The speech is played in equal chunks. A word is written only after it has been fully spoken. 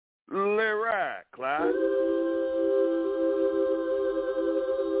that ride, Clyde.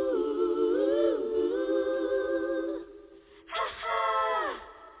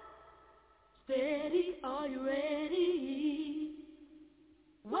 Steady, are you ready?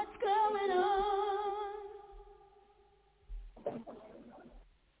 What's going on?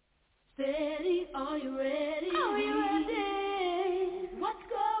 Steady, are you ready? Are you ready? What's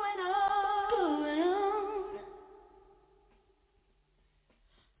going on?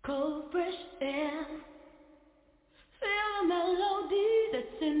 Cold, fresh air. Feel the melody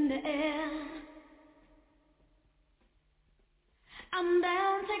that's in the air. I'm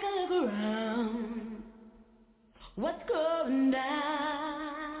down, take a look around. What's going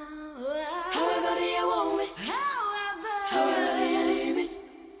down? However do you want me? However do you need me?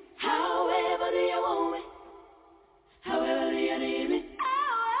 However do you want me? However do you need me?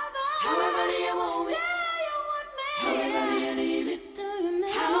 However do you want me? However do you need me?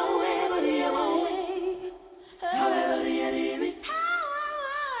 However do you want me? However do you need me?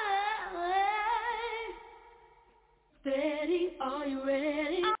 Steady, are you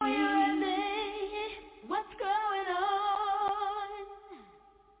ready? Are you ready? What's going on?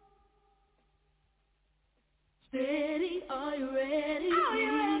 Steady, are you ready? Are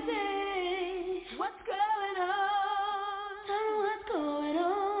you ready? What's going on? Tell me what's going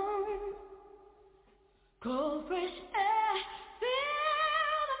on. Cold, fresh air.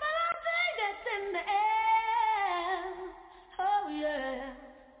 Feel the melody that's in the air. Oh yeah.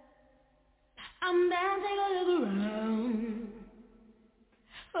 I'm down, take a look around.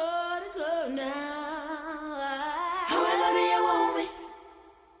 What is going now? However do you want me?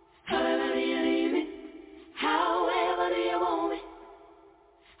 However do you need me? However do you want me?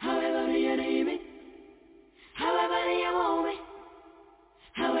 However do you need me? However do you want me?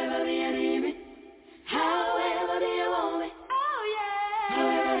 However do you need me? However do you want me? Oh yeah.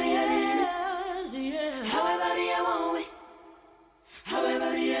 However do you need me? Yeah. However do you want me? However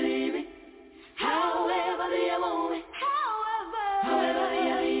do you need me? However do you want me? However do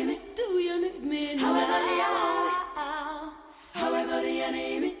you need me? Do you need me? However do you want me? However do you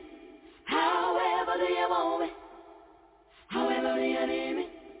need me? However do you want me? However do you need me?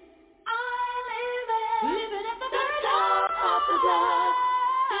 I'm living at the top of the top.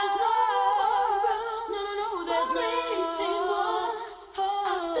 There's no room. No, there's no room.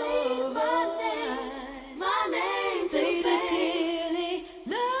 I say my name, say it clearly.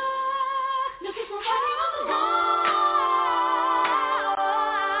 Looking for however do you want me?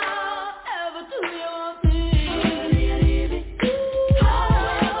 However do you need me?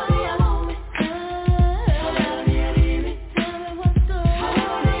 However do you want me? However do you need me? Tell me what's going on.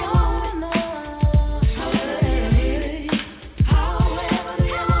 However do you want me? However do you need me? However do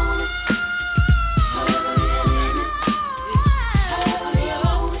you want me? However do you need me? However do you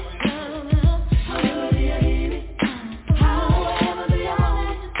want me? However do you need me? However do you want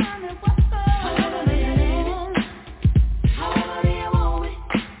me? Tell me what's going on. However do you need me? However do you want me?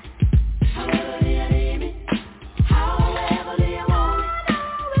 However do you need me? However do you want me?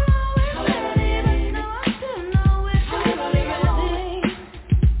 However do you need me? However do you want me?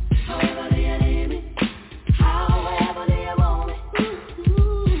 However do you need me? However do you want me?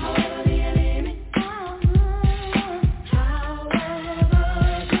 However do you need me? However do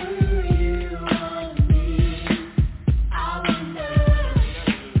you want me? I wonder.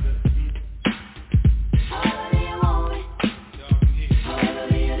 However do you want me? However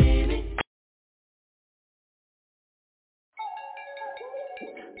do you need me?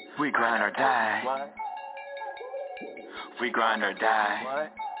 We grind or die. We grind or die.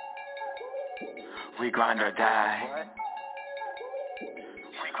 We grind or die.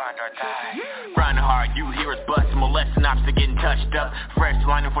 We grind or die. Grinding hard, you hear us bustin', molesting ops to getting touched up. Fresh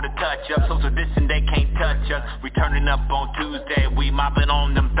lining for the touch up, social distance they can't touch us. We turning up on Tuesday, we mopping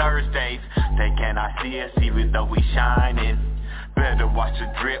on them Thursdays. They cannot see us even though we shining. Better watch the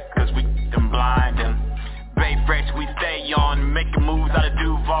drip, cause we them blindin'. Bay fresh, we stay on, making moves out of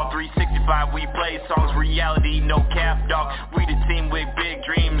Duval 365, we play songs, reality, no cap, dog. We the team with big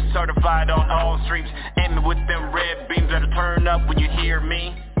dreams, certified on all streams, aiming with them red beams that'll turn up when you hear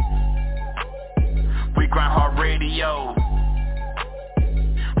me. We grind hard radio.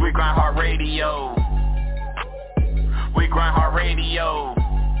 We grind hard radio. We grind hard radio.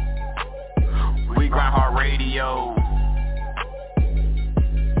 We grind hard radio.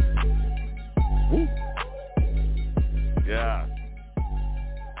 Woo. Yeah.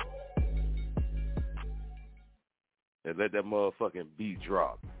 And let that motherfucking beat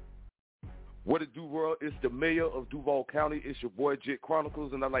drop. What it do, world? It's the mayor of Duval County. It's your boy, Jit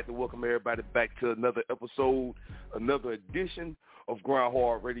Chronicles, and I'd like to welcome everybody back to another episode another edition of Grind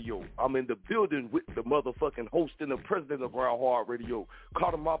Hard Radio. I'm in the building with the motherfucking host and the president of Grind Hard Radio,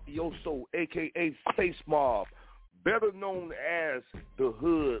 Cata Mafioso, a.k.a. Space Mob, better known as the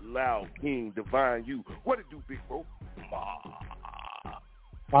Hood Loud King, Divine You. What it do, big bro?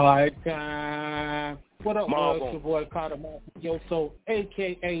 All right, what up, boys? It's your boy Cata Mafioso,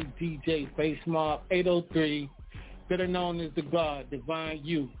 a.k.a. DJ Space Mob 803, better known as the God, Divine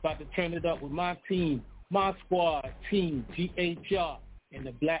You. About to turn it up with my team, my squad, Team GHR, and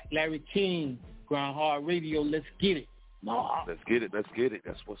the Black Larry King, Grind Hard Radio. Let's get it. Let's get it.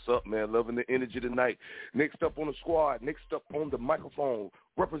 That's what's up, man. Loving the energy tonight. Next up on the squad, next up on the microphone,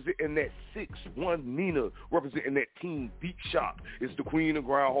 representing that 6'1" Nina, representing that Team Beat Shop. It's the queen of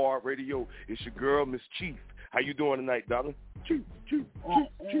Grind Hard Radio. It's your girl, Miss Chief. How you doing tonight, darling? Chief.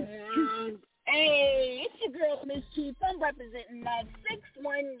 Hey, it's your girl, Miss Chief. I'm representing that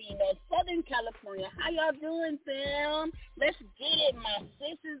 6'1" Nina, Southern California. How y'all doing, fam? Let's get it. My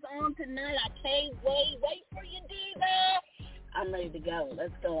sis is on tonight. I can't wait for you, Diva. I'm ready to go.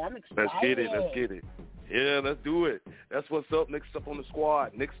 Let's go. I'm excited. Let's get it. Yeah, let's do it. That's what's up. Next up on the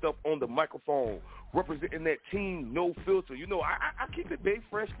squad. Next up on the microphone, representing that Team No Filter. You know, I keep it big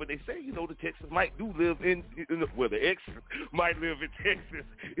fresh, but they say, you know, the Texas might do live in well, the ex might live in Texas.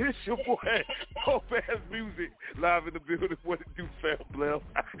 It's your boy, Dopeazzmuzik, live in the building. What it do, fam, Blam?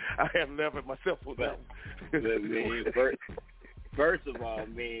 I had to laugh at myself for that. First of all,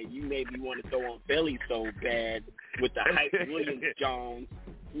 man, you made me want to throw on belly so bad with the Hype Williams Jones.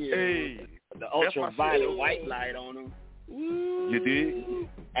 Hey, the ultraviolet white light on them. You did?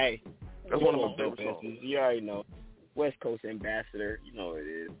 Hey, that's one of my favorite songs. You already know. West Coast ambassador. You know what it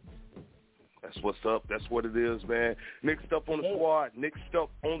is. That's what's up. That's what it is, man. Next up on the squad. Next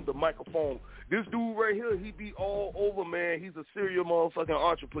up on the microphone. This dude right here, he be all over, man. He's a serial motherfucking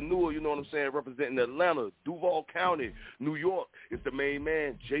entrepreneur, you know what I'm saying, representing Atlanta, Duval County, New York. It's the main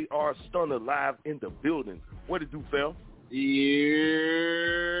man, J.R. Stunna, live in the building. What it do, fam? Yeah.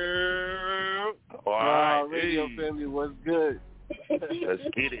 All right. Radio family, what's good? Let's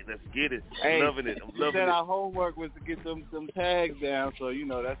get it. Hey, I'm loving it. Our homework was to get them tags down, so, you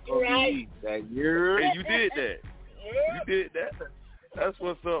know, that's what we need. Hey, you did that. That's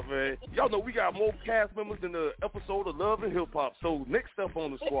what's up, man. Y'all know we got more cast members than the episode of Love and Hip Hop. So next up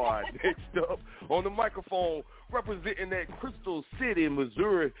on the squad, next up on the microphone, representing that Crystal City,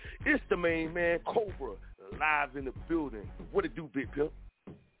 Missouri, it's the main man, Cobra, live in the building. What it do, Big Pimp?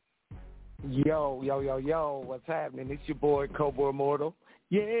 Yo, what's happening? It's your boy, Cobra Immortal.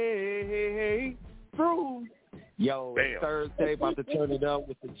 Yay, through. Yo, Bam. It's Thursday, about to turn it up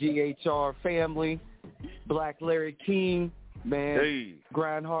with the GHR family, Black Larry King. Man,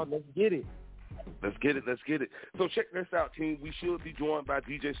 Grind hard, let's get it. Let's get it. So check this out, team. We should be joined by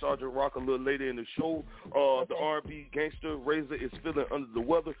DJ Sgt Rock a little later in the show. The R&B gangster Razor is feeling under the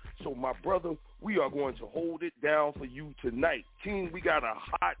weather. So my brother, we are going to hold it down for you tonight. Team, we got a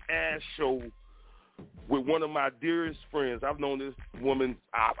hot-ass show with one of my dearest friends. I've known this woman,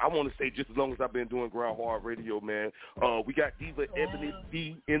 I want to say just as long as I've been doing Grind Hard Radio, man. We got Diva Ebony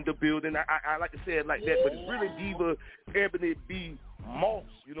B in the building. I like to say it like that, but it's really Diva Ebony B Moss,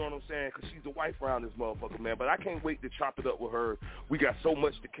 you know what I'm saying, because she's the wife around this motherfucker, man. But I can't wait to chop it up with her. We got so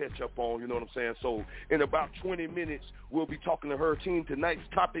much to catch up on, you know what I'm saying. So in about 20 minutes, we'll be talking to her team. Tonight's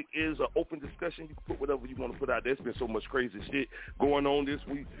topic is an open discussion. You can put whatever you want to put out there. There's been so much crazy shit going on this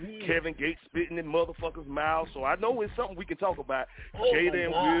week. Kevin Gates spitting in motherfuckers' mouths. So I know it's something we can talk about. Jada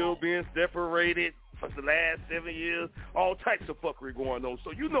and Will being separated for the last 7 years, all types of fuckery going on.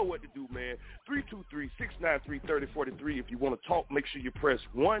 So you know what to do, man. 323-693-3043. If you want to talk, make sure you press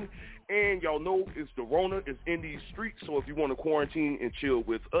 1. And y'all know it's the Rona is in these streets, so if you want to quarantine and chill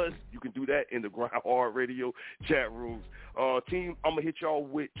with us, you can do that in the Grind Hard Radio chat rooms. Team, I'm going to hit y'all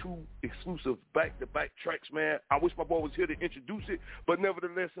with 2 exclusive back-to-back tracks, man. I wish my boy was here to introduce it, but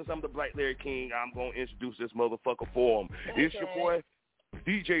nevertheless, since I'm the Black Larry King, I'm going to introduce this motherfucker for him. It's your boy,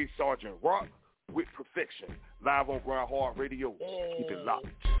 DJ Sgt Rock, with Perfection, live on Grind Hard Radio. Keep it locked.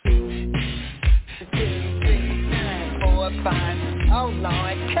 2, 3, 4, 5. Oh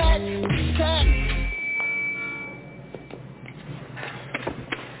Lord, cut.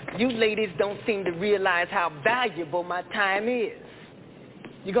 You ladies don't seem to realize how valuable my time is.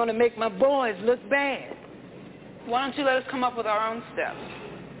 You're gonna make my boys look bad. Why don't you let us come up with our own steps?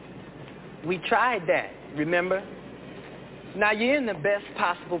 We tried that, remember? Now you're in the best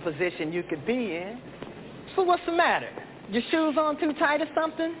possible position you could be in. So what's the matter? Your shoes on too tight or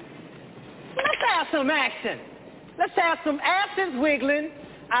something? Let's have some action. Let's have some asses wiggling.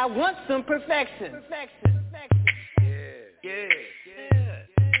 I want some perfection.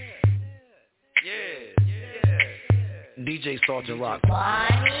 DJ Sgt Rock.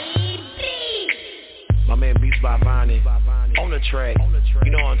 My man Beats by Bonnie on the track.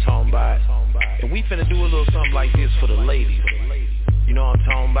 You know what I'm talking about. And we finna do a little something like this for the ladies. You know what I'm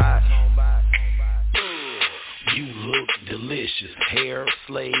talking about. You look delicious, hair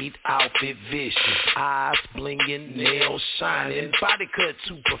slayed, outfit vicious, eyes blinging, nails shining, body cut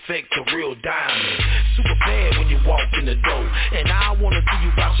to perfect a real diamond. Super bad when you walk in the door, and I wanna see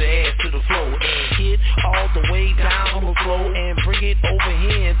you bounce your ass to the floor and hit all the way down the floor and bring it over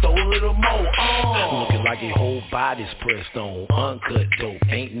here and throw a little more. Looking like your whole body's pressed on, uncut dope,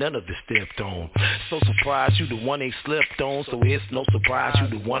 ain't none of it stepped on. So surprised you the one they slept on, so it's no surprise you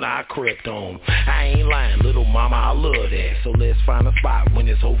the one I crept on. I ain't lying, little mama, I love that. So let's find a spot when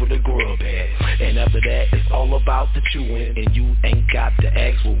it's over the grub at. And after that, it's all about the chewing, and you ain't got to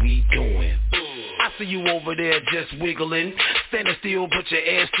ask what we doing. I see you over there just wiggling, standing still but your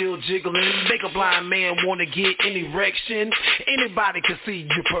ass still jiggling. Make a blind man wanna get an erection. Anybody can see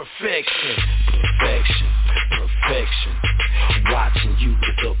your perfection. Perfection, perfection. Watching you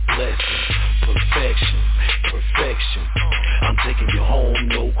is a blessing. Perfection, perfection. I'm taking you home,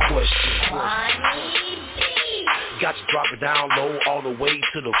 no question. Got you drop it down low all the way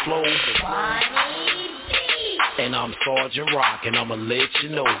to the floor. And I'm Sgt Rock, and I'ma let you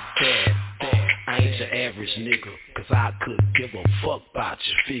know that I ain't your average nigga, cause I couldn't give a fuck about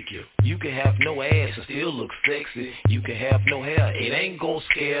your figure. You can have no ass and still look sexy. You can have no hair, it ain't gon'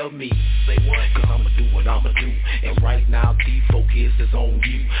 scare me. Say what? Cause I'ma do what I'ma do. And right now the focus is on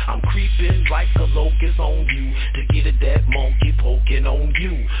you. I'm creeping like a locust on you to get at that monkey poking on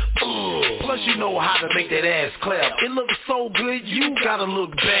you. Plus you know how to make that ass clap. It looks so good, you gotta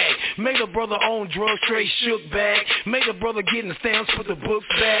look back. Made a brother on drugs, straight shook back. Made a brother getting stamps, put the books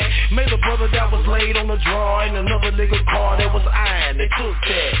back. Made a brother that was laid on the drawer and another nigga car that was iron. They took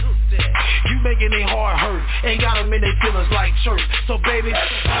that. You making it hard hurt, ain't got them in their feelings like church. So baby,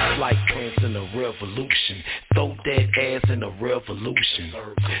 like Prince in the revolution, throw that ass in the revolution.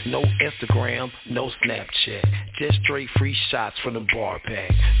 No Instagram, no Snapchat, just straight free shots from the bar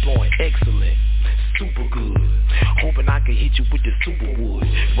pack. Blowing excellent, super good. Hoping I can hit you with the super wood.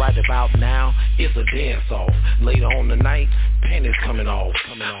 Right about now, it's a dance off. Later on the night, panties coming off.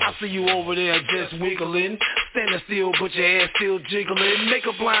 I see you over there just wiggling, standing still but your ass still jiggling. Make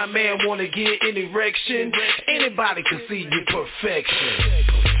a blind man wanna get an erection. Anybody can see your perfection.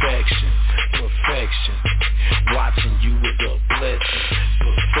 Perfection, perfection. Watching you is a blessing.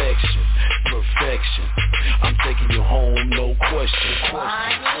 Perfection, perfection. I'm taking you home, no question.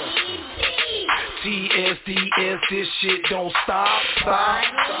 TSDS, this shit don't stop.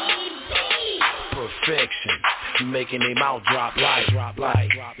 Perfection, making their mouth drop like.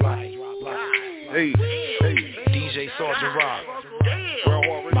 Hey, DJ Sgt Rock.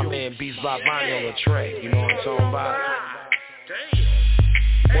 My man Beats by Bonnie on the track, you know what I'm talking about?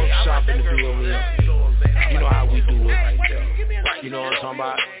 Workshop in the building, you know how we do it. You know what I'm talking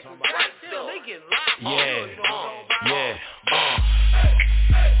about? Yeah.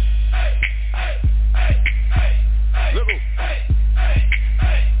 Little.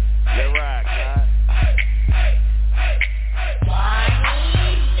 Let rock, God.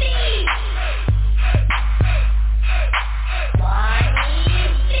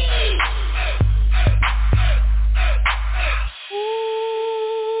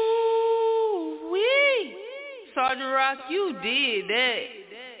 Ooh-wee. Sgt Rock, you did that.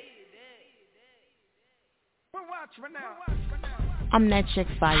 I'm that chick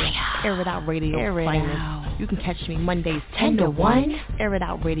fire. Air It Out Radio. You can catch me Mondays 10 to 1.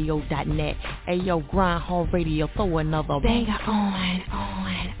 airitoutradio.net. Ayo, Grindhard Radio. Throw another banger on.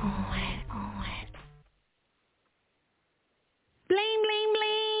 Bling, bling,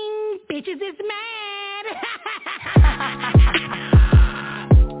 bling. Bitches is mad.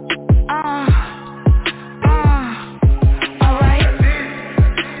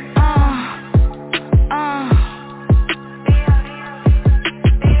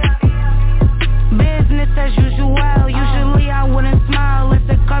 As usual, usually I wouldn't smile if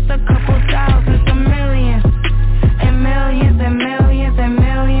it cost a couple thousands to millions, and millions, and millions, and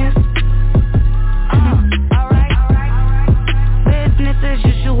millions. Alright. Business as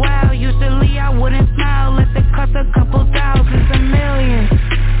usual, usually I wouldn't smile if it cost a couple thousands to millions,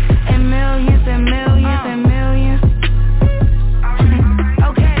 and millions, and millions, and millions.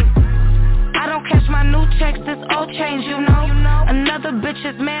 Okay, I don't cash my new checks, this old change, you know. Another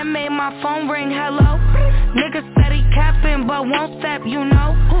bitch's man made my phone ring, hello. Nigga said he capping but won't step, you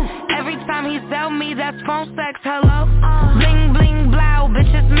know. Every time he sell me, that's phone sex, hello. Bling, bling, blow,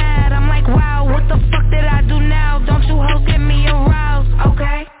 bitches mad. I'm like, wow, what the fuck did I do now? Don't you hoes get me aroused,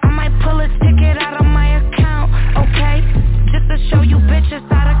 okay? I might pull a ticket out of my account, okay?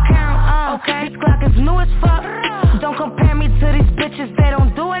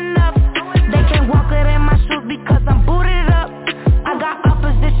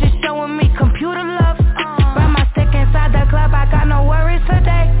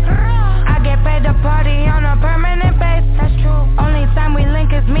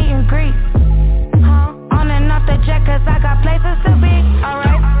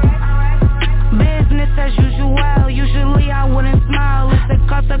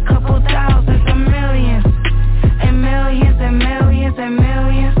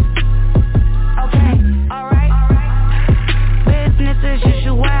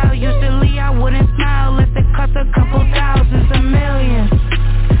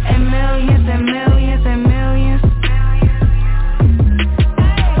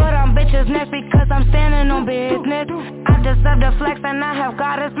 and I have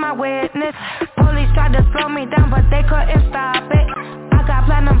God as my witness. Police tried to slow me down, but they couldn't stop it. I got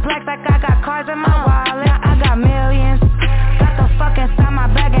platinum plaques like I got cars in my wallet. I got millions. Got the fuck inside my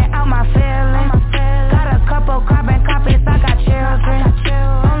bag and out my feelings. Got a couple carbon copies, I got children.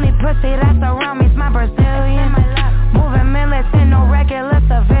 Only pussy that's around me's my Brazilian. Moving militant, no regular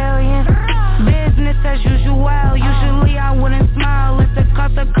civilian. Business as usual, usually I wouldn't smile if it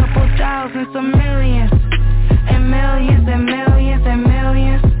cost a couple thousands to millions. And millions and millions and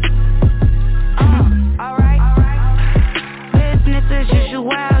millions. Alright. Business as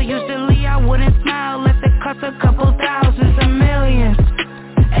usual, usually I wouldn't smile if it cost a couple thousands to millions.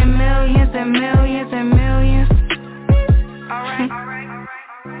 And millions and millions and millions. Alright.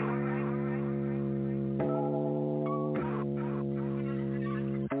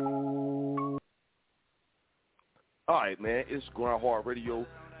 All right, man, it's GRINDHARD Radio.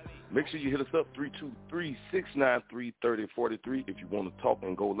 Make sure you hit us up, 323-693-3043. If you want to talk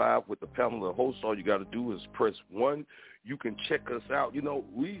and go live with the panel of hosts, all you got to do is press 1. You can check us out. You know,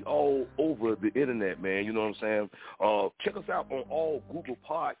 we all over the internet, man. You know what I'm saying? Check us out on all Google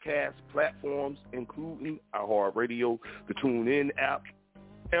Podcast platforms, including iHeart Radio, the TuneIn app,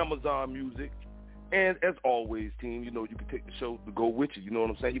 Amazon Music. And as always, team, you know, you can take the show to go with you. You know what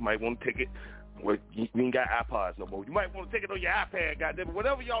I'm saying? You might want to take it. Well, you ain't got iPods no more. You might want to take it on your iPad, goddamn.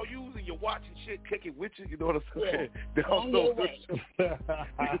 Whatever y'all using, you're watching shit, take it with you. You know what I'm saying? Yeah. You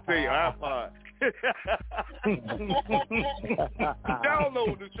can say your iPod.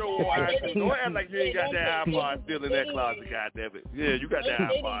 Download the show on iTunes. Don't act like you ain't got that iPod still in that closet, goddamn it. Yeah, you got that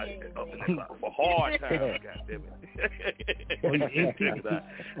iPod up in that closet for hard times, goddamn it.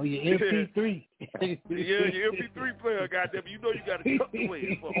 Or your MP3. Yeah, your MP3 player, goddamn it. You know you got to tuck away.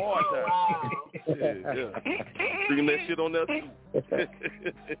 It's for hard times. Yeah. Bringing that shit on there too.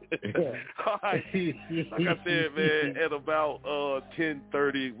 All right. Like I said, man, at about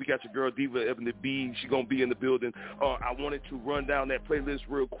 10:30, we got your girl Diva Ebony B. She's gonna be in the building. I wanted to run down that playlist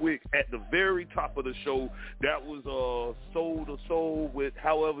real quick. At the very top of the show, that was Soul to Soul with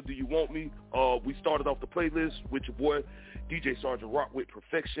However Do You Want Me. We started off the playlist with your boy DJ Sgt Rock with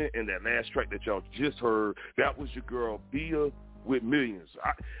Perfection, and that last track that y'all just heard, that was your girl Bia with Millions.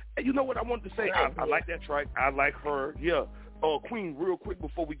 You know what I wanted to say? I like that track. I like her. Yeah. Queen, real quick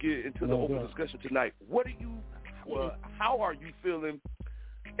before we get into the open discussion tonight, how are you feeling?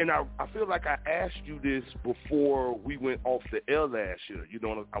 And I feel like I asked you this before we went off the air last year. You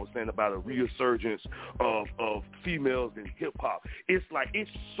know, I was saying about a resurgence of females in hip-hop. It's like it's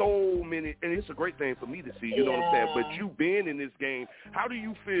so many, and it's a great thing for me to see, you know what I'm saying? But you being in this game, how do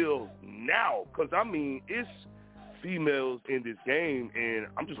you feel now? Because, I mean, it's females in this game, and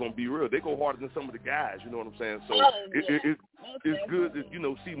I'm just going to be real. They go harder than some of the guys, you know what I'm saying? So it's good to, you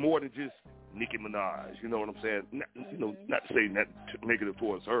know, see more than just Nicki Minaj, you know what I'm saying? Not to say that negative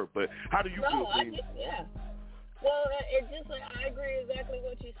towards her, but how do you feel? Well, it's just like I agree exactly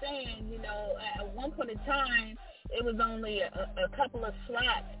what you're saying. You know, at one point in time, it was only a couple of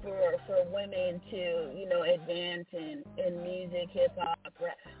slots for women to, you know, advance in music, hip-hop,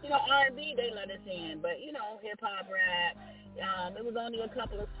 rap. You know, R&B, they let us in, but, you know, hip-hop, rap, it was only a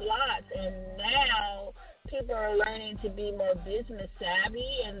couple of slots. And now people are learning to be more business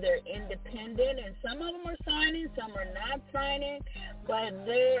savvy, and they're independent, and some of them are signing, some are not signing, but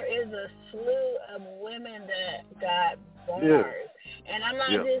there is a slew of women that got bars. Yeah. And I'm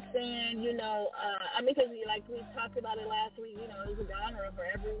not just saying, you know, I mean, because like we talked about it last week, you know, it's a genre for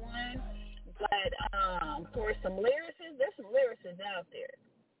everyone, but for some lyricists, there's some lyricists out there.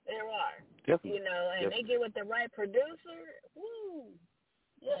 There are. Definitely. You know, and they get with the right producer, woo,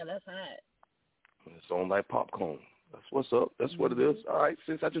 yeah, that's hot. It's on like popcorn. That's what's up. That's what it is. All right,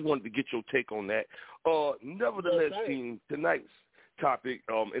 sis, I just wanted to get your take on that. Nevertheless, team, tonight's topic,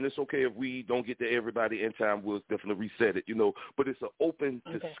 and it's okay if we don't get to everybody in time, we'll definitely reset it, you know, but it's an open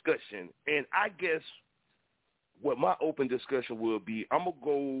discussion. And I guess what my open discussion will be, I'm going to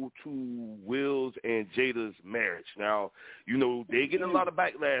go to Will's and Jada's marriage. Now, you know, they get a lot of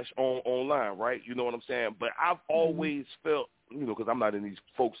backlash online, right? You know what I'm saying? But I've always felt, you know, because I'm not in these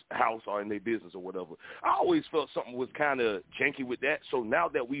folks' house or in their business or whatever, I always felt something was kind of janky with that. So now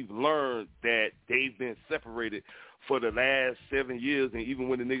that we've learned that they've been separated for the last 7 years, and even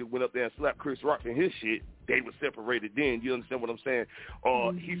when the nigga went up there and slapped Chris Rock and his shit, they were separated then. You understand what I'm saying?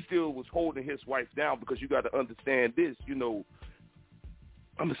 He still was holding his wife down, because you got to understand this, you know,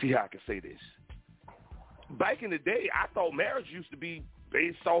 I'm going to see how I can say this. Back in the day, I thought marriage used to be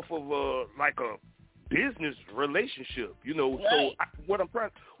based off of like a business relationship, you know. Right. So what I'm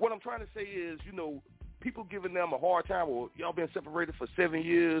trying to say is, you know, people giving them a hard time, or y'all been separated for 7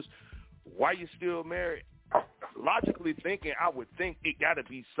 years, why you still married? logically thinking, I would think it got to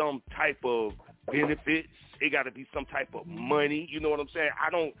be some type of benefits. It got to be some type of money. You know what I'm saying? I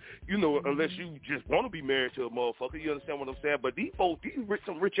don't, unless you just want to be married to a motherfucker. You understand what I'm saying? But these folks,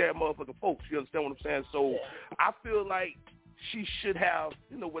 some rich-ass motherfucking folks. You understand what I'm saying? So I feel like she should have,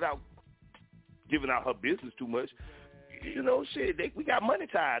 without giving out her business too much, we got money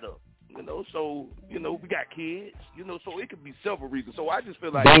tied up. So, we got kids, so it could be several reasons. So I just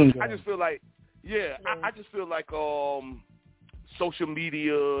feel like, social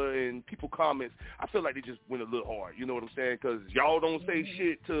media and people comments, I feel like they just went a little hard. You know what I'm saying? Because y'all don't say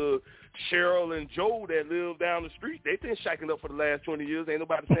shit to Cheryl and Joe that live down the street. They've been shaking up for the last 20 years. Ain't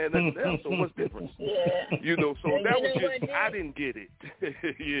nobody saying nothing to them. So what's the difference? So that was just, I didn't get it.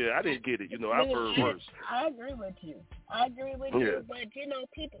 I didn't get it. I've heard worse. I agree with you. But,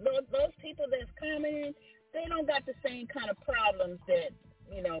 people, those people that's commenting, they don't got the same kind of problems that,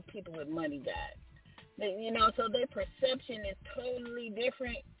 people with money got. So their perception is totally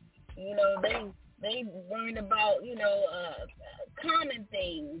different. They learn about, common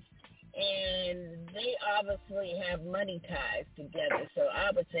things, and they obviously have money ties together. So I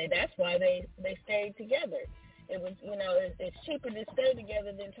would say that's why they stayed together. It was, it's cheaper to stay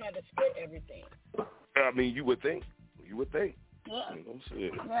together than try to split everything. I mean, you would think. Yeah.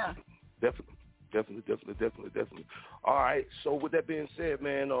 Yeah. Definitely. All right, so with that being said,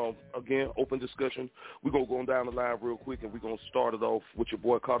 man, again, open discussion. We're going to go down the line real quick, and we're going to start it off with your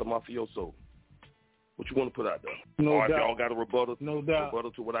boy, Cata Mafioso. What you want to put out there? No doubt. If y'all got a rebuttal,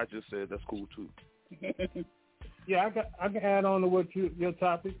 rebuttal to what I just said, that's cool, too. Yeah, I can add on to what your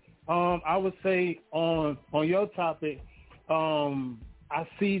topic. I would say on your topic, I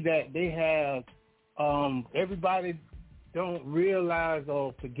see that they have everybody don't realize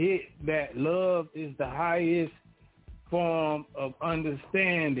or forget that love is the highest form of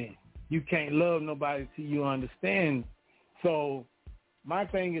understanding. You can't love nobody till you understand. So my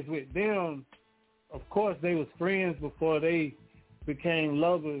thing is with them, of course they was friends before they became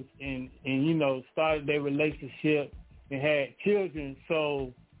lovers and started their relationship and had children.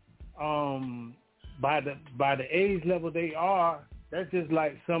 So by the age level they are, that's just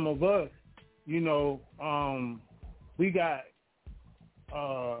like some of us,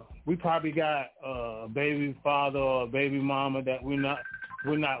 we probably got a baby father or a baby mama that we're no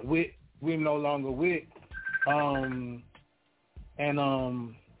longer with,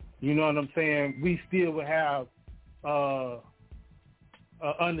 you know what I'm saying? We still would have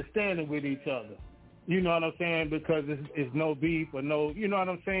understanding with each other. You know what I'm saying? Because it's no beef or no, you know what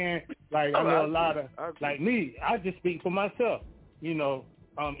I'm saying? Like I know a lot of, like me, I just speak for myself, even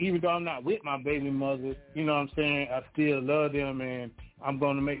though I'm not with my baby mother, you know what I'm saying, I still love them and I'm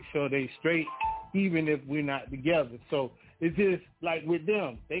going to make sure they straight even if we're not together. So it's just like with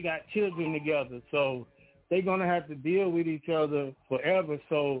them, they got children together, so they're going to have to deal with each other forever.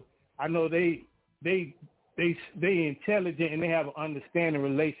 So I know they intelligent and they have an understanding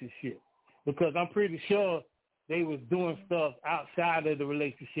relationship because I'm pretty sure they was doing stuff outside of the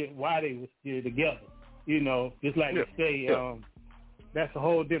relationship while they was still together, just like you say, that's a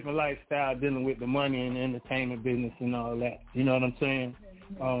whole different lifestyle dealing with the money and the entertainment business and all that. You know what I'm saying?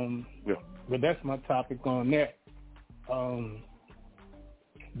 But that's my topic on that.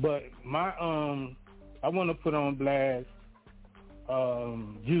 But my I want to put on blast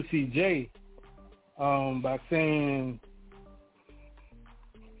Juicy J by saying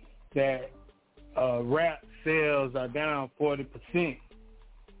that rap sales are down 40%.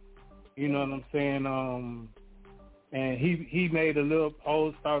 You know what I'm saying? And he made a little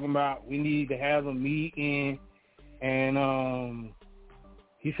post talking about we need to have a meeting, and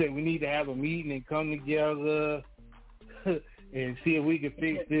he said we need to have a meeting and come together and see if we can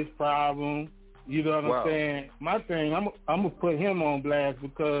fix this problem. You know what I'm saying? My thing, I'm gonna put him on blast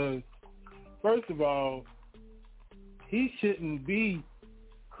because first of all, he shouldn't be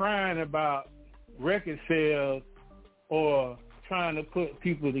crying about record sales or trying to put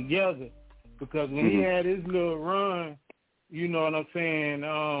people together. Because when he had his little run, you know what I'm saying,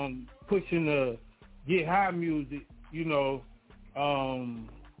 pushing the Get High music, he's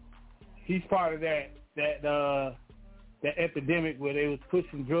part of that epidemic where they was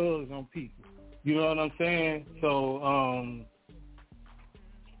pushing drugs on people. You know what I'm saying? So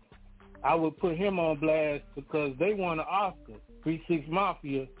I would put him on blast because they won an Oscar, 3-6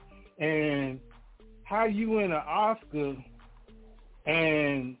 Mafia, and how you win an Oscar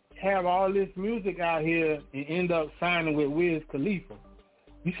and have all this music out here and end up signing with Wiz Khalifa.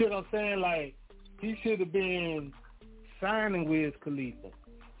 You see what I'm saying? Like, he should have been signing Wiz Khalifa.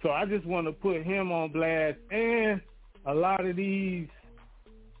 So I just want to put him on blast and a lot of these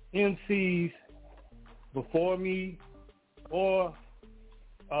MCs before me or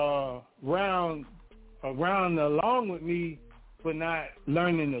around along with me for not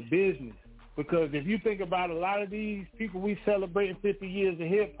learning the business. Because if you think about a lot of these people we celebrating 50 years of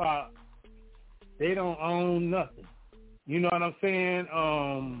hip-hop, they don't own nothing. You know what I'm saying?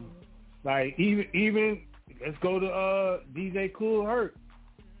 Like, even let's go to DJ Kool Herc,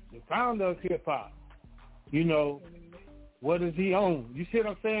 the founder of hip-hop. You know, what does he own? You see what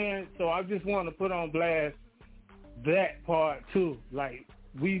I'm saying? So I just want to put on blast that part, too. Like,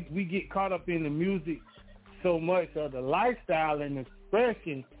 we get caught up in the music so much of the lifestyle and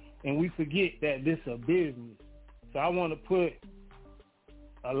expression, and we forget that this is a business. So I want to put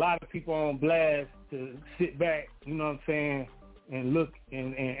a lot of people on blast to sit back, you know what I'm saying, and look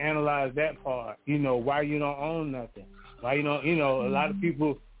and analyze that part. You know, why you don't own nothing. Why you don't, you know, a lot of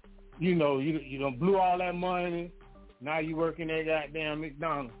people, you know, you don't blew all that money. Now you working at goddamn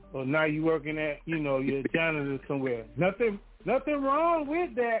McDonald's. Or now you working at, you know, you're a janitor somewhere. Nothing wrong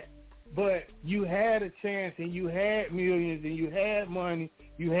with that. But you had a chance, and you had millions, and you had money,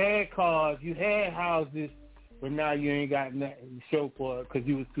 you had cars, you had houses, but now you ain't got nothing to show for it because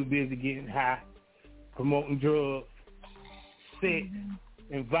you was too busy getting high, promoting drugs, sex,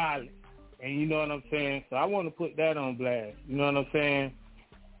 and violence. And you know what I'm saying? So I want to put that on blast. You know what I'm saying?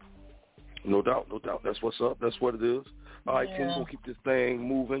 No doubt. That's what's up. That's what it is. All right, Ken, we're going to keep this thing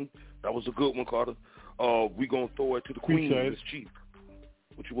moving. That was a good one, Carter. We're going to throw it to the queen, Miss Chief.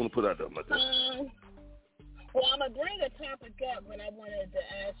 What you want to put out there, my dear? Well, I'm going to bring a topic up, but I wanted to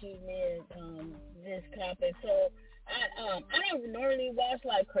ask you, man, this topic. So I don't normally watch,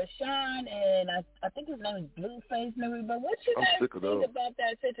 like, Krishan, and I think his name is Blueface, maybe, but what you guys think about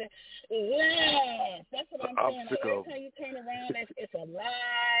that situation? Yes, that's what I'm saying. Like, every time you turn around, it's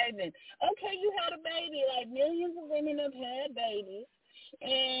alive, and, okay, you had a baby. Like, millions of women have had babies.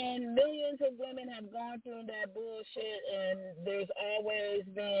 And millions of women have gone through that bullshit, and there's always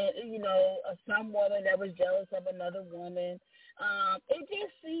been, you know, some woman that was jealous of another woman. It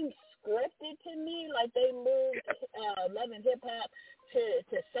just seems scripted to me, like they moved Love and Hip Hop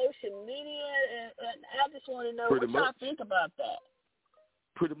to social media, and I just want to know what y'all think about that.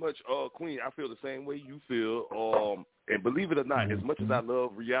 Pretty much, Queen, I feel the same way you feel. And believe it or not, as much as I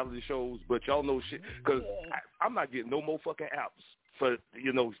love reality shows, but y'all know shit, because I'm not getting no more fucking apps. For,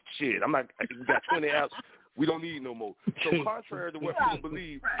 you know, shit. We got 20 apps. We don't need no more. So contrary to what people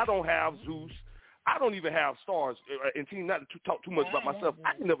believe, I don't have Zeus. I don't even have Stars. And team, not to talk too much about myself,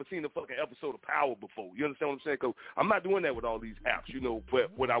 I ain't never seen a fucking episode of Power before. You understand what I'm saying? Because I'm not doing that with all these apps, you know.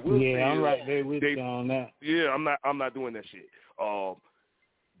 But what I will say I'm is, right there with you on that. Yeah, I'm not doing that shit.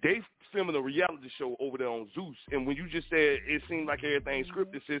 They filming a reality show over there on Zeus, and when you just said it seemed like everything's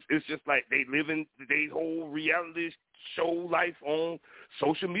scripted, it's just like they living their whole reality show life on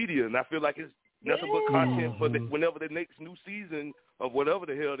social media, and I feel like it's nothing but content for whenever the next new season of whatever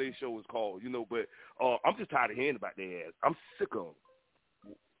the hell their show is called, you know. But I'm just tired of hearing about their ass. I'm sick of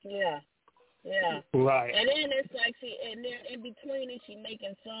them. Yeah. Right. And then it's like and then in between it, she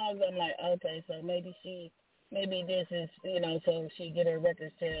making songs. I'm like, okay, so maybe this is, you know, so she get her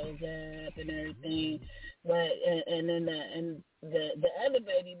record sales up and everything. But and then the other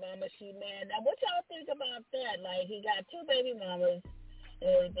baby mama, she mad. Now, what y'all think about that? Like, he got two baby mamas and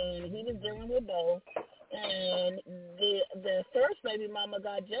everything. He was dealing with both. And the first baby mama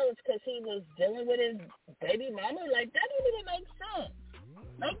got jealous because he was dealing with his baby mama. Like, that didn't even make sense.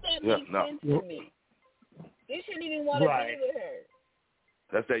 Make that make sense to me. You shouldn't even want to be with her.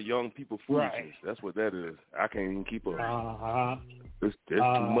 That's that young people foolishness. Right. That's what that is. I can't even keep up. It's too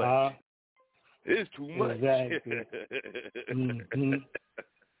much. It's too much. Exactly.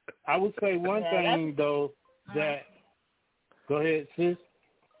 I would say one thing, though, that... Go ahead, sis.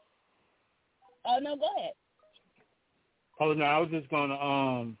 Oh, no, go ahead. Oh, no, I was just going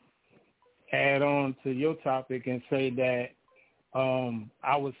to add on to your topic and say that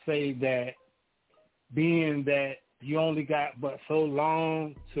I would say that being that you only got but so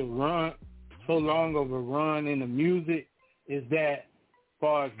long to run, so long of a run in the music, is that as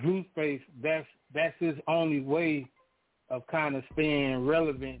far as Blueface, that's his only way of kind of staying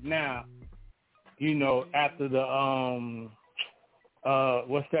relevant now. You know, after the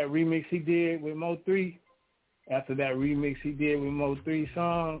what's that remix he did with Mo3? After that remix he did with Mo3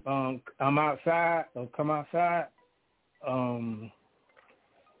 song, I'm Outside or Come Outside.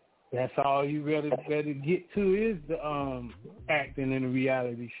 That's all you really better get to is the acting in the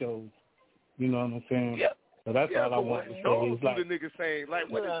reality shows. You know what I'm saying? Yep. So that's all I want to say. He's like, the nigga saying, like,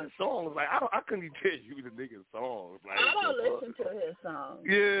 what is his song? Like, I couldn't even tell you the nigga's songs. Like, I don't listen to his songs.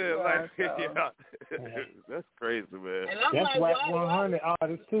 That's crazy, man. That's like 100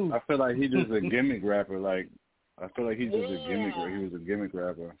 artists too. I feel like he's just a gimmick rapper. Like, I feel like he's just a gimmick. He was a gimmick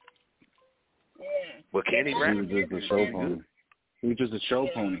rapper. Yeah. But can he rap? He was just a show pony. He was just a show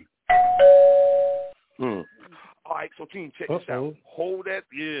pony. All right, so team, check this out. Hold that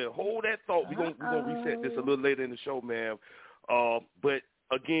thought. We're gonna reset this a little later in the show, man. But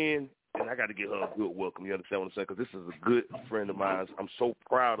again, and I got to give her a good welcome. You understand what I'm saying? Because this is a good friend of mine. I'm so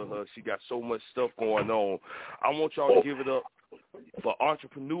proud of her. She got so much stuff going on. I want y'all to give it up for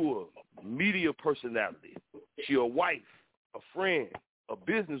Entreprenuer Media Personality. She a wife, a friend, a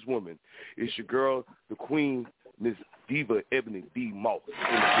businesswoman. It's your girl, the queen, Miss Diva Ebony B in the building.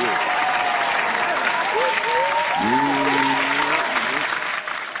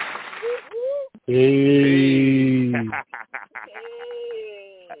 Hey.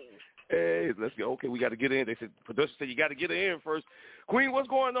 Hey, let's go. Okay, we got to get in. They said, producer said you got to get her in first. Queen, what's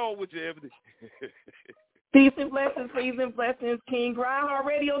going on with you, Ebony? Peace and blessings, King. GRINDHARD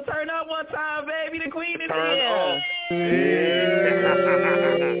Radio, turn up one time, baby. The queen is here.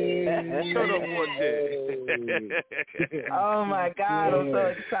 Turn up one day. Oh, my God. I'm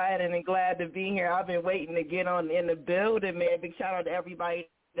so excited and glad to be here. I've been waiting to get on in the building, man. Big shout out to everybody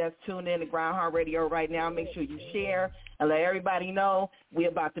that's tuned in to GRINDHARD Radio right now. Make sure you share and let everybody know we're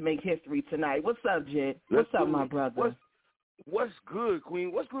about to make history tonight. What's up, Jit? What's up, my brother? What's good,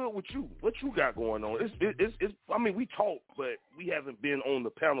 Queen? What's good with you? What you got going on? It's I mean, we talk, but we haven't been on the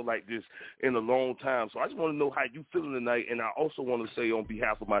panel like this in a long time. So I just want to know how you feeling tonight. And I also want to say on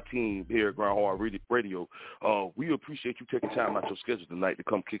behalf of my team here at GRINDHARD Radio, we appreciate you taking time out your schedule tonight to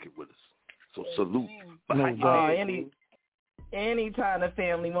come kick it with us. So salute. Anytime the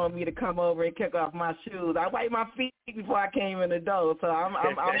family want me to come over and kick off my shoes, I wipe my feet before I came in the door. So I'm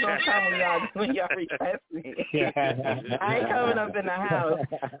gonna come when y'all request me. I ain't coming up in the house,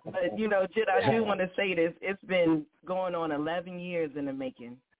 but Jit, I do want to say this. It's been going on 11 years in the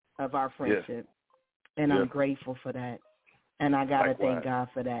making of our friendship, and I'm grateful for that. And I gotta thank God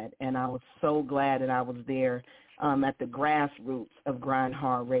for that. And I was so glad that I was there at the grassroots of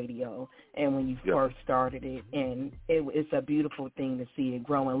GRINDHARD Radio, and when you first started it, and it's a beautiful thing to see it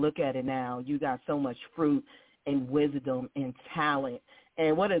grow. And look at it now. You got so much fruit and wisdom and talent.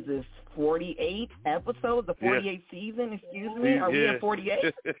 And what is this, 48 episodes, the 48th season, excuse me? Are we in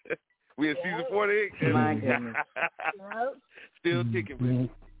 48? We in season 48? My goodness. Still ticking, man.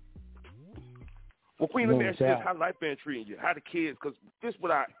 Well, Queen, let me ask you this. How life been treating you? How the kids, because this is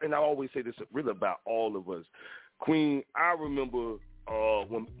what I always say this really about all of us. Queen, I remember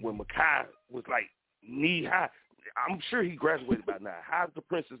when Makai was like knee high. I'm sure he graduated by now. How's the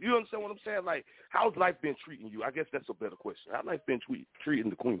princess? You understand what I'm saying? Like, how's life been treating you? I guess that's a better question. How's life been treating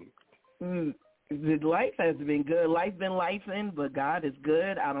the queen? Life has been good. Life been lifing, but God is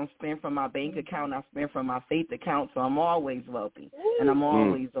good. I don't spend from my bank account. I spend from my faith account, so I'm always wealthy, and I'm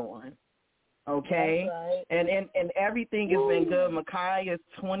always on. Okay, right. and everything has been good. Makai is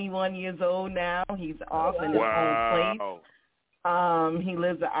 21 years old now. He's off in his own place. He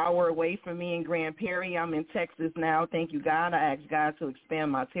lives an hour away from me in Grand Prairie. I'm in Texas now. Thank you, God. I asked God to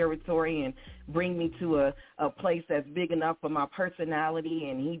expand my territory and bring me to a place that's big enough for my personality,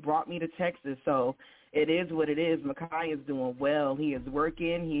 and he brought me to Texas. So it is what it is. Makai is doing well. He is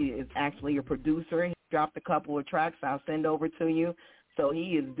working. He is actually a producer. He dropped a couple of tracks I'll send over to you. So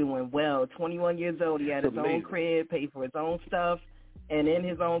he is doing well. 21 years old. He had his own crib, paid for his own stuff, and in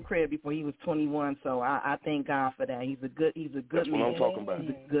his own crib before he was 21. So I thank God for that. He's a good man. That's what I'm talking about. He's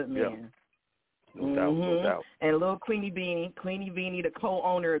a good man. Yeah. No doubt. And little Queenie Beanie, the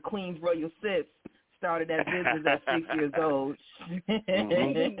co-owner of Queen's Royal Sips, started that business at 6 years old.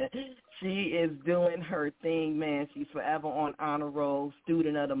 She is doing her thing, man. She's forever on honor roll,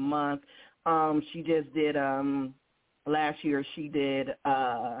 student of the month. She just did last year she did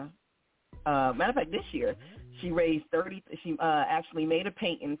matter of fact this year she raised she actually made a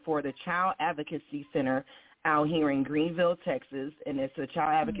painting for the Child Advocacy Center out here in Greenville, Texas, and it's a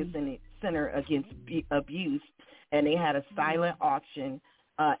Child Advocacy Center against abuse, and they had a silent auction,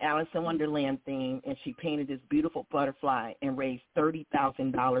 Alice in Wonderland theme, and she painted this beautiful butterfly and raised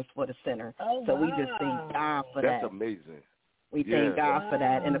 $30,000 for the center. So we just thank God for that. That's amazing. We thank God for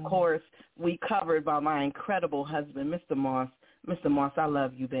that. And, of course, we covered by my incredible husband, Mr. Moss. Mr. Moss, I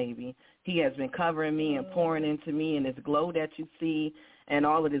love you, baby. He has been covering me and pouring into me, and this glow that you see and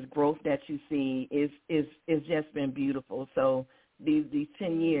all of this growth that you see is just been beautiful. So these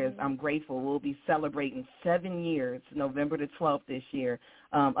 10 years. I'm grateful. We'll be celebrating 7 years, November the 12th this year,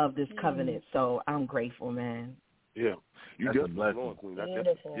 of this covenant. So I'm grateful, man. Yeah, you definitely going, Queen.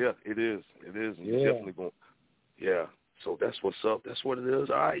 Yeah, it is. It is. And you're definitely going. Yeah. So that's what's up. That's what it is.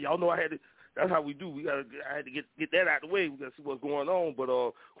 All right, y'all know I had to. That's how we do. I had to get that out of the way. We got to see what's going on. But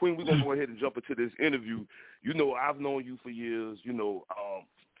Queen, we're gonna go ahead and jump into this interview. You know, I've known you for years. You know,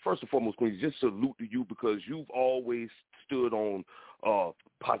 first and foremost, Queen, just salute to you because you've always stood on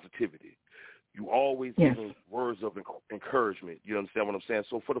positivity. You always giving words of encouragement. You understand what I'm saying?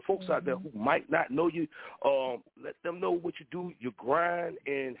 So for the folks out there who might not know you, let them know what you do, your grind,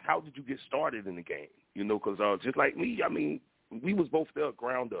 and how did you get started in the game? You know, because just like me, I mean, we was both there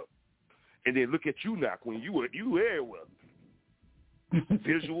ground up. And then look at you now, Queen. You very well.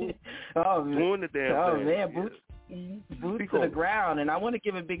 Visual, doing the damn thing. Man, boots to the ground. And I want to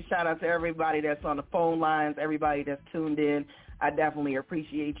give a big shout out to everybody that's on the phone lines, everybody that's tuned in. I definitely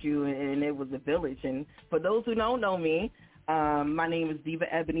appreciate you, and it was a village. And for those who don't know me, my name is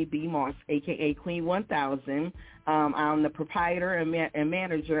Diva Ebony B, a.k.a. Queen 1000. I'm the proprietor and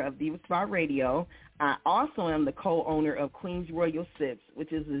manager of Diva Radio. I also am the co-owner of Queen's Royal Sips,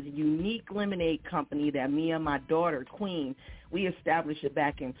 which is a unique lemonade company that me and my daughter, Queen, we established it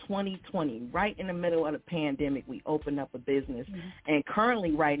back in 2020. Right in the middle of the pandemic, we opened up a business. And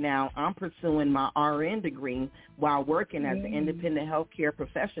currently right now, I'm pursuing my RN degree while working as an independent healthcare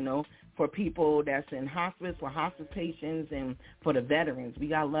professional for people that's in hospice, for hospice patients, and for the veterans. We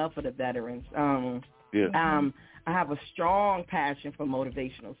got love for the veterans. I have a strong passion for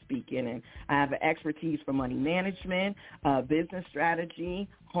motivational speaking, and I have an expertise for money management, business strategy,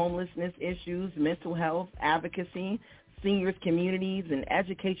 homelessness issues, mental health, advocacy, seniors communities, and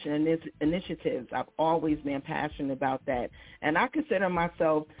education initiatives. I've always been passionate about that. And I consider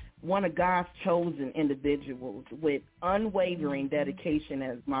myself one of God's chosen individuals with unwavering dedication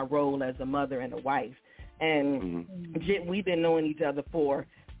as my role as a mother and a wife. And Jit, we've been knowing each other for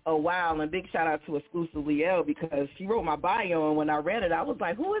a while, and a big shout out to Exclusive LIVE because she wrote my bio, and when I read it, I was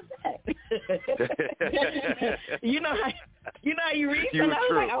like, "Who is that?" you know how you read it, and I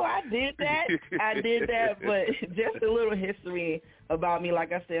was like, "Oh, I did that." But just a little history about me.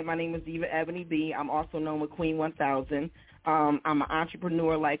 Like I said, my name is Diva Ebony B. I'm also known with Queen 1000. I'm an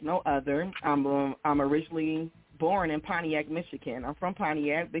entrepreneur like no other. I'm originally born in Pontiac, Michigan. I'm from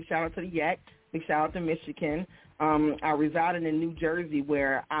Pontiac. Big shout out to the Yak. Big shout out to Michigan. I resided in New Jersey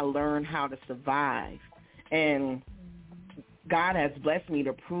where I learned how to survive. And God has blessed me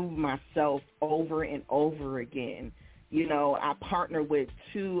to prove myself over and over again. You know, I partner with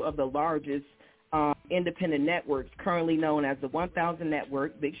two of the largest independent networks currently known as the 1000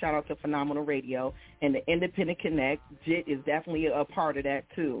 Network. Big shout out to Phenomenal Radio and the Independent Connect. Jit is definitely a part of that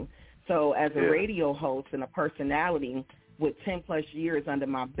too. So as a radio host and a personality with 10 plus years under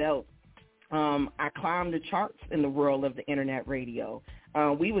my belt, I climbed the charts in the world of the internet radio.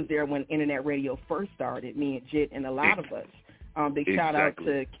 We was there when internet radio first started, me and Jit and a lot of us. Big shout out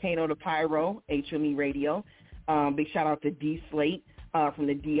to Kano the Pyro, HME Radio. Big shout out to D Slate from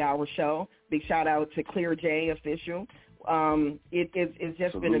the D Hour Show. Big shout out to Clear J Official. It's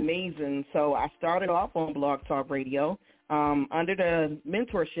just been amazing. So I started off on Blog Talk Radio under the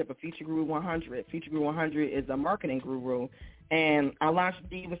mentorship of Future Guru 100. Future Guru 100 is a marketing guru. And I launched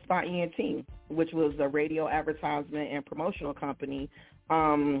Diva Spot ENT, which was a radio advertisement and promotional company.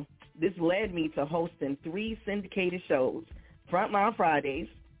 This led me to hosting 3 syndicated shows, Frontline Fridays,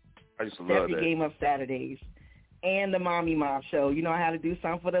 Deputy Game Up Saturdays, and the Mommy Mom Show. You know, I had to do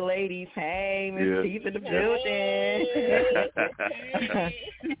something for the ladies. Hey, Miss Chief in the building.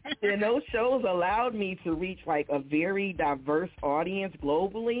 And those shows allowed me to reach, like, a very diverse audience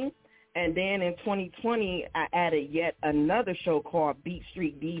globally. And then in 2020, I added yet another show called Beat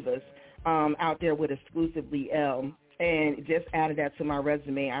Street Divas out there with Exclusively L, and just added that to my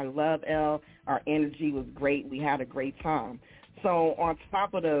resume. I love L. Our energy was great. We had a great time. So on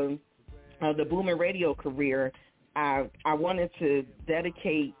top of the booming radio career, I wanted to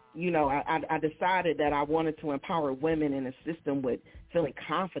dedicate, you know, I decided that I wanted to empower women and assist them with feeling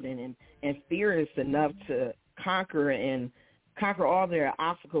confident and fearless enough to conquer all their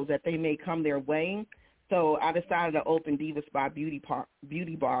obstacles that they may come their way. So I decided to open Diva Spot Beauty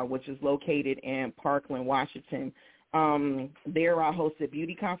Bar, which is located in Parkland, Washington. There I hosted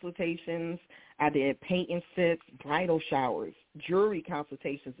beauty consultations. I did paint and sips, bridal showers, jewelry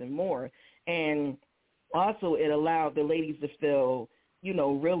consultations, and more. And also it allowed the ladies to feel, you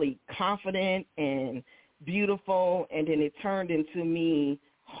know, really confident and beautiful. And then it turned into me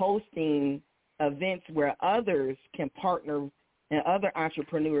hosting events where others can partner and other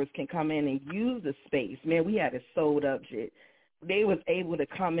entrepreneurs can come in and use the space. Man, we had it sold up, Jit. they was able to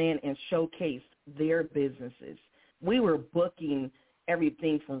come in and showcase their businesses. We were booking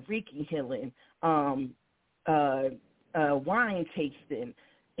everything from Reiki healing, wine tasting,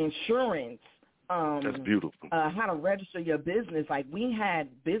 insurance. That's beautiful. How to register your business. Like, we had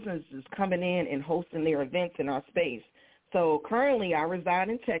businesses coming in and hosting their events in our space. So currently I reside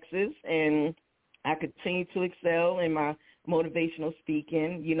in Texas, and I continue to excel in my motivational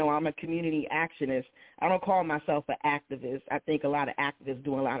speaking. You know, I'm a community actionist. I don't call myself an activist. I think a lot of activists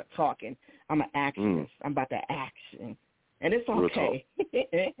do a lot of talking. I'm an actionist. I'm about the action. And it's okay.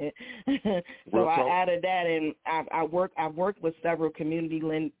 So I added that, and I've worked with several community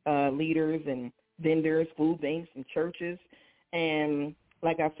leaders and vendors, food banks, and churches. And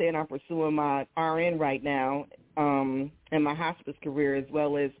like I said, I'm pursuing my RN right now, and my hospice career, as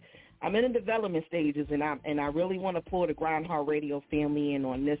well as I'm in the development stages, and I really want to pull the GRINDHARD Radio family in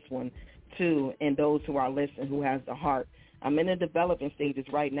on this one too, and those who are listening who has the heart. I'm in the development stages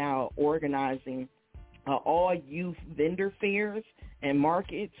right now, organizing all youth vendor fairs and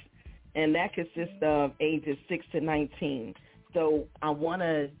markets, and that consists of ages 6 to 19. So I'm going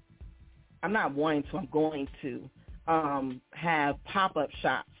to have pop-up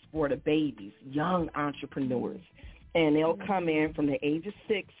shops for the babies, young entrepreneurs, and they'll come in from the age of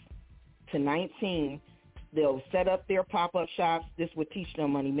 6 to 19. They'll set up their pop-up shops. This will teach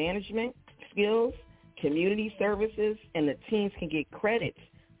them money management skills, community services, and the teens can get credits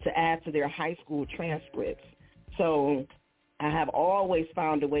to add to their high school transcripts. So I have always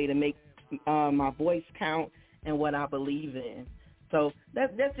found a way to make my voice count and what I believe in. So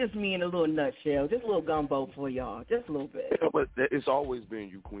that's just me in a little nutshell, just a little gumbo for y'all, just a little bit. Yeah, but it's always been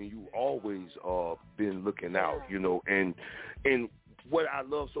you, Queen. You always been looking out, you know, and what I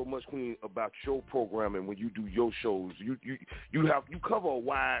love so much, Queen, about your programming when you do your shows, you cover a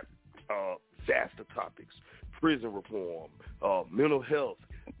wide, vaster topics: prison reform, mental health,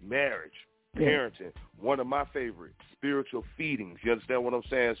 marriage, parenting. One of my favorites, spiritual feedings. You understand what I'm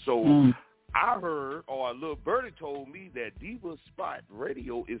saying? So I heard, or a little birdie told me, that Diva Spot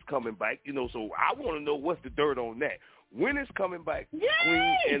Radio is coming back. You know, so I want to know what's the dirt on that. When it's coming back, Queen,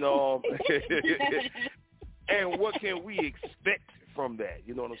 and and what can we expect from that?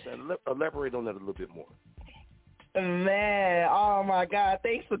 You know what I'm saying? Elaborate on that a little bit more. Man, oh my God!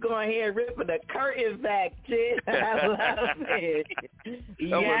 Thanks for going here and ripping the curtains back, Jit. I love it.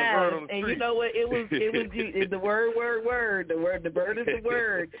 Yeah, and you know what? It was the word. The bird is the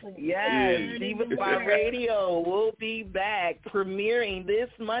word. Yes, Diva Spot Radio will be back, premiering this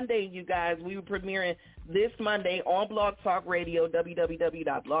Monday. You guys, we were premiering this Monday on Blog Talk Radio,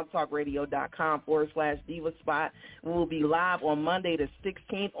 www.blogtalkradio.com/Diva Spot. We will be live on Monday the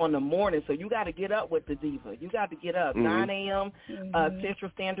 16th on the morning, so you got to get up with the Diva. You got to get up 9 a.m.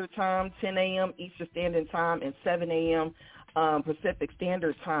 Central Standard Time, 10 a.m. Eastern Standard Time, and 7 a.m. Pacific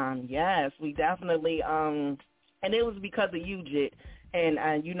Standard Time. Yes, we definitely, and it was because of you, Jit.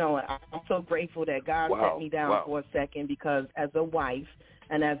 And, you know, I'm so grateful that God set me down for a second, because as a wife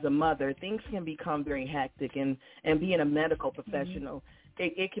and as a mother, things can become very hectic. And being a medical professional,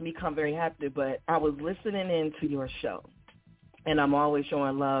 it can become very hectic. But I was listening into your show, and I'm always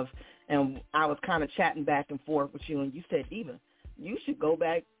showing love. And I was kind of chatting back and forth with you, and you said, Diva, you should go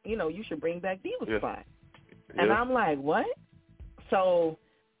back, you know, you should bring back Diva Spot. And I'm like, what? So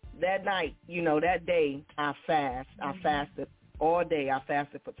that night, you know, that day, I fasted all day. I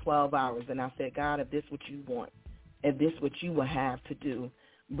fasted for 12 hours, and I said, God, if this is what you want, if this is what you will have to do,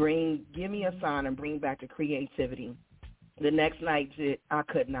 give me a sign and bring back the creativity. The next night, I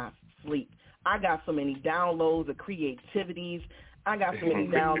could not sleep. I got so many downloads of creativities. I got so many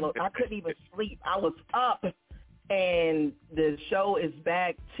downloads. I couldn't even sleep. I was up, and the show is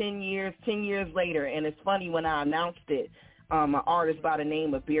back 10 years later. And it's funny, when I announced it, an artist by the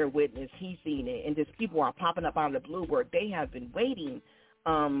name of Bear Witness, he's seen it, and just people are popping up out of the blue where they have been waiting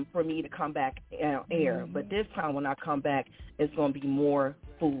for me to come back air. But this time when I come back, it's going to be more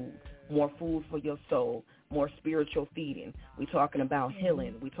food for your soul, more spiritual feeding. We're talking about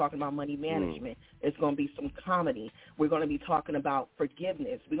healing. We're talking about money management. It's going to be some comedy. We're going to be talking about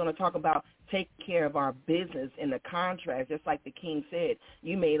forgiveness. We're going to talk about taking care of our business in the contract. Just like the king said,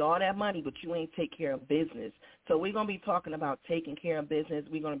 you made all that money, but you ain't take care of business. So we're going to be talking about taking care of business.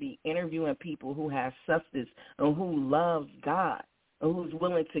 We're going to be interviewing people who have substance and who loves God, and who's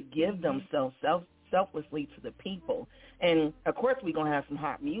willing to give themselves selflessly to the people. And, of course, we're going to have some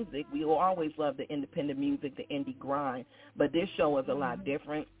hot music. We will always love the independent music, the indie grind. But this show is a lot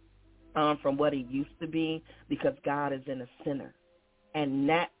different from what it used to be, because God is in the center. And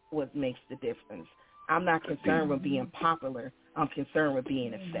that what makes the difference. I'm not concerned with being popular. I'm concerned with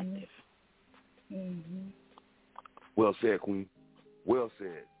being effective. Well said, Queen. Well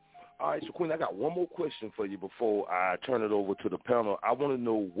said. All right, so, Queen, I got one more question for you before I turn it over to the panel. I want to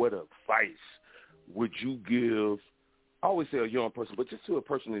know what advice would you give, I always say a young person, but just to a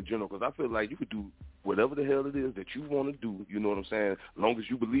person in general, because I feel like you could do whatever the hell it is that you want to do, you know what I'm saying, as long as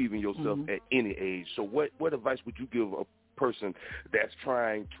you believe in yourself at any age. So what advice would you give a person that's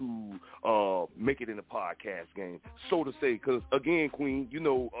trying to make it in the podcast game, so to say? Because, again, Queen, you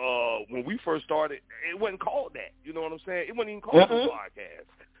know, when we first started, it wasn't called that, you know what I'm saying? It wasn't even called a podcast.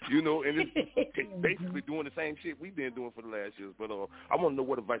 You know, and it's basically doing the same shit we've been doing for the last years. But I want to know,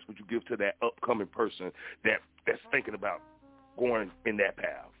 what advice would you give to that upcoming person that's thinking about going in that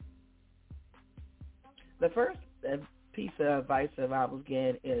path? The first piece of advice that I was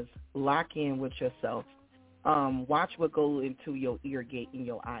getting is lock in with yourself. Watch what goes into your ear gate and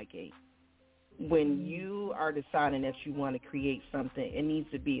your eye gate. When you are deciding that you want to create something, it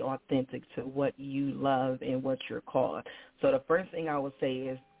needs to be authentic to what you love and what you're called. So the first thing I would say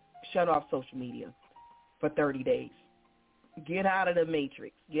is shut off social media for 30 days. Get out of the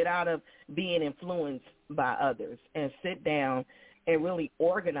matrix. Get out of being influenced by others and sit down and really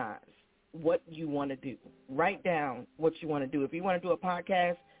organize what you want to do. Write down what you want to do. If you want to do a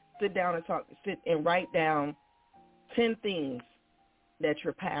podcast, sit and write down 10 things that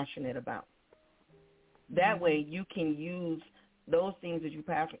you're passionate about. That way you can use those things that you're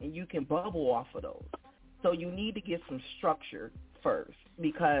passionate, and you can bubble off of those. So you need to get some structure first,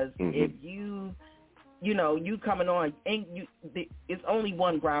 because if you coming on, it's only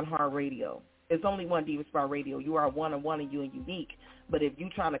one GRINDHARD Radio. It's only one Diva Ebony Radio. You are one of one, and you are unique. But if you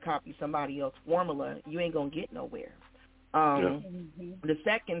trying to copy somebody else's formula, you ain't going to get nowhere. The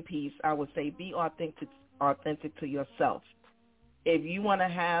second piece, I would say, be authentic to yourself. If you want to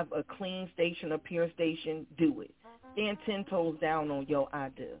have a clean station, a pure station, do it. Stand 10 toes down on your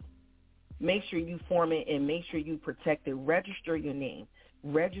idea. Make sure you form it and make sure you protect it. Register your name.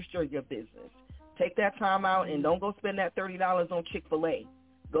 Register your business. Take that time out and don't go spend that $30 on Chick-fil-A.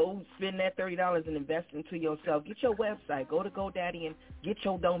 Go spend that $30 and invest into yourself. Get your website. Go to GoDaddy and get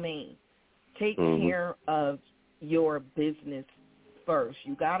your domain. Take care of your business first.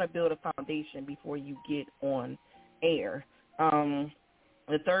 You got to build a foundation before you get on air.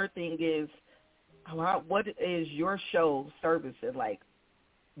 The third thing is, what is your show servicing? Like,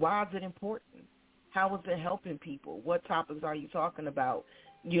 why is it important? How is it helping people? What topics are you talking about?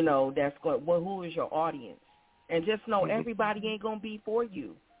 You know, who is your audience? And just know everybody ain't going to be for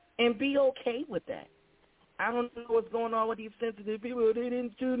you. And be okay with that. I don't know what's going on with these sensitive people. They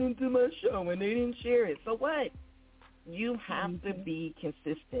didn't tune into my show and they didn't share it. So what? You have to be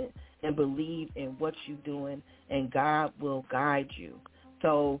consistent and believe in what you're doing, and God will guide you.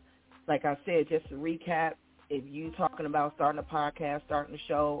 So, like I said, just to recap, if you're talking about starting a podcast, starting a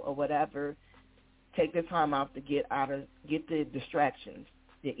show, or whatever, take the time out to get the distractions,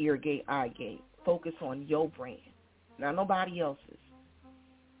 the ear gate, eye gate. Focus on your brand, not nobody else's.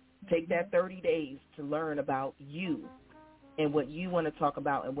 Take that 30 days to learn about you and what you want to talk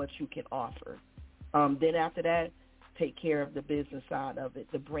about and what you can offer. Then after that, take care of the business side of it,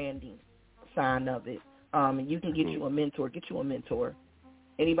 the branding side of it. And you can get you a mentor. Get you a mentor.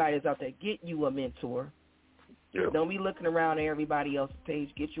 Anybody that's out there, get you a mentor. Yeah. Don't be looking around at everybody else's page.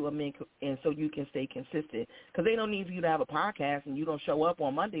 Get you a mentor, and so you can stay consistent. Because they don't need you to have a podcast and you don't show up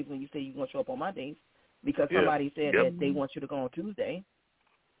on Mondays when you say you're going to show up on Mondays because somebody said that they want you to go on Tuesday.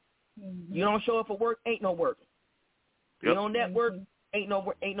 You don't show up for work, ain't no work. You don't network, ain't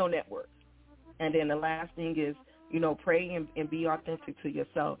no network. And then the last thing is, pray and be authentic to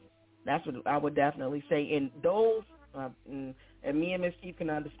yourself. That's what I would definitely say. And those, and me and Miss Chief can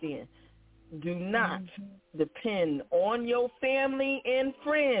understand, do not depend on your family and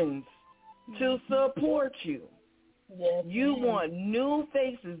friends to support you. Yes, you want new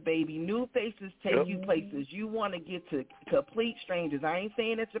faces, baby. New faces take you places. You want to get to complete strangers. I ain't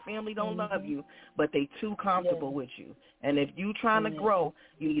saying that your family don't love you, but they too comfortable with you. And if you trying to grow,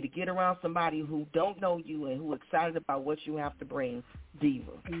 you need to get around somebody who don't know you and who excited about what you have to bring.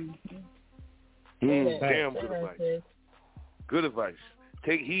 Diva. Damn good advice. Good advice.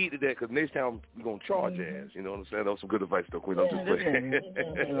 Take heed to that, because next time we're going to charge ass. You know what I'm saying? That was some good advice, though, Queen. I'm just playing.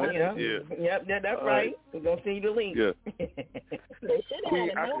 Yep, that's right. We're going to send you the link. Yeah. Queen,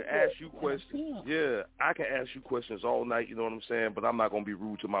 I can ask you questions. Yeah, I can ask you questions all night, you know what I'm saying? But I'm not going to be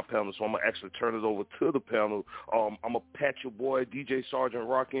rude to my panel, so I'm going to actually turn it over to the panel. I'm going to pat your boy, DJ Sgt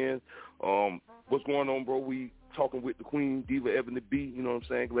Rock in. What's going on, bro? We talking with the Queen, Diva Ebony B, you know what I'm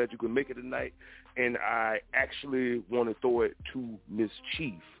saying? Glad you could make it tonight. And I actually want to throw it to Miss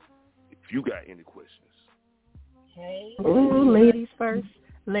Chief, if you got any questions. Hey. Ooh, ladies first.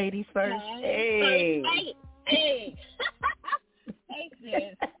 Ladies first. Hey. Hey. Hey,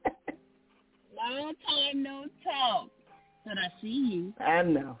 sis. Long time no talk. But I see you. I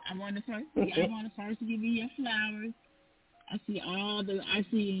know. I want to first give you your flowers. I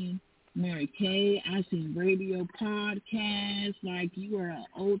see Mary Kay. I see radio podcasts. Like, you are an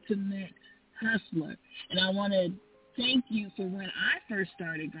ultimate hustler. And I want to thank you for when I first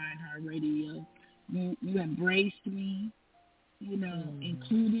started GRINDHARD Radio. You embraced me,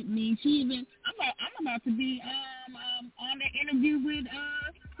 included me. I'm about to be on the interview with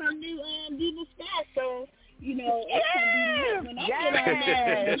her new Diva Star. So, it's going to be lit when I get on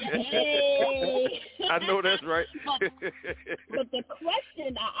there. I know that's right. but the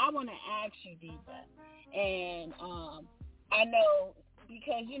question I want to ask you, Diva, and I know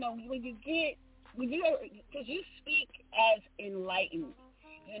because, because you speak as enlightened,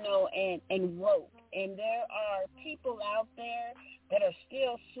 and woke, and there are people out there that are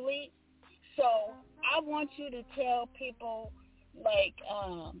still asleep. So I want you to tell people, like,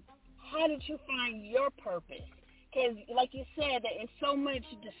 how did you find your purpose? Because, like you said, that it's so much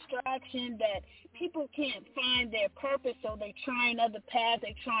distraction that people can't find their purpose, so they're trying other paths,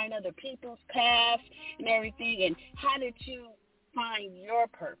 they're trying other people's paths and everything. And how did you find your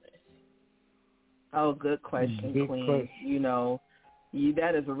purpose? Oh, good question, Queen.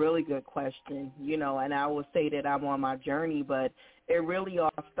 That is a really good question, and I will say that I'm on my journey, but it really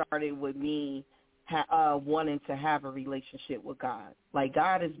all started with me wanting to have a relationship with God. Like,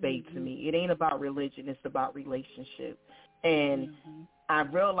 God is big to me. It ain't about religion. It's about relationship. And I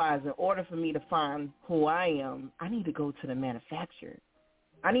realized in order for me to find who I am, I need to go to the manufacturer.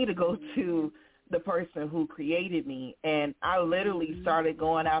 I need to go to the person who created me. And I literally started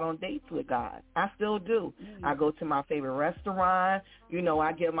going out on dates with God. I still do. I go to my favorite restaurant.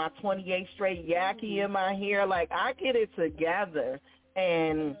 I get my 28 straight yaki in my hair. Like, I get it together.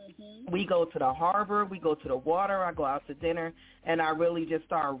 And we go to the harbor, we go to the water, I go out to dinner, and I really just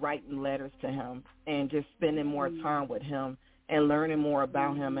start writing letters to him and just spending more time with him and learning more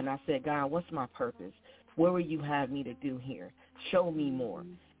about him. And I said, God, what's my purpose? What will you have me to do here? Show me more.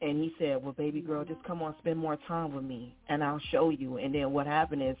 And he said, well, baby girl, just come on, spend more time with me, and I'll show you. And then what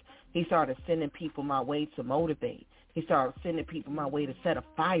happened is he started sending people my way to motivate. He started sending people my way to set a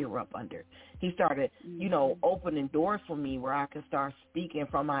fire up under. He started, opening doors for me where I could start speaking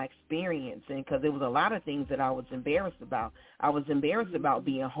from my experience. And because there was a lot of things that I was embarrassed about. I was embarrassed about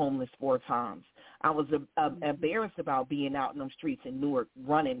being homeless 4 times. I was embarrassed about being out in them streets in Newark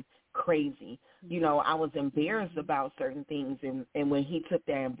running crazy. I was embarrassed about certain things. And when he took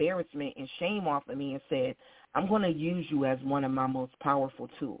that embarrassment and shame off of me and said, I'm going to use you as one of my most powerful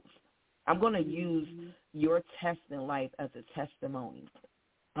tools. I'm going to use your test in life as a testimony.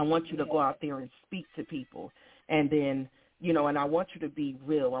 I want you to go out there and speak to people. And then, and I want you to be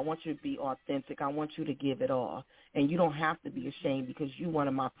real. I want you to be authentic. I want you to give it all. And you don't have to be ashamed because you're one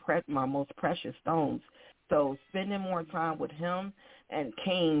of my most precious stones. So spending more time with him and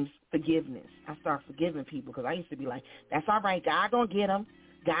came forgiveness. I started forgiving people because I used to be like, that's all right, God going to get him.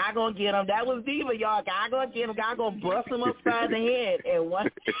 God going to get him. That was Diva, y'all. God going to get him. God going to bust him upside the head. And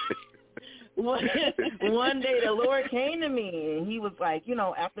one day the Lord came to me and he was like,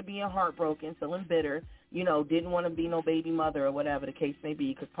 after being heartbroken, feeling bitter, didn't want to be no baby mother or whatever the case may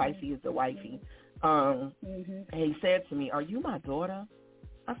be because Pisces is the wifey. And he said to me, are you my daughter?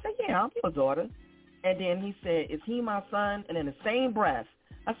 I said, yeah, I'm your daughter. And then he said, is he my son? And in the same breath,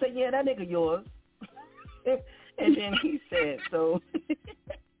 I said, yeah, that nigga yours. And then he said, so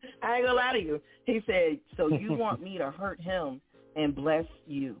I ain't gonna lie to you. He said, so you want me to hurt him and bless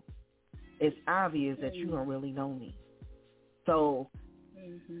you? It's obvious that you don't really know me. So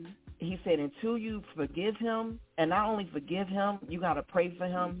he said, until you forgive him, and not only forgive him, you got to pray for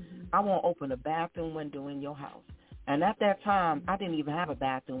him, I won't open a bathroom window in your house. And at that time, I didn't even have a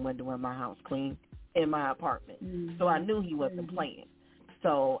bathroom window in my house, clean, in my apartment. So I knew he wasn't playing.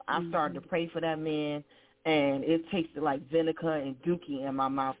 So I started to pray for that man, and it tasted like vinegar and dookie in my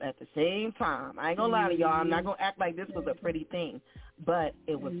mouth at the same time. I ain't going to lie to y'all. I'm not going to act like this was a pretty thing, but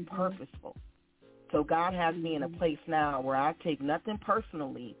it was purposeful. So God has me in a place now where I take nothing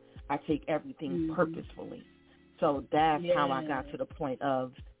personally. I take everything purposefully. So that's how I got to the point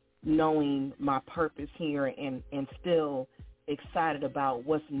of knowing my purpose here and still excited about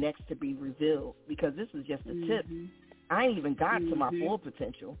what's next to be revealed, because this is just a tip. I ain't even got to my full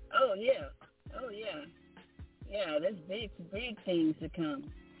potential. Oh, yeah. Yeah, there's big things to come.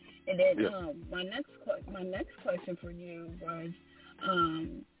 And then my next question for you was,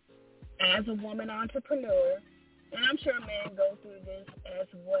 as a woman entrepreneur, and I'm sure men go through this as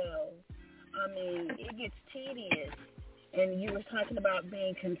well, I mean, it gets tedious. And you were talking about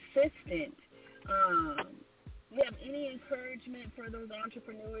being consistent. you have any encouragement for those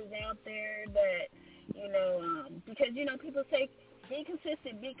entrepreneurs out there that, because, people say, be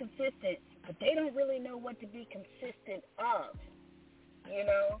consistent, but they don't really know what to be consistent of,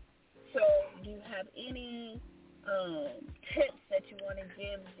 So do you have any tips that you want to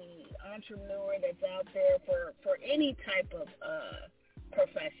give the entrepreneur that's out there for any type of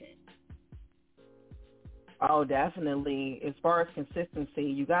profession? Oh, definitely. As far as consistency,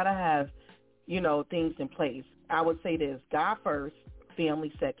 you got to have, things in place. I would say this: God first,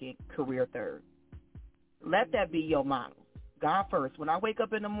 family second, career third. Let that be your model. God first. When I wake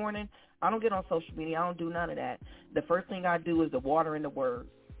up in the morning, I don't get on social media. I don't do none of that. The first thing I do is the water and the word.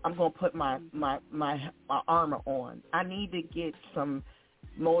 I'm going to put my armor on. I need to get some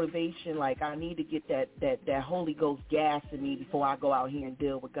motivation. Like, I need to get that Holy Ghost gas in me before I go out here and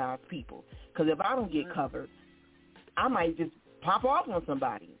deal with God's people. Because if I don't get covered, I might just pop off on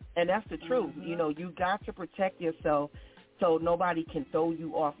somebody. And that's the truth. You got to protect yourself so nobody can throw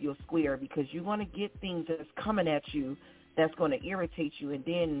you off your square, because you're going to get things that's coming at you that's going to irritate you. And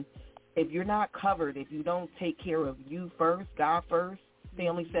then if you're not covered, if you don't take care of you first, God first,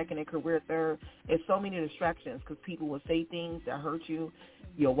 family second, and career third, there's so many distractions because people will say things that hurt you,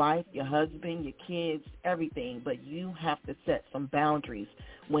 your wife, your husband, your kids, everything. But you have to set some boundaries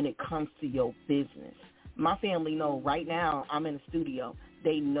when it comes to your business. My family know right now I'm in the studio.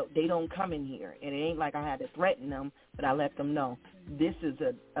 They know they don't come in here, and it ain't like I had to threaten them, but I let them know this is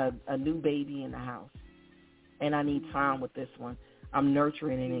a new baby in the house, and I need time with this one. I'm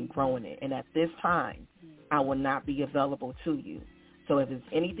nurturing it and growing it, and at this time, I will not be available to you. So if there's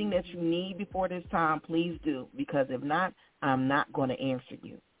anything that you need before this time, please do, because if not, I'm not going to answer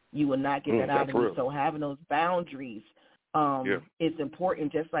you. You will not get that out of me. So having those boundaries is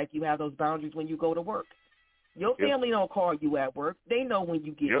important, just like you have those boundaries when you go to work. Your family don't call you at work. They know when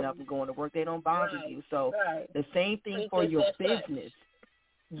you getting up and going to work. They don't bother you. So the same thing for your business.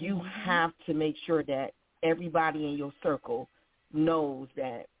 You have to make sure that everybody in your circle knows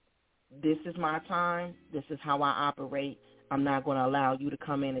that this is my time. This is how I operate. I'm not going to allow you to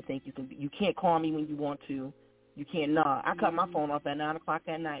come in and think you can't call me when you want to. You can't. Nah, I cut my phone off at 9 o'clock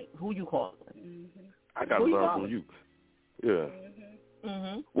at night. Who you calling? I got love for you. Yeah.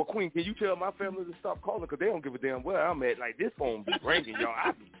 Well, Queen, can you tell my family to stop calling because they don't give a damn where I'm at? Like, this phone be ringing, y'all.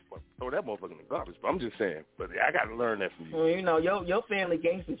 I throw that motherfucker in the garbage. But I'm just saying. But I got to learn that from you. Well, you know, your family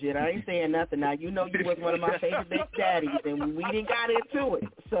gangster shit. I ain't saying nothing. Now, you know you was one of my favorite big daddies, and we didn't got into it.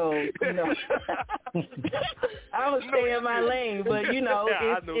 So, you know, I was staying in my lane. But, you know,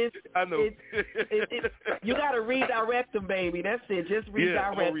 I know. You got to redirect them, baby. That's it. Just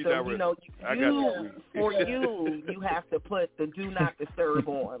redirect them. You know, you have to put the do not disturb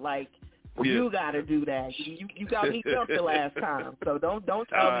on. Like, you got to do that. You got me jumped the last time, so don't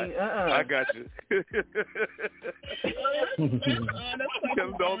tell me. I got you. Tell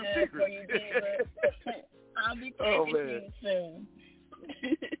them all the secrets. I'll be talking soon.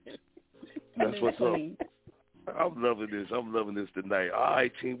 That's what's up. I'm loving this tonight. All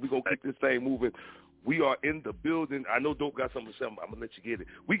right, team, we're going to keep this thing moving. We are in the building. I know Dope got something to say. I'm going to let you get it.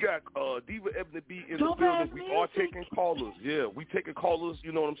 We got Diva Ebony B in the building. We are taking callers. Yeah, we taking callers,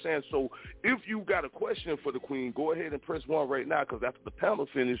 you know what I'm saying? So if you got a question for the Queen, go ahead and press 1 right now, because after the panel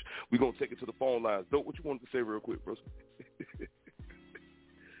finish, we're going to take it to the phone lines. Dope, what you wanted to say real quick, bro?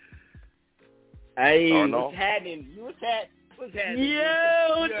 Hey, what's happening? What's happening?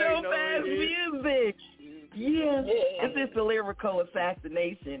 Yo, Dopeazzmuzik. Yeah, it's just a lyrical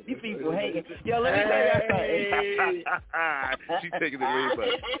assassination. These people hating. Yo, let me tell you something. She's taking it way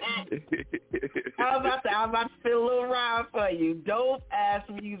back. I'm about to spit a little rhyme for you.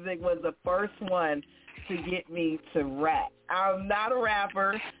 Dopeazzmuzik was the first one to get me to rap. I'm not a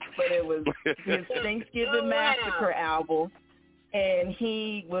rapper, but it was his Thanksgiving Massacre album. And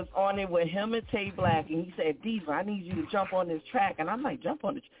he was on it with him and Tay Black, and he said, Diva, I need you to jump on this track. And I'm like, jump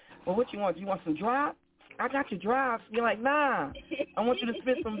on the Well, what you want? Do you want some drop? I got your drops. You're like, nah, I want you to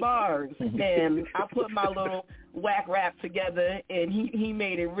spit some bars. And I put my little whack rap together, and he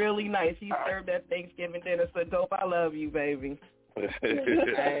made it really nice. He served that Thanksgiving dinner. So, Dope, I love you, baby.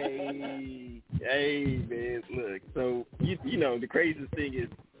 Hey, man, look. So, you know, the craziest thing is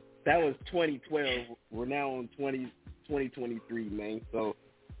that was 2012. We're now on 2023, man. So,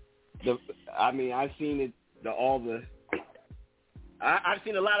 I've seen it, I've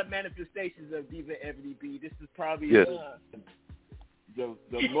seen a lot of manifestations of Diva Ebony B. This is probably the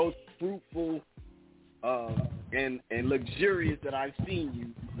most fruitful and luxurious that I've seen you.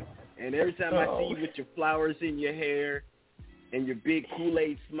 And every time I see you with your flowers in your hair and your big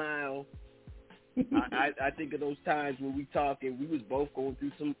Kool-Aid smile, I think of those times when we talk and we was both going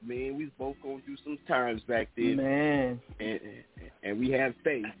through some times back then. Man. And we have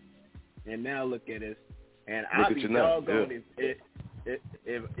faith. And now look at us. And I'll be doggone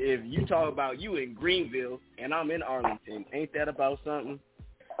if you talk about you in Greenville and I'm in Arlington. Ain't that about something?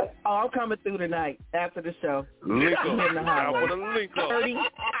 Oh, I'm coming through tonight after the show. Link up. I'm hitting the highway. I'm gonna link up. 30.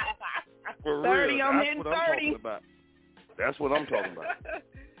 For 30, real. I'm That's hitting what 30. I'm talking about. That's what I'm talking about.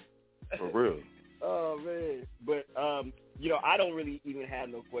 For real. Oh man, but I don't really even have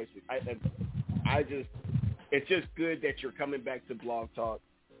no questions. It's just good that you're coming back to Blog Talk.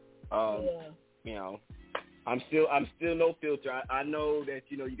 I'm still no filter. I know that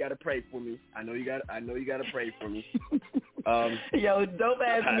you got to pray for me. I know you got to pray for me. Yo,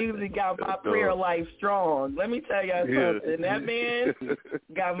 Dopeazzmuzik got my prayer life strong. Let me tell y'all something. That man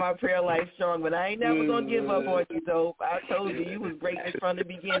got my prayer life strong, but I ain't never gonna give up on you, Dope. I told you was greatness from the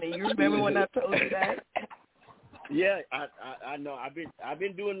beginning. You remember when I told you that? Yeah, I know. I've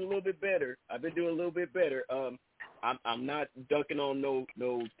been doing a little bit better. I'm not dunking on no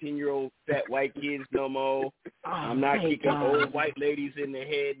 10-year-old fat white kids no more. I'm not kicking old white ladies in the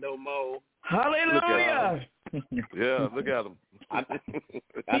head no more. Hallelujah. Yeah, look at them. I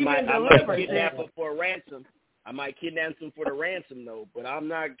might kidnap them for a ransom. I might kidnap them for the ransom, though, but I'm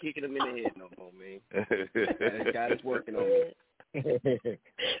not kicking them in the head no more, man. God is working on me.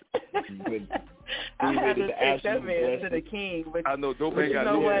 I had to take that man to the king, but I know Dope ain't got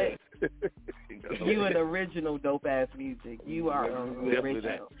no way. You an original Dopeazzmuzik. You are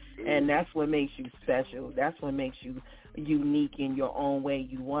original, and that's what makes you special. That's what makes you unique in your own way.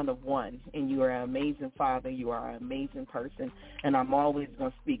 You one of one, and you are an amazing father. You are an amazing person, and I'm always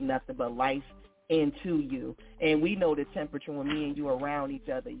gonna speak nothing but life into you. And we know the temperature when me and you are around each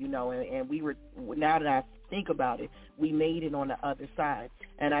other, and we were, now that I think about it, we made it on the other side.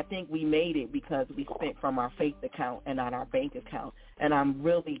 And I think we made it because we spent from our faith account and not our bank account. And I'm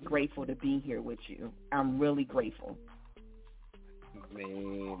really grateful to be here with you. I'm really grateful.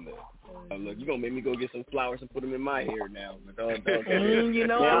 Man, look, you're going to make me go get some flowers and put them in my hair now. I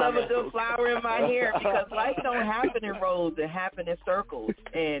love a good flower in my hair because life don't happen in rows. It happens in circles.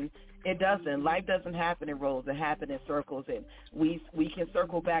 And it doesn't. Life doesn't happen in rows. It happens in circles. And we can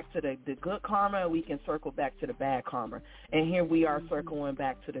circle back to the good karma, and we can circle back to the bad karma. And here we are circling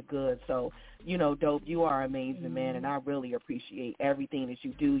back to the good. So, Dope, you are amazing, man, and I really appreciate everything that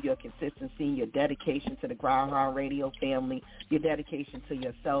you do, your consistency, your dedication to the GRINDHARD Radio family, your dedication to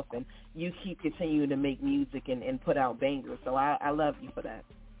yourself, and you keep continuing to make music and put out bangers. So I love you for that.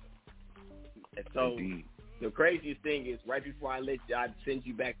 So the craziest thing is right before I send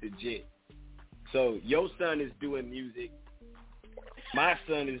you back to Jit. So your son is doing music. My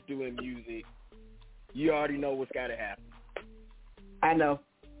son is doing music. You already know what's got to happen. I know.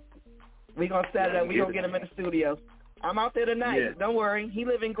 We're going to set it up. We're going to get him in the studio. I'm out there tonight. Yeah. Don't worry. He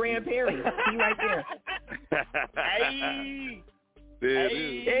live in Grand Prairie. He right there. Hey.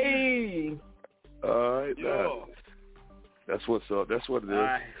 Hey. All right. That's what's up. That's what it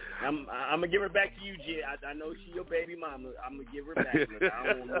is. I'm going to give her back to you, Jit. I know she your baby mama. I'm going to give her back. Look, I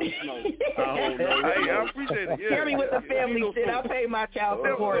don't want no smoke. Hey, I appreciate it. Yeah. Share me with the family, Jit. I'll pay my child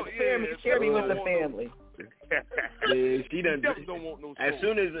support. Share me with the family. Yeah, she done. Don't want no as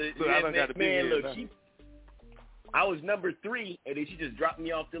soon as I was number 3, and then she just dropped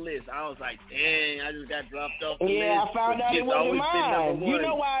me off the list. I was like, dang, I just got dropped off the list. Yeah, I found out it wasn't mine. You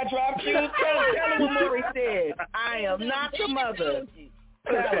know why I dropped you? Tell him what Maury said. I am not the mother.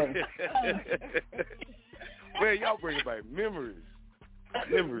 Man, y'all bringing back memories. That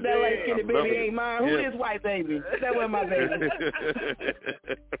light skinned baby ain't mine. Who this white baby? That was my baby.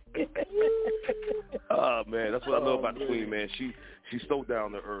 Oh man, that's what I love about the queen, man. She's so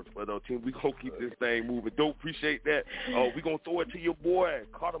down to earth. But team, we gonna keep this thing moving. Don't appreciate that. We gonna throw it to your boy,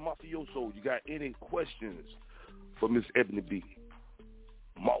 Cata Mafioso. You got any questions for Miss Ebony B?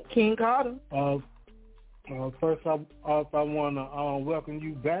 King Cata. First off, I want to welcome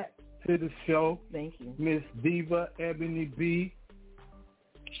you back to the show. Thank you, Miss Diva Ebony B.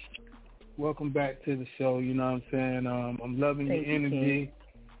 Welcome back to the show. You know what I'm saying? I'm loving your energy.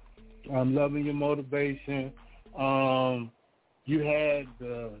 I'm loving your motivation. You had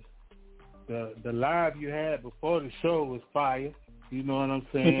the live you had before the show was fire. You know what I'm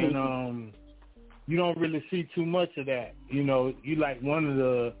saying? You don't really see too much of that. You like one of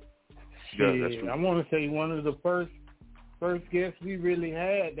the I want to say one of the first guests we really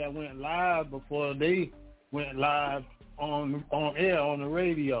had that went live before they went live on air on the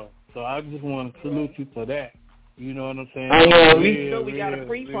radio. So I just want to salute you for that. You know what I'm saying? We got a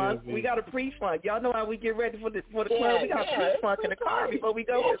pre-funk. We got a pre-funk. Y'all know how we get ready for the club. We got a pre-funk in the car before we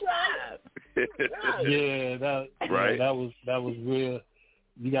go inside. Yeah, that was real.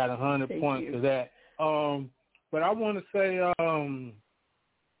 You got 100 points for that. But I want to say,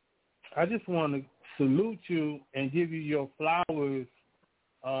 I just want to salute you and give you your flowers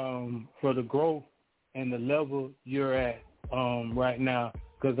for the growth and the level you're at right now.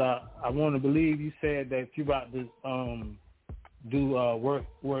 Because I want to believe you said that you about to do work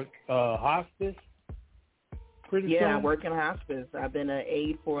hospice pretty soon? Yeah, I work in hospice. I've been an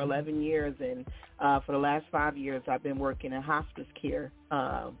aide for 11 years, and for the last 5 years, I've been working in hospice care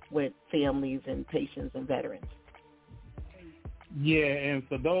with families and patients and veterans. Yeah, and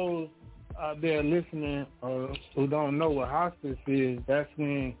for those out there listening who don't know what hospice is, that's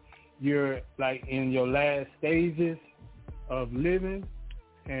when you're like in your last stages of living.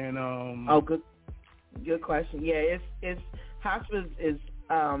 And good question. Yeah, it's hospice is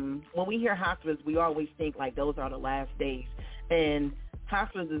when we hear hospice, we always think like those are the last days. And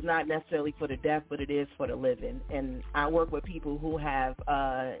hospice is not necessarily for the deaf, but it is for the living. And I work with people who have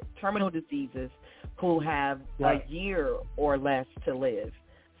terminal diseases, who have a year or less to live.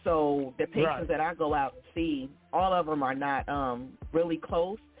 So the patients that I go out and see, all of them are not really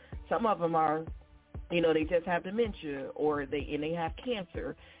close. Some of them are, they just have dementia, or they have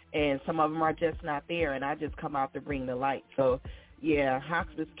cancer, and some of them are just not there, and I just come out to bring the light. So, yeah,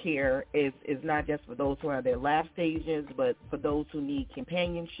 hospice care is not just for those who are in their last stages, but for those who need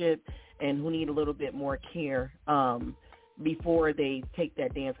companionship and who need a little bit more care before they take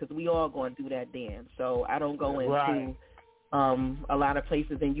that dance, because we all going to do that dance. So I don't go into a lot of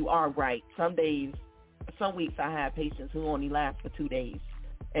places, and you are right. Some weeks I have patients who only last for 2 days.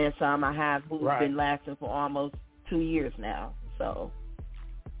 And some I have who've been lasting for almost 2 years now. So,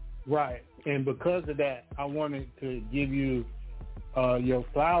 and because of that, I wanted to give you your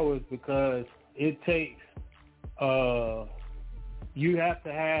flowers, because it takes you have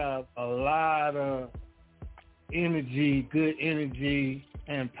to have a lot of energy, good energy,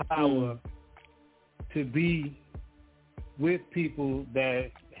 and power to be with people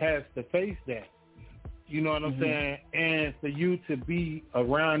that has to face that. You know what I'm saying? And for you to be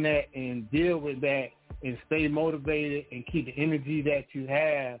around that and deal with that and stay motivated and keep the energy that you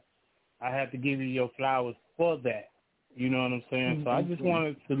have, I have to give you your flowers for that. You know what I'm saying? So I just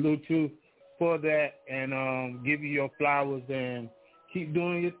want to salute you for that and give you your flowers and keep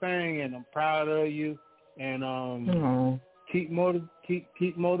doing your thing. And I'm proud of you. And keep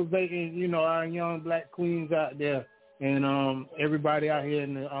motivating, our young black queens out there and everybody out here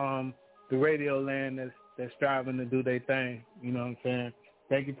in the radio land that's striving to do their thing. You know what I'm saying?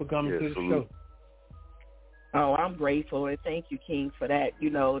 Thank you for coming to the show. Oh, I'm grateful, and thank you, King, for that.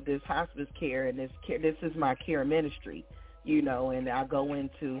 This hospice care and this is my care ministry, and I go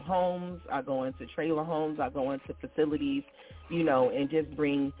into homes, I go into trailer homes, I go into facilities, and just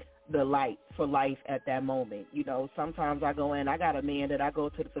bring the light for life at that moment. Sometimes I go in, I got a man that I go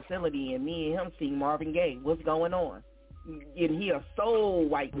to the facility, and me and him sing Marvin Gaye. What's going on? And he a soul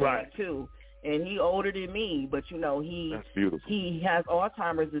white man, too. And he older than me, but he has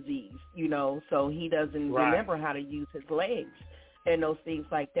Alzheimer's disease, so he doesn't remember how to use his legs and those things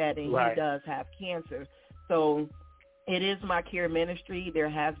like that, and he does have cancer. So it is my care ministry. There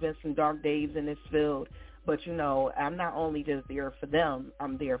has been some dark days in this field, but I'm not only just there for them,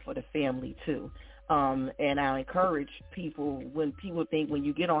 I'm there for the family too. And I encourage people, when people think when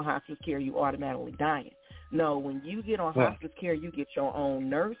you get on hospice care, you automatically dying. No, when you get on hospice care, you get your own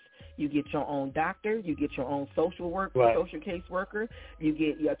nurse, you get your own doctor, you get your own social worker, social case worker, you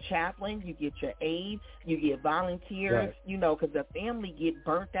get your chaplain, you get your aide, you get volunteers, because the family get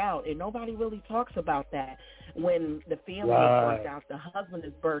burnt out, and nobody really talks about that. When the family is burnt out, the husband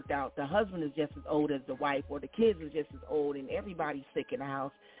is burnt out, the husband is just as old as the wife, or the kids are just as old, and everybody's sick in the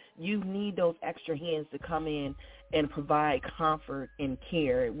house. You need those extra hands to come in and provide comfort and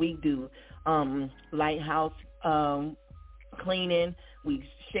care. We do lighthouse cleaning, we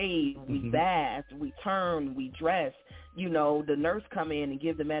shave, we bath, we turn, we dress. The nurse come in and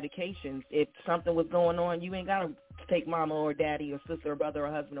give the medications. If something was going on, you ain't got to take mama or daddy or sister or brother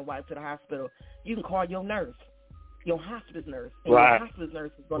or husband or wife to the hospital. You can call your nurse, your hospice nurse, and your hospice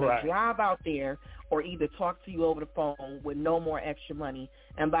nurse is going to drive out there or either talk to you over the phone with no more extra money.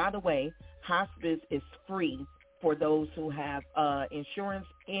 And by the way, hospice is free for those who have insurance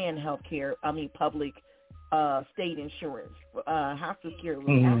and public state insurance. Hospice care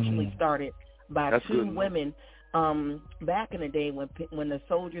was actually started by two women back in the day when the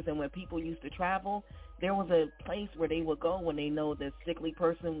soldiers and when people used to travel. there was a place where they would go when they know the sickly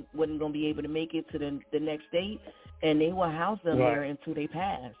person wasn't going to be able to make it to the next date, and they will house them there until they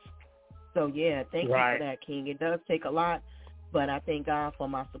pass. So, yeah, thank you for that, King. It does take a lot, but I thank God for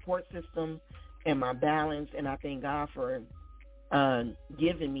my support system and my balance, and I thank God for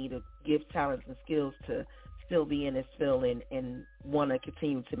giving me the gifts, talents, and skills to still be in this field and want to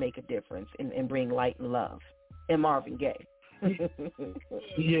continue to make a difference and bring light and love. And Marvin Gaye.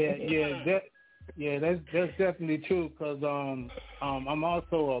 That's definitely true, because I'm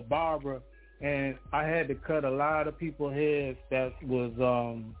also a barber, and I had to cut a lot of people's heads that was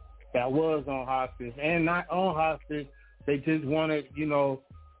on hospice and not on hospice. They just wanted,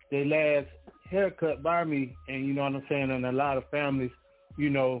 their last haircut by me, and you know what I'm saying, and a lot of families,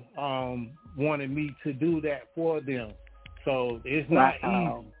 wanted me to do that for them. So it's not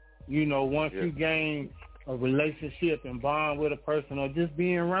easy. Once you gain a relationship and bond with a person, or just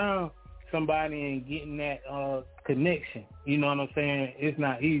being around somebody and getting that connection, you know what I'm saying, it's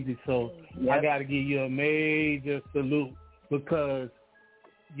not easy. So I got to give you a major salute, because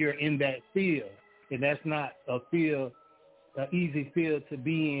you're in that field, and that's not an easy field to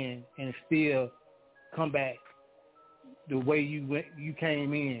be in and still come back the way you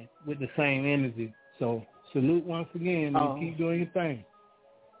came in with the same energy. So salute once again, and keep doing your thing.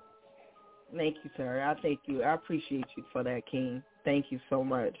 Thank you, sir. I thank you. I appreciate you for that, King. Thank you so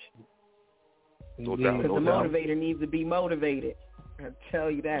much. No doubt. Because the motivator needs to be motivated. I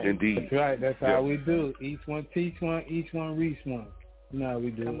tell you that. Indeed. That's right. That's how we do. Each one teach one, each one reach one. You know how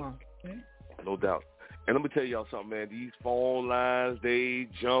we do. Come on. No doubt. And let me tell y'all something, man. These phone lines, they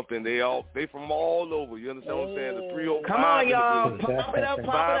jumping. They from all over. You understand what I'm saying? The 305. Come on, y'all. Pop it up.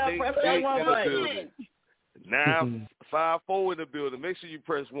 Press that one button. 954 in the building. Make sure you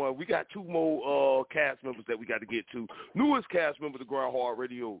press 1. We got 2 more cast members that we got to get to. Newest cast member of the GRINDHARD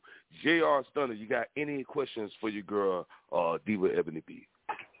Radio, J.R. Stunna. You got any questions for your girl, Diva Ebony B?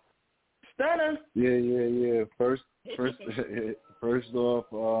 Stunna. Yeah. First off,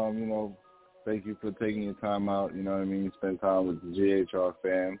 thank you for taking your time out. You know what I mean? You spend time with the GHR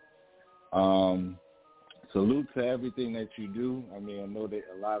fam. Salute to everything that you do. I mean, I know that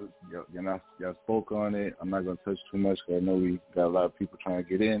a lot of y'all spoke on it. I'm not going to touch too much because I know we got a lot of people trying to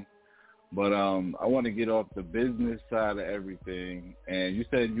get in. But I want to get off the business side of everything. And you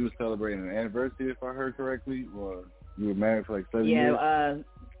said you were celebrating an anniversary, if I heard correctly, or you were married for like 7 years?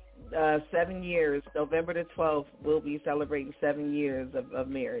 Yeah, 7 years. November the 12th, we'll be celebrating 7 years of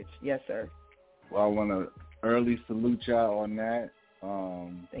marriage. Yes, sir. Well, I want to early salute y'all on that.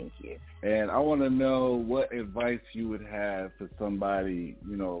 Thank you. And I want to know what advice you would have for somebody,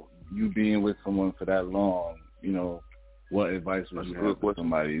 you being with someone for that long, what advice would you have for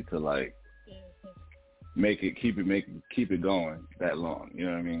somebody to like keep it going that long? You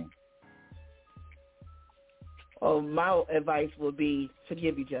know what I mean? Oh, my advice would be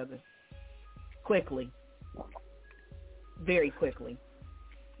forgive each other quickly, very quickly.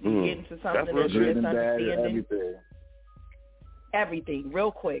 You get into something that's misunderstanding. Everything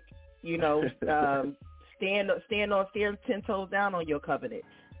real quick, stand on stairs 10 toes down on your covenant,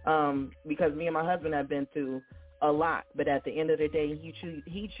 because me and my husband have been through a lot, but at the end of the day he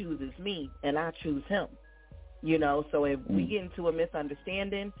chooses me and I choose him, so if we get into a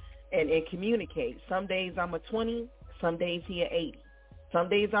misunderstanding and communicate, some days I'm a 20, some days he a 80, some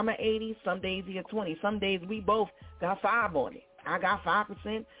days I'm a 80, some days he a 20, some days we both got 5 on it. I got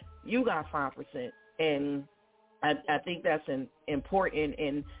 5%, you got 5%, and I think that's important,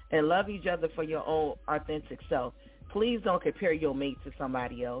 and love each other for your own authentic self. Please don't compare your mate to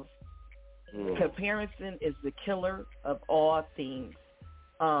somebody else. Comparison is the killer of all things.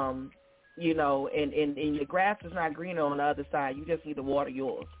 And your grass is not greener on the other side. You just need to water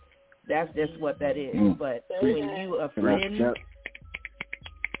yours. That's just what that is. But when you offend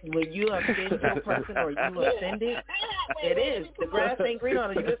your person or you offended, it is. The grass ain't green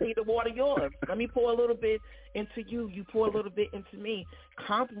on it. You just need to water yours. Let me pour a little bit into you. You pour a little bit into me.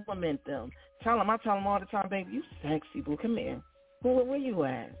 Compliment them. I tell them all the time, baby, you sexy, boo. Come here. Where you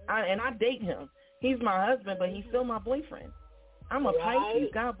at? I date him. He's my husband, but he's still my boyfriend. I'm a Pisces.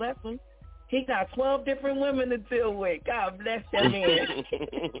 God bless him. He got 12 different women to deal with. God bless that man.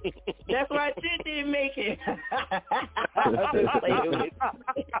 That's why Jit didn't make it.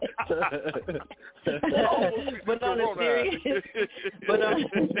 But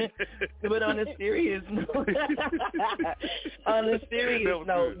on a serious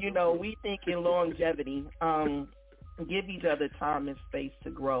note, we think in longevity. Give each other time and space to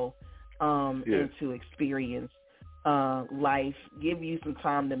grow and to experience life. Give you some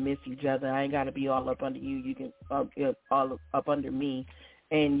time to miss each other. I ain't got to be all up under you. You can all up under me,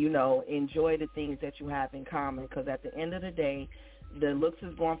 and, you know, enjoy the things that you have in common, because at the end of the day, the looks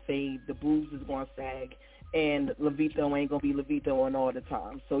is going to fade, the boobs is going to sag, and Levito ain't going to be Levito in all the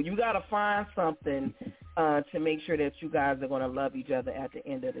time. So you got to find something to make sure that you guys are going to love each other at the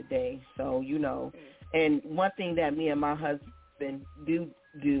end of the day. So, you know, and one thing that me and my husband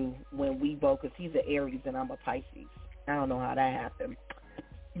do when we both, because he's an Aries and I'm a Pisces. I don't know how that happened.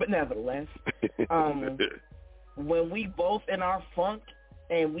 But nevertheless, when we both in our funk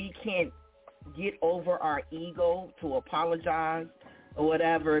and we can't get over our ego to apologize or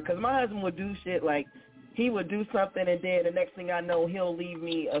whatever, because my husband would do shit like he would do something and then the next thing I know he'll leave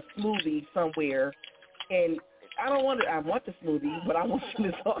me a smoothie somewhere, and I want the smoothie, but I want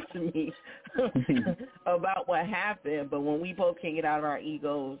you to talk to me about what happened. But when we both can't get out of our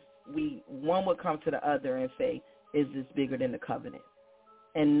egos, one would come to the other and say, is this bigger than the covenant?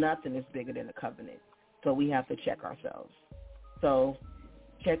 And nothing is bigger than the covenant. So we have to check ourselves. So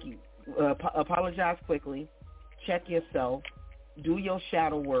apologize quickly, check yourself, do your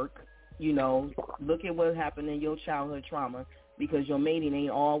shadow work, you know, look at what happened in your childhood trauma, because your mating ain't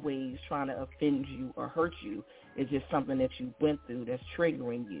always trying to offend you or hurt you. It's just something that you went through that's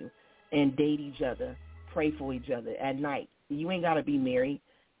triggering you. And date each other, pray for each other at night. You ain't got to be married.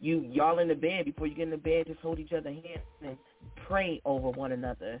 Y'all in the bed, before you get in the bed, just hold each other's hands and pray over one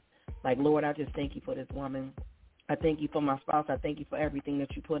another. Like, Lord, I just thank you for this woman. I thank you for my spouse. I thank you for everything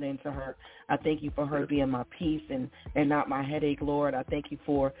that you put into her. I thank you for her being my peace and not my headache, Lord. I thank you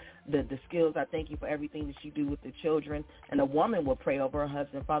for the skills. I thank you for everything that you do with the children. And a woman will pray over her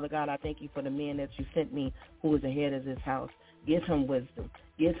husband. Father God, I thank you for the man that you sent me who is the head of this house. Give him wisdom.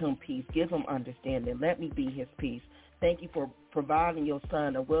 Give him peace. Give him understanding. Let me be his peace. Thank you for providing your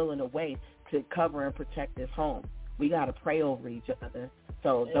son a will and a way to cover and protect this home. We got to pray over each other.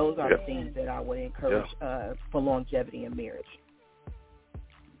 So those are the things that I would encourage for longevity in marriage.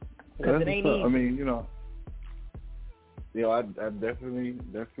 Because it ain't easy. I mean, you know, I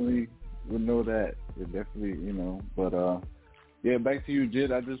definitely would know that. It definitely, you know, but back to you,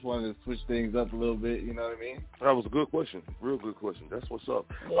 Jit. I just wanted to switch things up a little bit. You know what I mean? That was a good question. Real good question. That's what's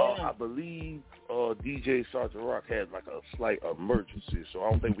up. I believe DJ Sgt Rock had like a slight emergency, so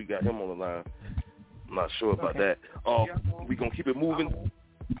I don't think we got him on the line. I'm not sure about that. We gonna keep it moving.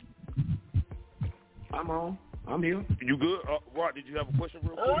 I'm on. I'm here. You good? Rock, did you have a question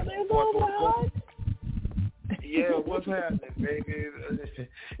real quick? Yeah, what's happening, baby?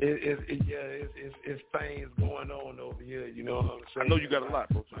 It's things going on over here. You know what I'm saying? I know you got a lot,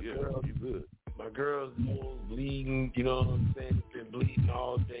 bro. You good? My girl's nose bleeding. You know what I'm saying? It's been bleeding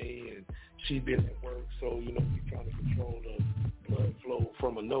all day, and she been at work. So you know we trying to control the blood flow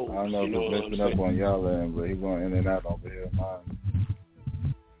from her nose. I don't know if it's messing up on y'all end, but he's going in and out over here. Mine.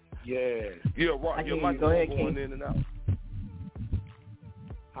 Yeah, Rock, your microphone going in and out.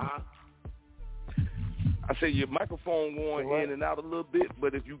 Huh? I say your microphone going in and out a little bit,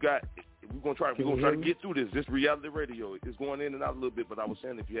 but if you got, we're gonna try to get through this. This reality radio is going in and out a little bit, but I was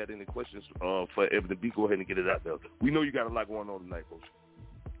saying if you had any questions for Ebony B, go ahead and get it out there. We know you got a lot going on tonight, Coach.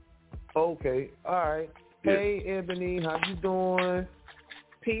 Okay, all right. Yeah. Hey, Ebony, how you doing?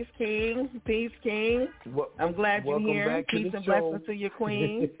 Peace, King. Peace, King. I'm glad you're here. Peace and blessings to your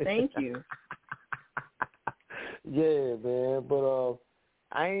queen. Thank you. Yeah, man. But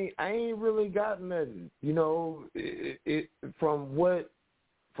I ain't really got nothing. You know, from what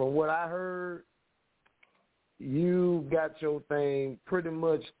I heard, you got your thing pretty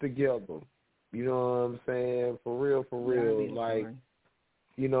much together. You know what I'm saying? For real. Like,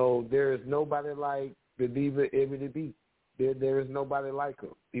 you know, there is nobody like the Diva Ebony B. There is nobody like her.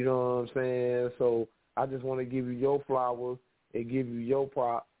 You know what I'm saying? So I just want to give you your flowers and give you your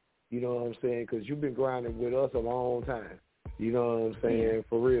prop. You know what I'm saying? Because you've been grinding with us a long time. You know what I'm saying?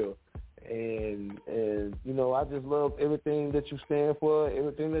 For real. And you know, I just love everything that you stand for,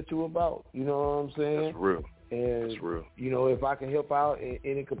 everything that you about. You know what I'm saying? That's real. And, that's real. You know, if I can help out in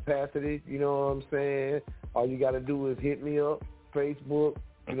any capacity, you know what I'm saying, all you got to do is hit me up, Facebook.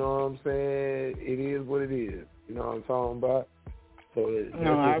 You know what I'm saying? It is what it is. You know what I'm talking about? So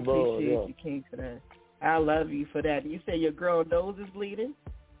I appreciate you, King, for that. I love you for that. You say your girl nose is bleeding?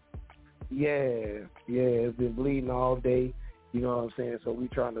 Yeah, it's been bleeding all day. You know what I'm saying? So we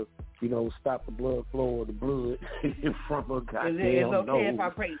trying to, you know, stop the blood flow or the blood from her goddamn nose. Is it okay if I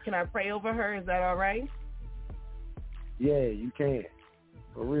pray? Can I pray over her? Is that all right? Yeah, you can.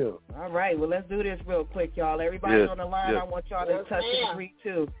 For real. All right. Well, let's do this real quick, y'all. Everybody on the line, I want y'all to touch and agree,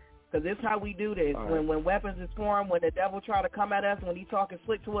 too. Because this is how we do this. Right. When weapons is formed, when the devil try to come at us, when he talking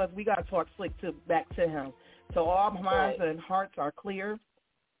slick to us, we got to talk slick back to him. So all minds and hearts are clear.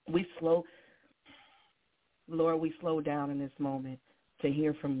 Lord, we slow down in this moment. to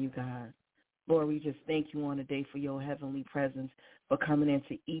hear from you, God. Lord, we just thank you on the day for your heavenly presence, for coming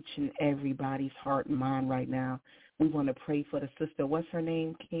into each and everybody's heart and mind right now. We want to pray for the sister. What's her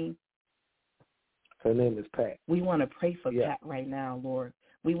name, King? Her name is Pat. We want to pray for Pat right now, Lord.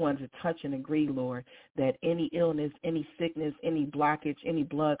 We want to touch and agree, Lord, that any illness, any sickness, any blockage, any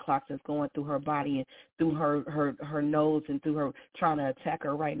blood clots that's going through her body and through her nose and through her trying to attack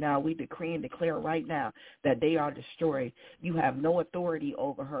her right now, we decree and declare right now that they are destroyed. You have no authority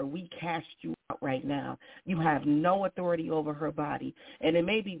over her. We cast you out right now. You have no authority over her body. And it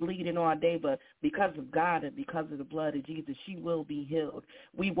may be bleeding all day, but because of God and because of the blood of Jesus, she will be healed.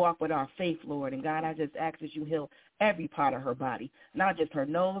 We walk with our faith, Lord. And God, I just ask that you heal every part of her body, not just her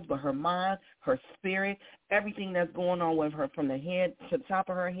nose, but her mind, her spirit, everything that's going on with her from the head to the top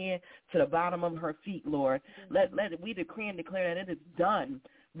of her head to the bottom of her feet, Lord. Let we decree and declare that it is done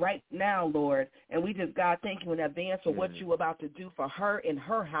right now, Lord. And we just, God, thank you in advance for what you're about to do for her and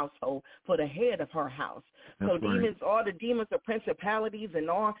her household, for the head of her house. So demons, all the demons, the principalities and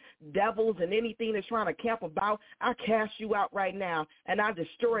all devils and anything that's trying to camp about, I cast you out right now and I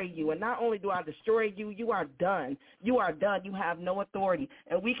destroy you. And not only do I destroy you, you are done. You are done. You have no authority.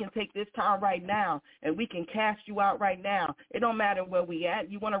 And we can take this time right now and we can cast you out right now. It don't matter where we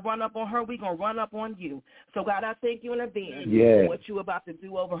at. You want to run up on her, we're going to run up on you. So, God, I thank you in advance for what you're about to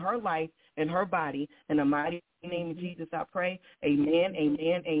do over her life and her body. In the mighty name of Jesus, I pray. Amen,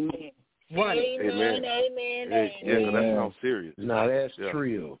 amen, amen. Amen, amen, amen, amen. Yeah, that sounds serious. Now that's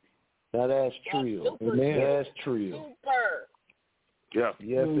trio. Now that's trio. Amen. That's trio. Super. Yeah.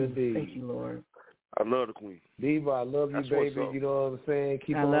 Yes, indeed. Thank you, Lord. I love the Queen. Diva, I love you, That's baby. You know what I'm saying?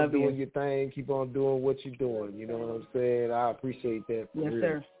 Keep on doing your thing. Keep on doing what you're doing. You know what I'm saying? I appreciate that. Yes,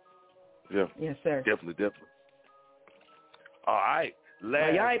 sir. Yeah. Yes, sir. Definitely. All right.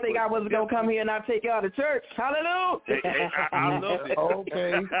 Y'all ain't think I wasn't going to come here and not take y'all to church. Hallelujah. Hey, I love it.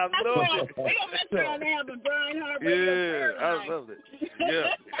 Okay. I love it. We're going to make sure they have a GRINDHARD Radio I love it.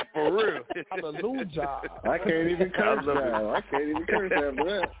 Yeah, for real. Hallelujah. I can't even curse now. I can't even curse after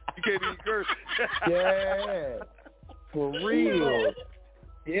that. You can't even curse. Yeah. For real.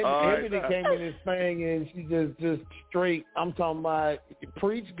 Ebony came in this thing and she just straight, I'm talking about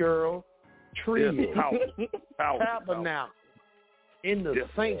preach girl, trio, tabernacle. In the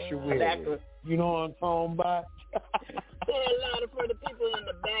sanctuary. You know what I'm talking about? Say it louder for the people in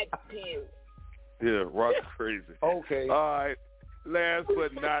the back pew. Yeah, Rock's crazy. Okay. All right. Last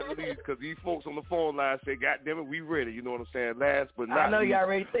but not least, because these folks on the phone line say, God damn it, we ready. You know what I'm saying? Last but not least. I know y'all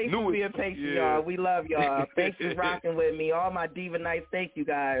ready. Thanks for being patient, y'all. We love y'all. Thanks for rocking with me. All my Diva Nights, thank you,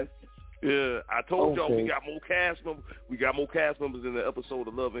 guys. Yeah, I told y'all we got more cast members. We got more cast members in the episode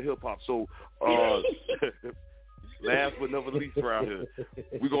of Love and Hip Hop. So, last but not least around here,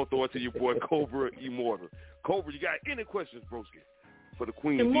 we're going to throw it to your boy, Cobra Immortal. Cobra, you got any questions, broski, for the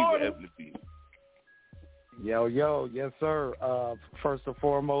Queen Diva Ebony B? Yo, yes, sir. First and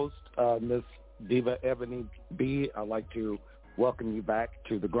foremost, Miss Diva Ebony B, I'd like to welcome you back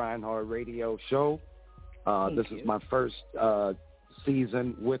to the GRINDHARD Radio Show. This is my first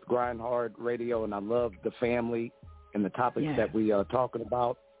season with GRINDHARD Radio, and I love the family and the topics that we are talking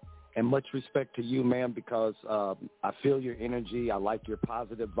about. And much respect to you, ma'am, because I feel your energy. I like your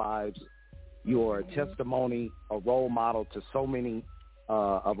positive vibes. You are a testimony, a role model to so many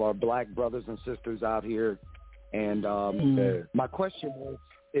of our black brothers and sisters out here. And my question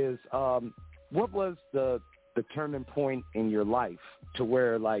is what was the turning point in your life to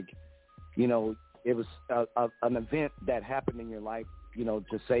where, like, you know, it was an event that happened in your life, you know,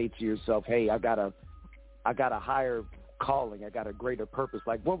 to say to yourself, hey, I got a higher calling, I got a greater purpose.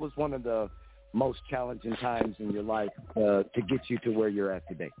 Like, what was one of the most challenging times in your life to get you to where you're at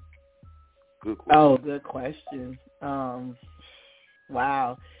today? Good question. Oh, good question.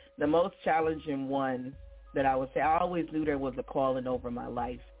 Wow. The most challenging one that I would say, I always knew there was a calling over my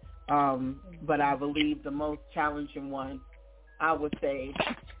life. But I believe the most challenging one, I would say,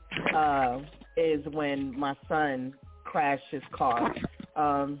 is when my son crashed his car.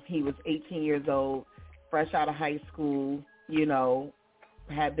 He was 18 years old, fresh out of high school, you know,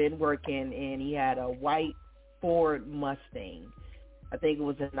 had been working, and he had a white Ford Mustang. I think it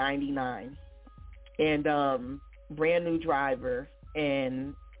was a 99. And brand new driver.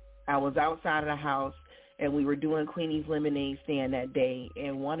 And I was outside of the house, and we were doing Queenie's Lemonade Stand that day.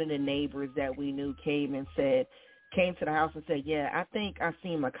 And one of the neighbors that we knew came to the house and said, yeah, I think I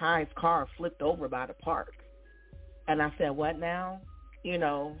seen Makai's car flipped over by the park. And I said, what now? You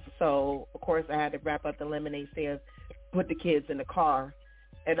know, so, of course, I had to wrap up the lemonade stand, put the kids in the car.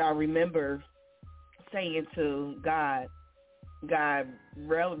 And I remember saying to God,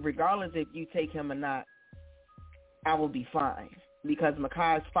 regardless if you take him or not, I will be fine. because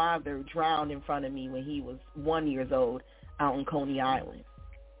Makai's father drowned in front of me when he was 1 year old out in Coney Island.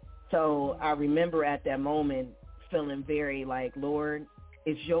 So I remember at that moment feeling very like, Lord,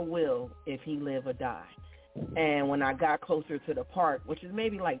 it's your will if he live or die. And when I got closer to the park, which is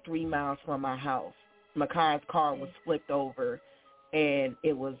maybe like 3 miles from my house, Makai's car was flipped over and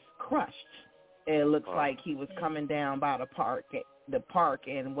it was crushed. It looks like he was coming down by the park,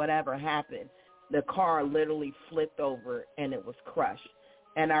 and whatever happened, the car literally flipped over and it was crushed.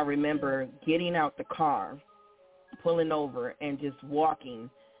 And I remember getting out the car, pulling over, and just walking.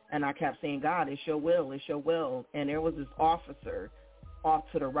 And I kept saying, God, it's your will, it's your will. And there was this officer off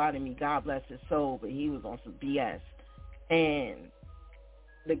to the right of me, God bless his soul, but he was on some BS. And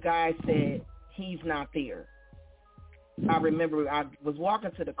the guy said, he's not there. I remember I was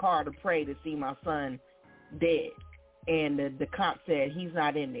walking to the car to pray to see my son dead. And the cop said, he's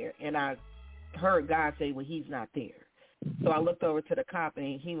not in there. And I heard God say, well, he's not there. So I looked over to the cop,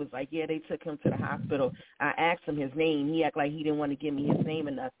 and he was like, yeah, they took him to the hospital. I asked him his name. He acted like he didn't want to give me his name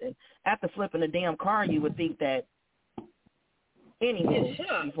or nothing. After flipping the damn car, you would think that anyway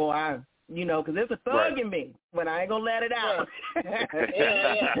before I, because there's a thug in me, but I ain't going to let it out.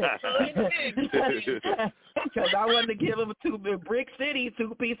 Because I wanted to give him a Brick City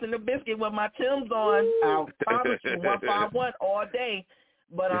 2-piece and a biscuit with my Tim's on. I promise you, 151 all day.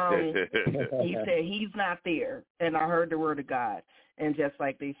 But he said he's not there, and I heard the word of God. And just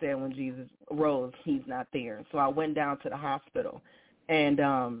like they said when Jesus rose, he's not there. So I went down to the hospital, and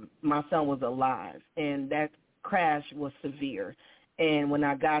my son was alive, and that crash was severe. And when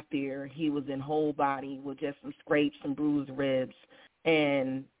I got there, he was in whole body with just some scrapes and bruised ribs,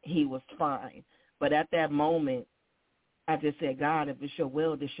 and he was fine. But at that moment, I just said, God, if it's your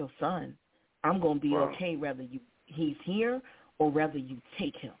will, it's your son. I'm going to be okay whether he's here or whether you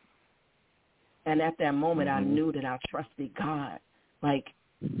take him. And at that moment, I knew that I trusted God. Like,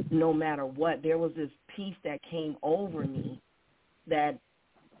 no matter what, there was this peace that came over me that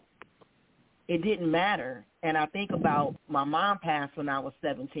it didn't matter. And I think about my mom passed when I was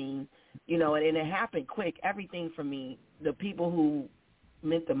 17, and it happened quick. Everything for me, the people who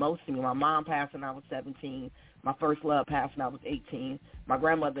meant the most to me, my mom passed when I was 17. My first love passed when I was 18. My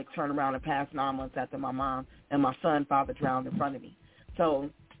grandmother turned around and passed 9 months after my mom, and my father drowned in front of me. So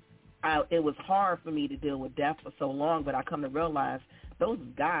it was hard for me to deal with death for so long, but I come to realize those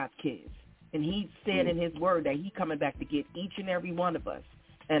are God's kids. And he said in his word that he's coming back to get each and every one of us.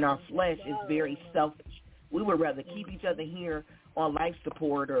 And our flesh is very selfish. We would rather keep each other here on life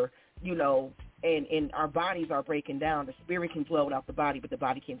support or, and our bodies are breaking down. The spirit can dwell without the body, but the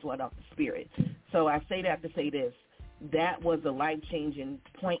body can't dwell without the spirit. So I say that to say this. That was a life-changing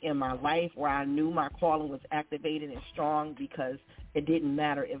point in my life where I knew my calling was activated and strong because it didn't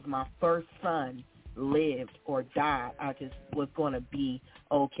matter if my first son lived or died. I just was going to be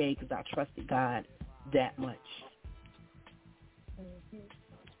okay because I trusted God that much.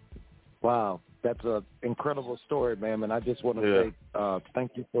 Wow. That's an incredible story, ma'am, and I just want to say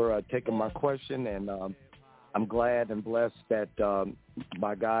thank you for taking my question, and I'm glad and blessed that,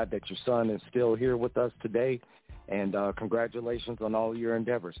 by God, that your son is still here with us today, and congratulations on all your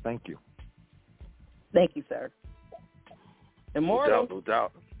endeavors. Thank you. Thank you, sir. Immortal. No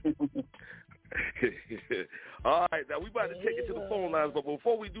doubt. All right, now we about to take it to the phone lines, but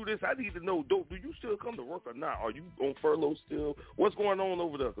before we do this, I need to know, Dope, do you still come to work or not? Are you on furlough still? What's going on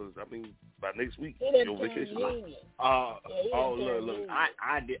over there? Because, by next week, your vacation. Look,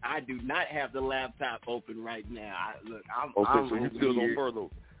 I do not have the laptop open right now. I'm so you still on furlough.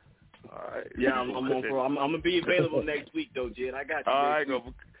 All right. Yeah, I'm on furlough. I'm going to be available next week, though, Jit. I got you. All right,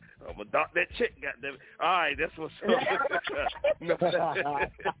 I'm going to dock that check, goddammit. All right, that's what's up.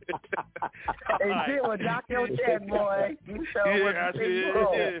 Hey, Jit, well, dock your check, boy. You show what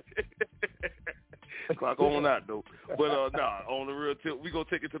you Clock on out, though. But, on the real tip, we're going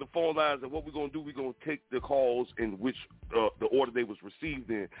to take it to the phone lines, and what we're going to do, we're going to take the calls in which the order they was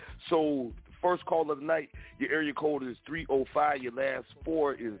received in. So, the first call of the night, your area code is 305. Your last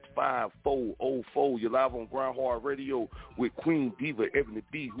 4 is 5404. You're live on GRINDHARD Radio with Queen Diva Ebony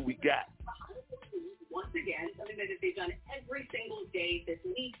B. Who we got? Once again, something that they've done every single day this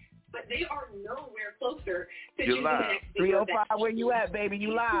week, but they are nowhere closer to You're live. 305, where you at, baby?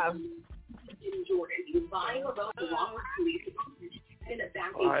 You live. In Jordan, you buying about the Walmart police and the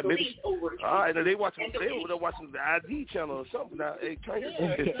back all right, police over. All right, now they over there watching the ID channel or something. Now, hey,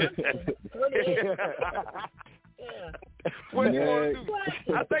 What you want to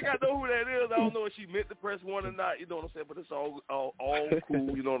do? I think I know who that is. I don't know if she meant to press 1 or not. You know what I'm saying? But it's all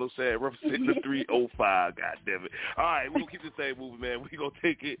cool. You know what I'm saying? Representing the 305. God damn it! All right, we're gonna keep this thing moving, man. We're gonna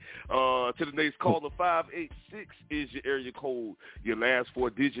take it to the next caller. 586 is your area code. Your last 4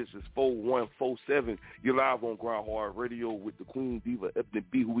 digits is 4147. You're live on GRINDHARD Radio with the Queen Diva Ebony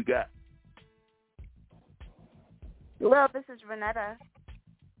B. Who we got? Hello, this is Renetta.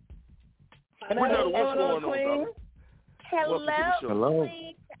 Renetta, what's going on, Queen? Hello,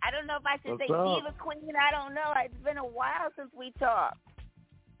 Queen. I don't know if I should say Diva Queen. I don't know. It's been a while since we talked.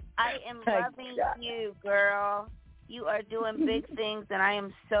 I am loving you, girl. You are doing big things, and I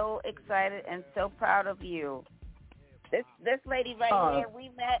am so excited and so proud of you. This lady right here, we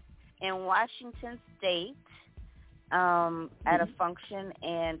met in Washington State at a function,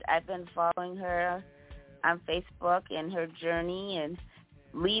 and I've been following her on Facebook and her journey and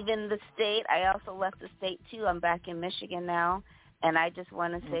leaving the state. I also left the state, too. I'm back in Michigan now, and I just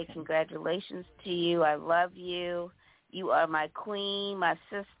want to say congratulations to you. I love you. You are my queen, my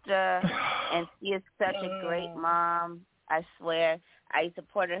sister, and she is such a great mom. I swear. I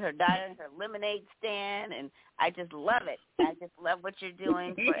supported her daughter in her lemonade stand, and I just love it. I just love what you're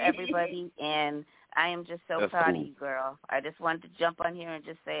doing for everybody, and I am just so proud of you, girl. I just wanted to jump on here and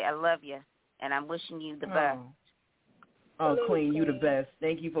just say I love you, and I'm wishing you the best. Oh, Queen, you the best.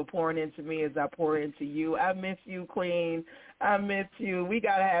 Thank you for pouring into me as I pour into you. I miss you, Queen. I miss you. We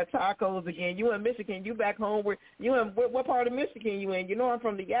got to have tacos again. You in Michigan. You back home. What part of Michigan you in? You know I'm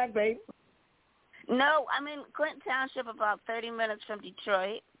from the Yak, baby. No, I'm in Clinton Township, about 30 minutes from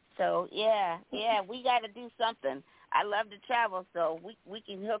Detroit. So, yeah, we got to do something. I love to travel, so we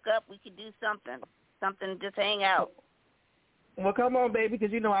can hook up. We can do something, just hang out. Well, come on, baby,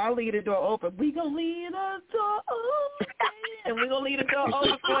 because, I'll leave the door open. We going to leave the door open, and we're going to leave the door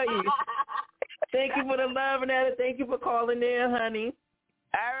open for you. Thank you for the love, Annette. Thank you for calling in, honey.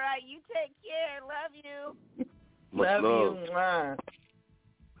 All right, you take care. Love you. Much love. You. Mwah.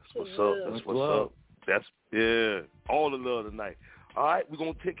 That's what's up. That's all the love tonight. All right, we're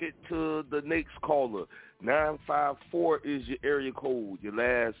going to take it to the next caller. 954 is your area code. Your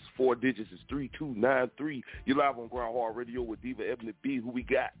last 4 digits is 3293. You're live on GRINDHARD Radio with Diva Ebony B. Who we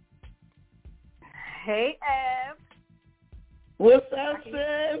got? Hey, Ev. What's up,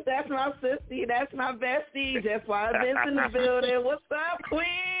 sis? That's my sister. That's my bestie. That's why I've been in the building. What's up,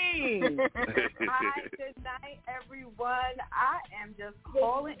 Queen? Hi, good night, everyone. I am just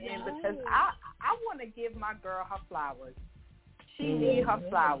calling in because I want to give my girl her flowers. She needs her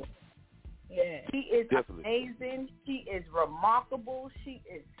flowers. Yeah. She is amazing. She is remarkable. She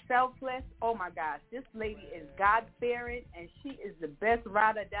is selfless. Oh, my gosh. This lady is God-fearing, and she is the best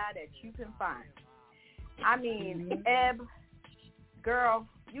ride or die that you can find. I mean, Eb, girl,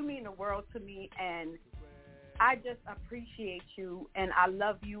 you mean the world to me, and I just appreciate you, and I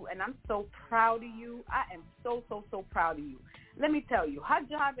love you, and I'm so proud of you. I am so, so, so proud of you. Let me tell you, her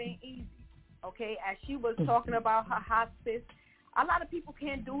job ain't easy, okay? As she was talking about her hospice, a lot of people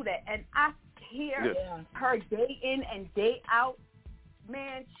can't do that, and I hear her day in and day out.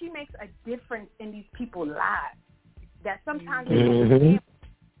 Man, she makes a difference in these people's lives that sometimes they don't understand.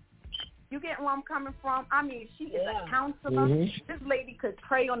 You get where I'm coming from? I mean, she is a counselor. This lady could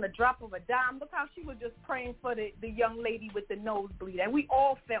pray on the drop of a dime. Look how she was just praying for the young lady with the nosebleed, and we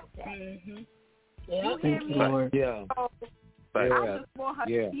all felt that. You hear me? Lord. Yeah. So, I just want her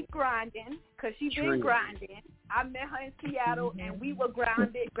to keep grinding because she's been grinding. I met her in Seattle, and we were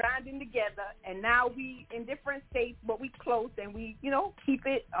grinding together, and now we in different states, but we close, and we, keep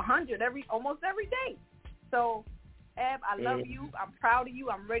it 100 almost every day. So, Eb, I love you. I'm proud of you.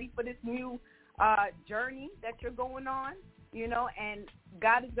 I'm ready for this new journey that you're going on, and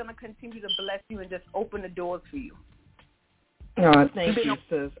God is going to continue to bless you and just open the doors for you. Oh, thank you,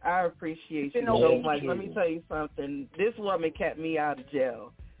 sis. I appreciate you so much. Let me tell you something. This woman kept me out of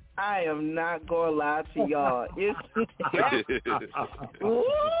jail. I am not going to lie to y'all.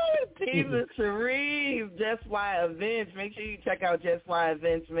 Diva Sharif, Just Fly Events. Make sure you check out Just Fly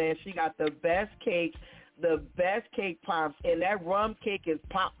Events, man. She got the best cake pops, and that rum cake is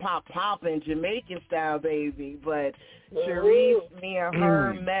pop, in Jamaican style, baby. But Sharif, me and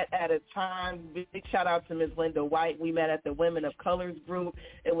her met at a time. Big shout out to Ms. Linda White. We met at the Women of Colors group.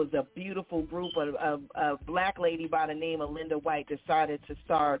 It was a beautiful group. A black lady by the name of Linda White decided to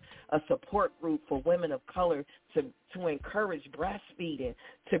start a support group for women of color to encourage breastfeeding,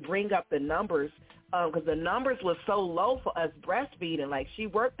 to bring up the numbers, because the numbers were so low for us breastfeeding. Like, she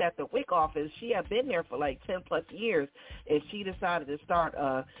worked at the WIC office. She had been there for like 10 plus years, and she decided to start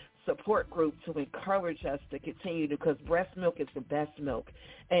a support group to encourage us to continue, because breast milk is the best milk.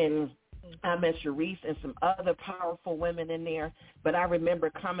 And I met Sharice and some other powerful women in there, but I remember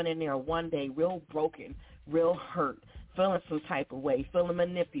coming in there one day real broken, real hurt, feeling some type of way, feeling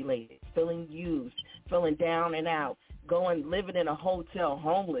manipulated, feeling used, feeling down and out, living in a hotel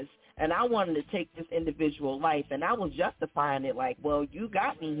homeless, and I wanted to take this individual life, and I was justifying it like, well, you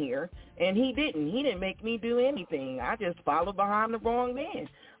got me here, and he didn't. He didn't make me do anything. I just followed behind the wrong man.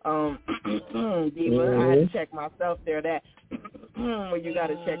 Diva, I had to check myself there, that where you got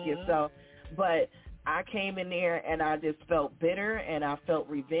to check yourself. But I came in there, and I just felt bitter, and I felt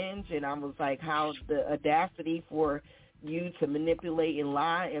revenge, and I was like, how the audacity for you to manipulate and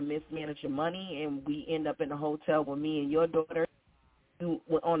lie and mismanage your money, and we end up in a hotel with me and your daughter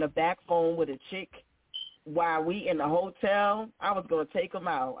on the back phone with a chick while we in the hotel. I was going to take them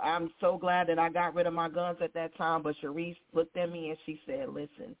out. I'm so glad that I got rid of my guns at that time, but Sharice looked at me and she said,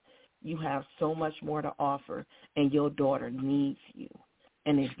 listen, you have so much more to offer, and your daughter needs you.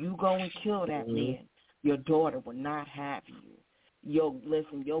 And if you go and kill that man, your daughter will not have you. Your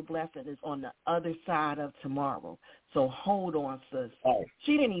blessing is on the other side of tomorrow. So hold on, sis.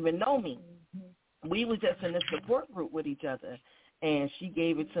 She didn't even know me. We was just in a support group with each other. And she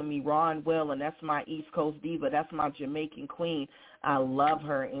gave it to me raw and well, and that's my East Coast diva. That's my Jamaican queen. I love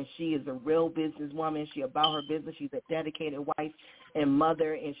her, and she is a real businesswoman. She about her business. She's a dedicated wife and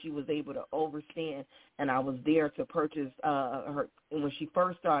mother, and she was able to overstand. And I was there to purchase her. And when she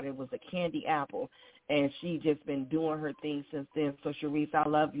first started, it was a candy apple, and she just been doing her thing since then. So, Sharice, I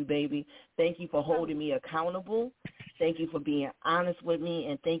love you, baby. Thank you for holding me accountable. Thank you for being honest with me,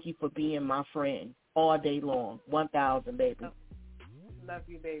 and thank you for being my friend all day long. 1,000, baby. Love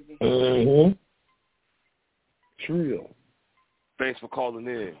you, baby. Real. Thanks for calling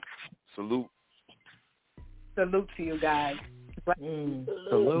in. Salute. Salute to you guys.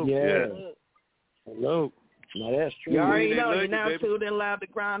 Salute. Yeah. Salute. Now that's true. You already know. You're now tuned in live to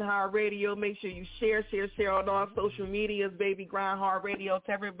GRINDHARD Radio. Make sure you share on all social medias, baby. GRINDHARD Radio.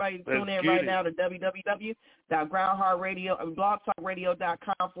 Tell everybody to tune in right now to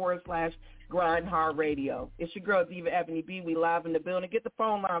www.grindhardradio.com/GRINDHARD Radio. It's your girl, Diva Ebony B. We live in the building. Get the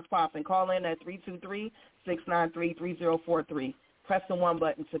phone lines popping. Call in at 323-693-3043. Press the 1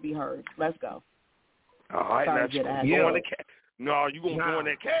 button to be heard. Let's go. All right. That's No, you gonna go in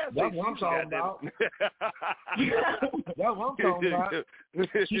that cast? That's what I'm talking about. That's what I'm talking about.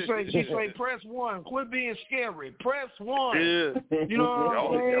 She say, press 1. Quit being scary. Press 1. Yeah. You know what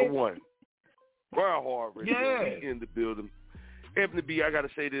I'm saying? That one. GRINDHARD Radio. Yeah. In the building. Ebony B, I gotta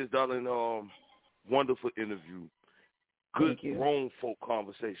say this, darling. Wonderful interview. Good grown folk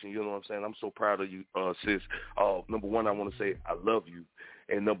conversation. You know what I'm saying? I'm so proud of you, sis. Number one, I want to say I love you.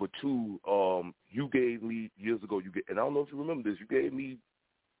 And number two, you gave me years ago, and I don't know if you remember this, you gave me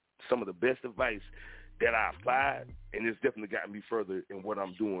some of the best advice that I applied, and it's definitely gotten me further in what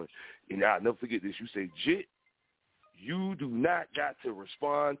I'm doing. And I'll never forget this. You say, Jit, you do not got to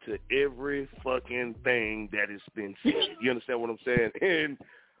respond to every fucking thing that has been said. You understand what I'm saying? And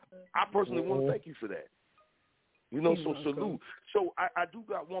I personally want to thank you for that. You know, so salute. So I do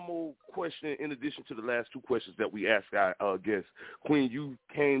got one more question in addition to the last two questions that we asked our guests. Queen, you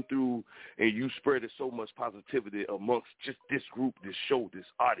came through and you spreaded so much positivity amongst just this group, this show, this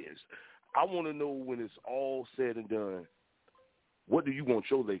audience. I want to know, when it's all said and done, what do you want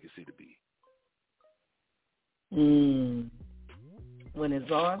your legacy to be? When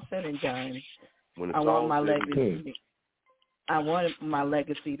it's all said and done, I want my legacy. I want my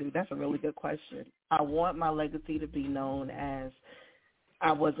legacy to, that's a really good question. I want my legacy to be known as,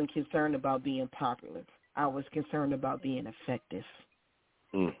 I wasn't concerned about being popular. I was concerned about being effective.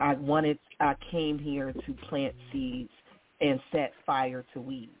 I came here to plant seeds and set fire to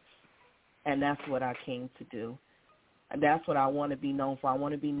weeds. And that's what I came to do. And that's what I want to be known for. I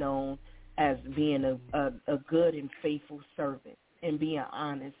want to be known as being a good and faithful servant and being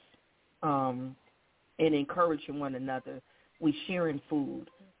honest and encouraging one another. We sharing food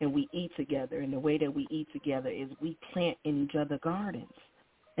and we eat together, and the way that we eat together is we plant in each other's gardens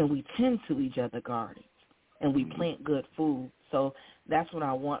and we tend to each other's gardens and we plant good food. So that's what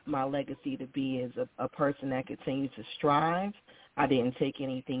I want my legacy to be, is a person that continues to strive. I didn't take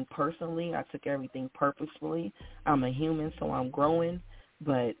anything personally. I took everything purposefully. I'm a human, so I'm growing.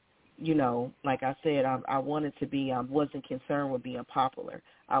 But, you know, like I said, I wanted to be, I wasn't concerned with being popular.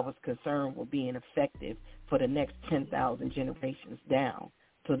 I was concerned with being effective for the next 10,000 generations down,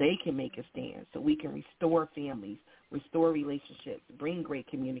 so they can make a stand, so we can restore families, restore relationships, bring great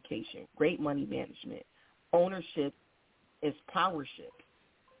communication, great money management. Ownership is powership.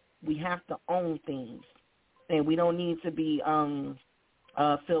 We have to own things, and we don't need to be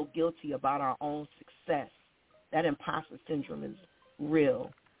feel guilty about our own success. That imposter syndrome is real.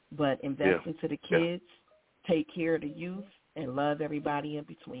 but invest into the kids, take care of the youth, and love everybody in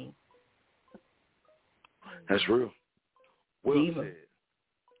between. That's real. Well Diva. said.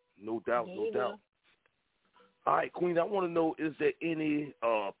 No doubt, no doubt. All right, Queen, I want to know, is there any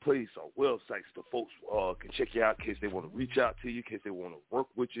place or websites the folks can check you out in case they want to reach out to you, in case they want to work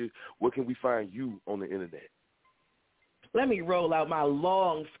with you? Where can we find you on the internet? Let me roll out my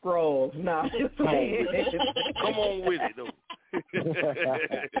long scroll. No, Come on with it, though.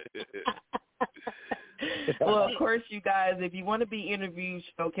 Well, of course, you guys, if you want to be interviewed,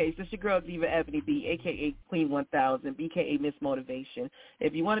 showcased, it's your girl Diva Ebony B, a.k.a. Queen 1000, b.k.a. Miss Motivation.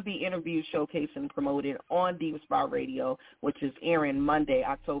 If you want to be interviewed, showcased, and promoted on Diva Spot Radio, which is airing Monday,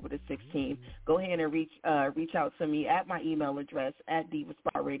 October the 16th, go ahead and reach out to me at my email address at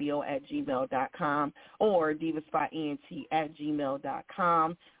divaspotradio@gmail.com or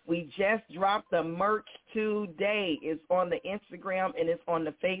divaspotent@gmail.com. We just dropped the merch today. It's on the Instagram and it's on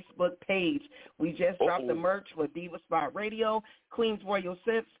the Facebook page. We just dropped the merch with Diva Spot Radio, Queens Royal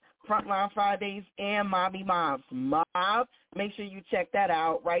Sips, Frontline Fridays, and Mommy Mobs. Mob, make sure you check that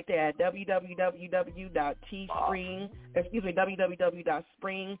out right there at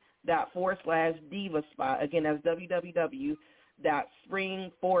www.spring.4/DivaSpot. Again, that's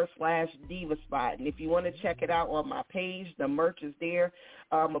www.spring.4/DivaSpot. And if you want to check it out on my page, the merch is there.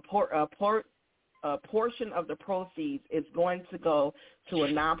 A portion of the proceeds is going to go to a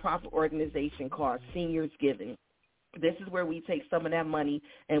nonprofit organization called Seniors Giving. This is where we take some of that money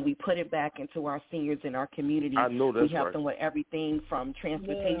and we put it back into our seniors in our community. I know that's we help them with everything from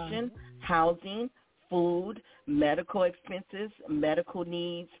transportation, housing, food, medical expenses, medical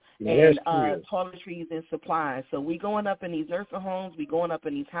needs, and toiletries and supplies. So we going up in these nursing homes, we going up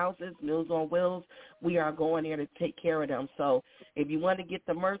in these houses, Meals on Wheels. We are going there to take care of them. So if you want to get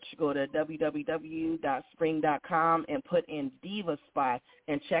the merch, go to www.spring.com and put in Diva Spot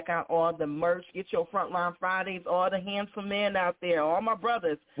and check out all the merch. Get your Frontline Fridays, all the handsome men out there, all my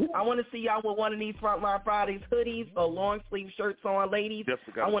brothers. I want to see y'all with one of these Frontline Fridays hoodies or long sleeve shirts on, ladies.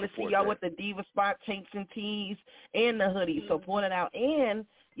 I want to see y'all with the Diva Spot tanks and tees and the hoodies. So point it out. And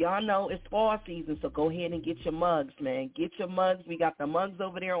y'all know it's fall season, so go ahead and get your mugs, man. Get your mugs. We got the mugs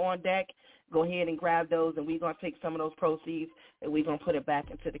over there on deck. Go ahead and grab those, and we're going to take some of those proceeds, and we're going to put it back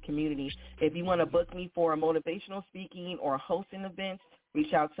into the community. If you want to book me for a motivational speaking or hosting events,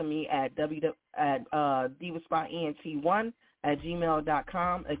 reach out to me at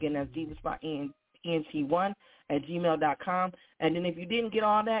divaspotent1@gmail.com. Again, that's divaspotent1@gmail.com. And then if you didn't get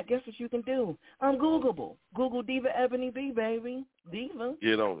all that, guess what you can do? I'm Googleable. Google Diva Ebony B, baby. Diva.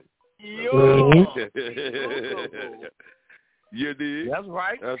 Get on it. You did. That's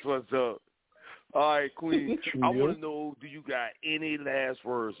right. That's what's up. All right, Queen, I want to know, do you got any last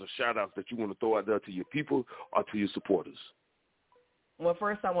words or shout-outs that you want to throw out there to your people or to your supporters? Well,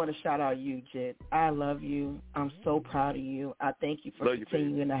 first I want to shout out you, Jit. I love you. I'm so proud of you. I thank you for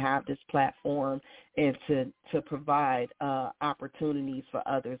continuing to have this platform and to provide opportunities for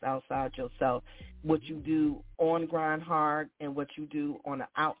others outside yourself. What you do on Grind Hard and what you do on the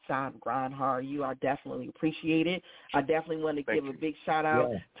outside of Grind Hard, you are definitely appreciated. I definitely want to give a big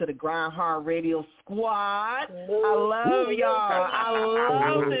shout-out to the Grind Hard Radio Squad. I love y'all. I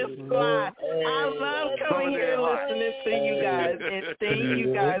love this squad. I love coming here and listening to you guys. And thank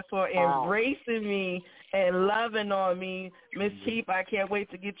you guys for embracing me and loving on me. Miss Chief, I can't wait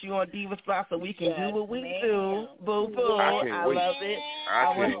to get you on Diva Spot so we can do what we do. Boo-boo. I love it.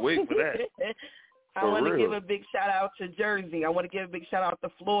 I can't wait for that. I want to give a big shout-out to Jersey. I want to give a big shout-out to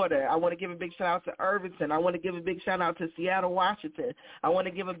Florida. I want to give a big shout-out to Irvington. I want to give a big shout-out to Seattle, Washington. I want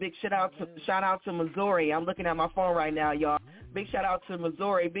to give a big shout-out to Missouri. I'm looking at my phone right now, y'all. Big shout-out to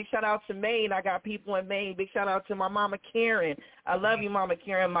Missouri. Big shout-out to Maine. I got people in Maine. Big shout-out to my mama, Karen. I love you, Mama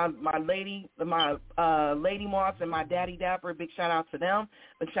Karen, my lady Moss and my daddy Dapper. Big shout-out to them.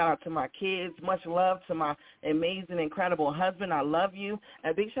 Big shout-out to my kids. Much love to my amazing, incredible husband. I love you.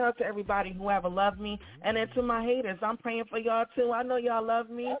 And big shout-out to everybody who ever loved me. And then to my haters, I'm praying for y'all, too. I know y'all love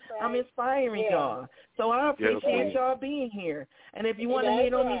me. Right. I'm inspiring y'all. So I appreciate y'all being here. And if you want to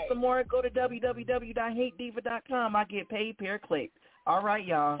hate on me some more, go to www.hatediva.com. I get paid per click. All right,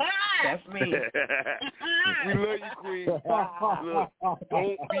 y'all. That's me. We love you, Queen. Look,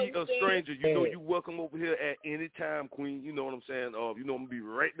 don't be a stranger. You know you're welcome over here at any time, Queen. You know what I'm saying? You know I'm going to be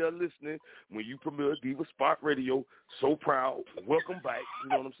right there listening when you premiere Diva Spot Radio. So proud. Welcome back. You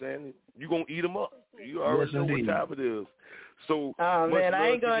know what I'm saying? You're going to eat them up. You already know what time it is. So, man, I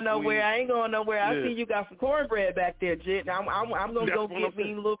ain't going nowhere. I Yeah. see you got some cornbread back there, Jit. I'm gonna go get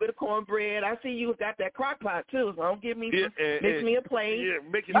me a little bit of cornbread. I see you got that crock pot too, so don't give me mix me a plate.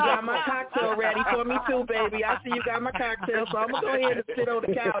 Yeah, you got my cocktail ready for me too, baby. I see you got my cocktail, so I'm gonna go ahead and sit on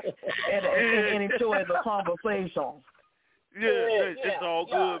the couch and enjoy the conversation. It's all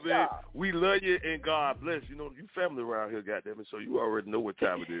good, man. We love you and God bless. You know, you family around here, goddammit, so you already know what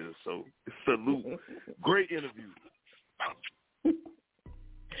time it is. So salute. Great interview.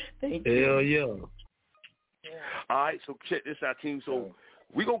 Thank you. Hell yeah. All right, so check this out, team. So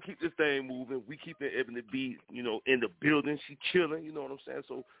we going to keep this thing moving. We keep the Ebony B, you know, in the building. She chilling, you know what I'm saying?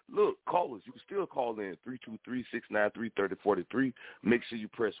 So, look, callers, you can still call in 323-693-3043. Make sure you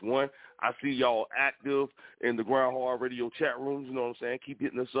press 1. I see y'all active in the Groundhog Radio chat rooms, you know what I'm saying? Keep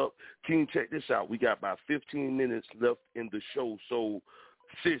hitting us up. Team, check this out. We got about 15 minutes left in the show. So,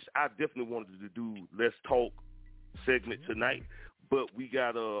 sis, I definitely wanted to do Let's Talk segment tonight. But we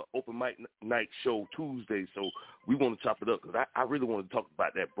got a open mic night show Tuesday, so we want to chop it up because I really want to talk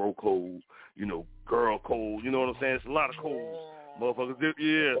about that bro code, you know, girl code. You know what I'm saying? It's a lot of codes, motherfuckers.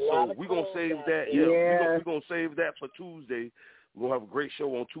 Yeah, so we're going to save that. We're going to save that for Tuesday. We're going to have a great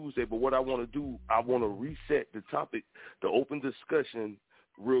show on Tuesday. But what I want to do, I want to reset the topic, the open discussion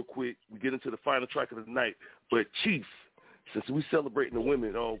real quick. We get into the final track of the night. But, Chief, since we celebrating the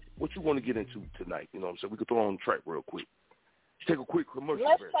women, what you want to get into tonight? You know what I'm saying? We could throw on the track real quick. Take a quick commercial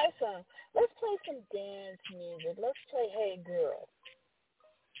break. Let's play some dance music. Let's play Hey Girl.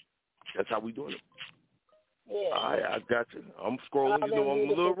 That's how we doing it. Yeah. I got you. I'm scrolling. You know, I'm a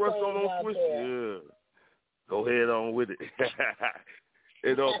little rusty on Twitch. Yeah. Go ahead on with it.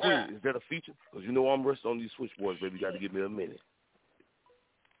 And Queen, is that a feature? Because you know I'm rusty on these switchboards, baby. You got to give me a minute.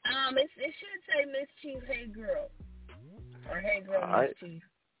 It should say Miss Chief Hey Girl. Or Hey Girl Miss Chief.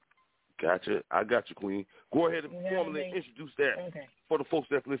 Gotcha. I got you, Queen. Go ahead and formally introduce that for the folks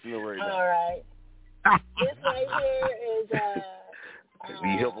that's listening right now. All right. This right here is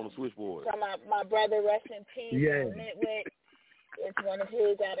need help on the switchboard. So my brother, rest in peace, Nitwick. It's one of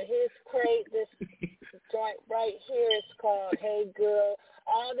his out of his crate. This joint right here is called Hey Girl.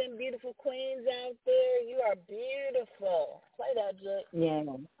 All them beautiful queens out there, you are beautiful. Play that, Jit.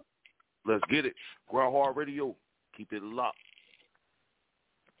 Yeah. Let's get it. Groundhog Radio. Keep it locked.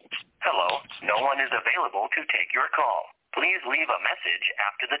 Hello, no one is available to take your call. Please leave a message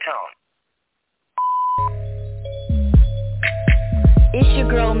after the tone. It's your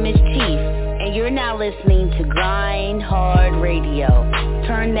girl, Miss Chief, and you're now listening to Grind Hard Radio.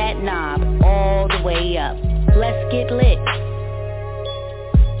 Turn that knob all the way up. Let's get lit.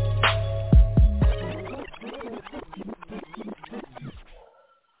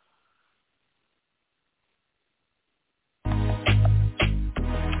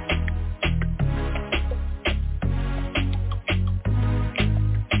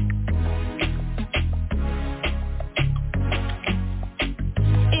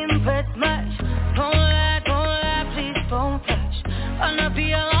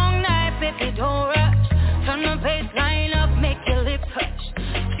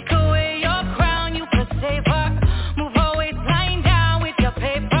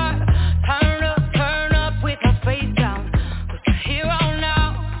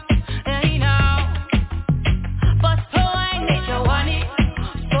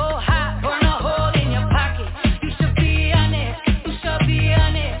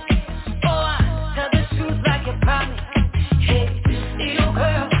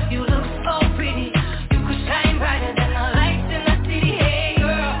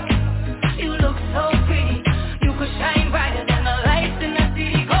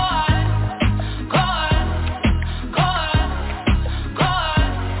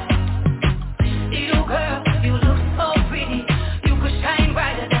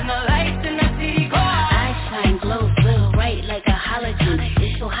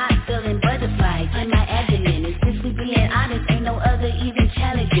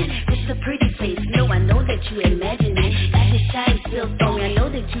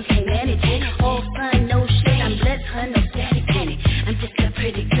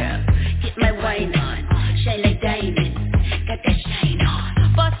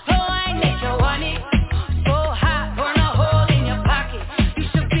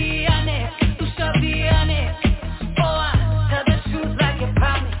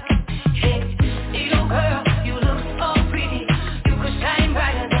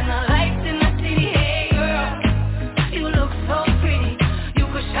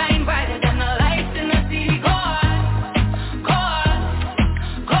 Brighter than the lights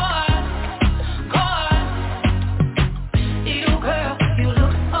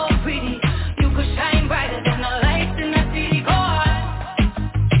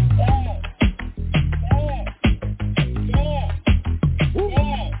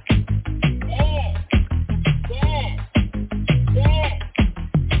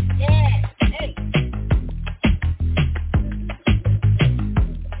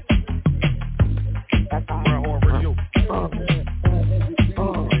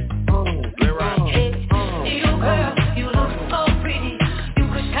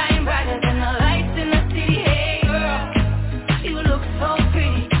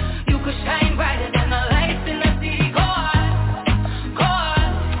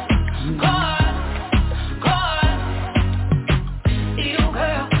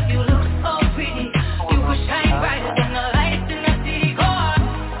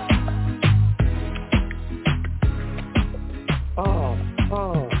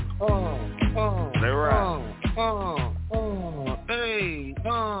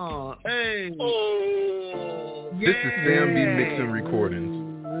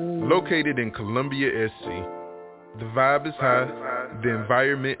located in Columbia, SC. The vibe is high, the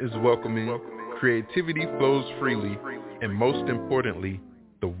environment is welcoming, creativity flows freely, and most importantly,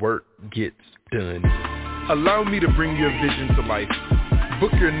 the work gets done. Allow me to bring your vision to life.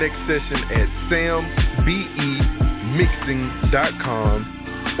 Book your next session at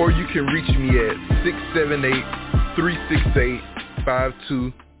sambemixing.com, or you can reach me at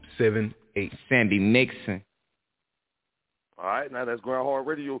 678-368-5278. Sandy Nixon. All right, now that's Grindhard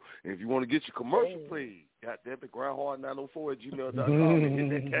Radio. And if you want to get your commercial played, goddamn it,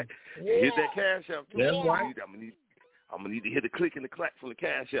 grindhard904@gmail.com. Hit that cash out too. That's right. I'm gonna need to hit the click and the clack from the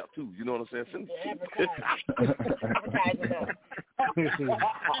cash app too. You know what I'm saying?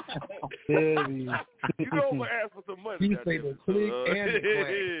 You know I'm gonna ask for some money. You say the click and the clack.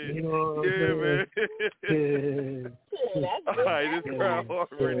 You know what I'm saying? All right, this is Grindhard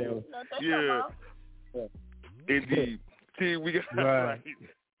Radio. Yeah. Indeed. See, we got like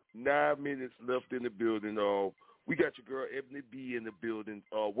 9 minutes left in the building. We got your girl Ebony B in the building.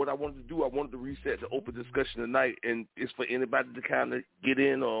 What I wanted to do, I wanted to reset the open discussion tonight, and it's for anybody to kind of get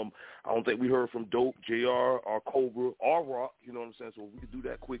in. I don't think we heard from Dope, JR, or Cobra, or Rock. You know what I'm saying? So we can do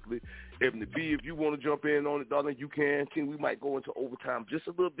that quickly. Ebony B, if you want to jump in on it, darling, you can. Team, we might go into overtime just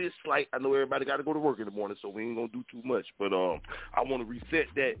a little bit slight. I know everybody got to go to work in the morning, so we ain't going to do too much. But I want to reset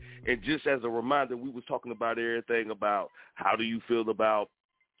that. And just as a reminder, we was talking about everything about how do you feel about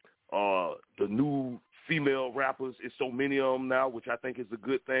the new female rappers. It's so many of them now, which I think is a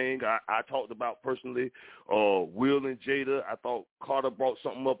good thing. I talked about personally Will and Jada. I thought Carter brought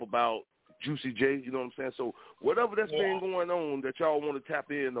something up about Juicy J, you know what I'm saying? So whatever that's been going on that y'all want to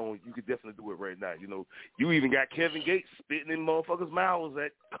tap in on, you could definitely do it right now. You know, you even got Kevin Gates spitting in motherfuckers' mouths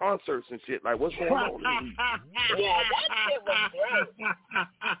at concerts and shit. Like, what's going on? Yeah, that shit was great.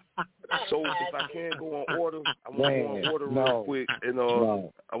 So if I can go on order, I want to go on order real quick, and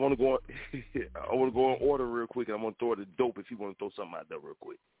I want to go on order real quick, and I'm gonna throw it to Dope if you want to throw something out there real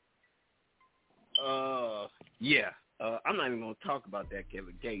quick. I'm not even gonna talk about that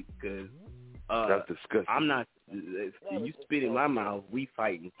Kevin Gates because that's disgusting. I'm not. You spit in my mouth, we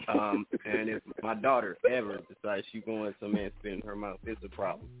fighting. And if my daughter ever decides she's going some man spit in her mouth, it's a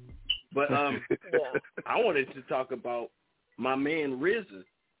problem. But I wanted to talk about my man RZA,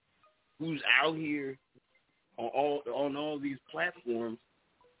 who's out here on all these platforms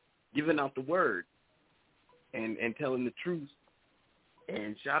giving out the word and telling the truth.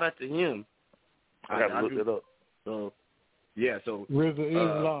 And shout out to him. I gotta look it up. So RZA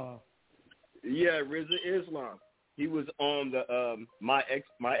Islam. RZA Islam. He was on the my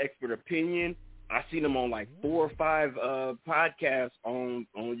expert opinion. I seen him on like 4 or 5 podcasts on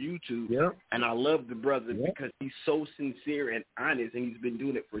YouTube. Yep. And I love the brother because he's so sincere and honest, and he's been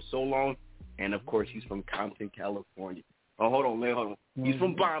doing it for so long. And of course, he's from Compton, California. Oh, hold on. He's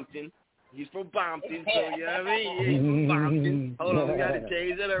from Bompton. So you know what I mean? Yeah, he's from Bompton. Hold on, we got to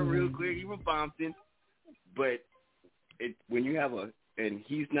change that up real quick. He's from Bompton. But when you have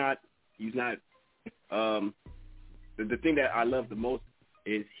he's not, the thing that I love the most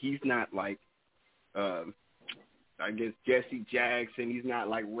is he's not like, I guess Jesse Jackson. He's not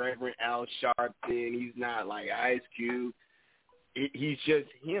like Reverend Al Sharpton. He's not like Ice Cube. He's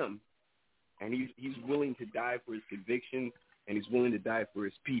just him, and he's willing to die for his convictions, and he's willing to die for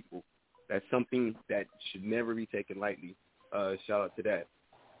his people. That's something that should never be taken lightly. Shout out to that.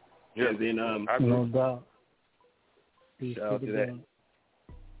 Yeah. And then no doubt. Shout out to that.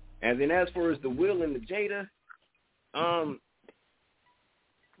 And then as far as the Will and the Jada,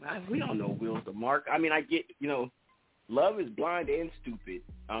 we all know Will's the mark. I mean, I get, love is blind and stupid.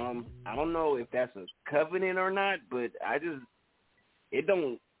 I don't know if that's a covenant or not, but it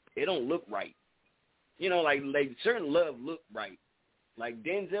don't look right. Like certain love look right. Like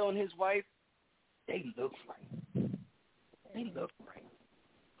Denzel and his wife, they look right.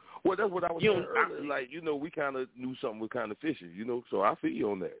 Well, that's what I was saying earlier. Like, we kind of knew something was kind of fishy, so I feel you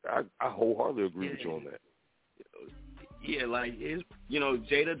on that. I wholeheartedly agree with you on that. Yeah, like,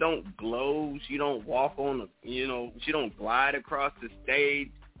 Jada don't glow. She don't walk on she don't glide across the stage.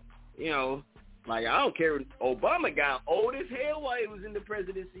 Like, I don't care. Obama got old as hell while he was in the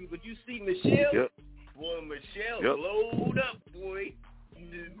presidency, but you see Michelle? Yep. Boy, Michelle glowed up, boy.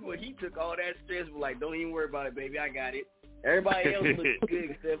 He took all that stress, but like, don't even worry about it, baby. I got it. Everybody else looked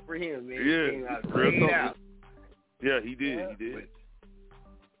good except for him, man. Yeah, he did.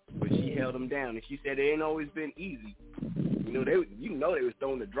 But she held him down, and she said it ain't always been easy. They was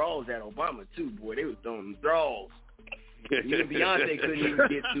throwing the draws at Obama too, boy. They was throwing the draws. Even Beyonce couldn't even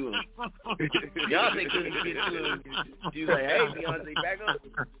get to him. Beyonce couldn't get to him. She was like, "Hey, Beyonce, back up,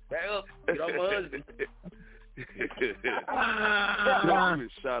 get off my husband."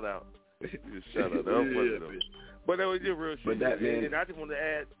 Shout out. Shout out. That was funny though. But that was just real shit. And I just wanted to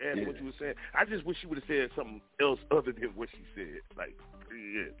add what you were saying. I just wish she would have said something else other than what she said. Like,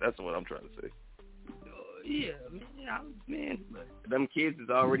 yeah, that's what I'm trying to say. Yeah, man. Them kids is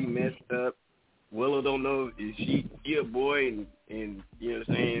already messed up. Willow don't know if she a boy and you know what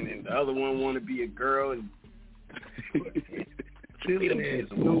I'm saying, and the other one want to be a girl. And leave them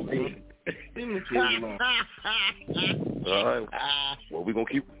kids alone. All right. Well, we're gonna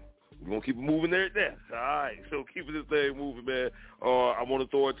keep it moving there. All right. So keeping this thing moving, man. I want to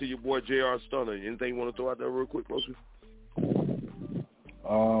throw it to your boy Jr. Stunna. Anything you want to throw out there real quick, Rosie?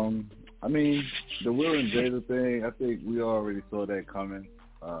 I mean, the Will and Jada thing, I think we already saw that coming.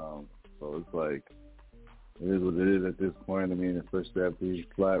 So it's like, it is what it is at this point. I mean, especially after he's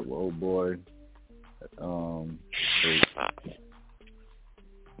flat with old boy. I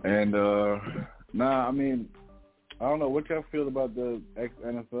mean, I don't know what y'all feel about the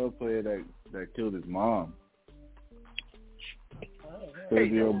ex-NFL player that killed his mom.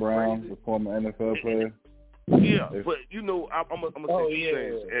 Sergio Brown, the former NFL player. Yeah, but you know, I'm gonna say two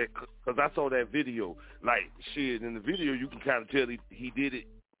things because I saw that video. Like shit, in the video you can kind of tell he did it.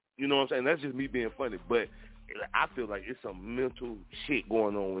 You know what I'm saying? That's just me being funny, but I feel like it's some mental shit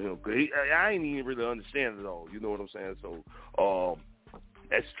going on with him. Cause I ain't even really understand it all. You know what I'm saying? So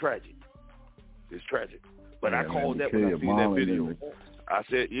that's tragic. It's tragic. But I called that when I seen that video. I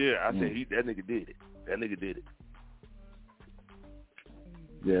said, that nigga did it. That nigga did it.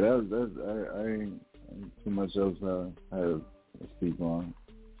 Yeah, I ain't too much else I had to speak on.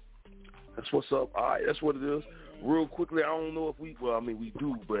 That's what's up. All right, that's what it is. Real quickly, I don't know if we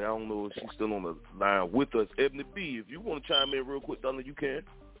do, but I don't know if she's still on the line with us. Ebony B, if you want to chime in real quick, Donna, you can.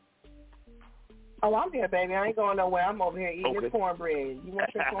 Oh, I'm here, baby. I ain't going nowhere. I'm over here eating this cornbread. You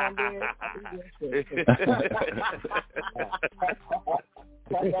want your cornbread? What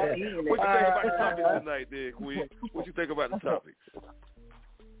you think about the topics tonight, then, Queen? What you think about the topics?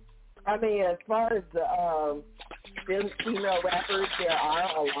 I mean, as far as the female rappers, there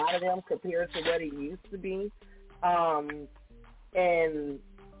are a lot of them compared to what it used to be in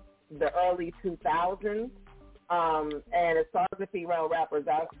the early 2000s. And as far as the female rappers,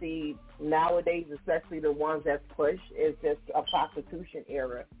 I see nowadays, especially the ones that's pushed, is just a prostitution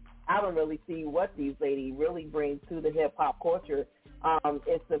era. I don't really see what these ladies really bring to the hip-hop culture.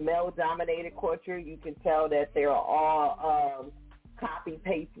 It's a male-dominated culture. You can tell that they're all copy,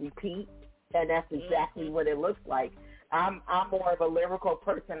 paste, repeat, and that's exactly what it looks like. I'm more of a lyrical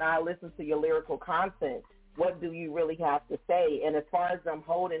person. I listen to your lyrical content. What do you really have to say? And as far as them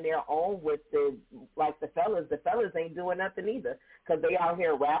holding their own with the fellas ain't doing nothing either, because they out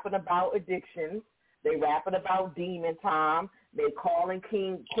here rapping about addictions. They rapping about demon time. They calling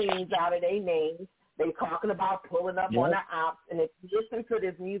queens out of their names. They talking about pulling up on the ops. And if you listen to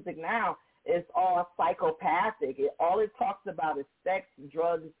this music now, it's all psychopathic. All it talks about is sex,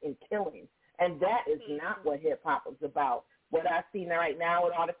 drugs, and killing. And that is not what hip-hop is about. What I see right now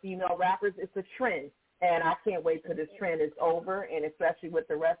with all the female rappers, it's a trend. And I can't wait till this trend is over, and especially with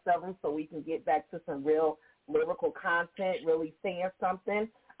the rest of them, so we can get back to some real lyrical content, really saying something.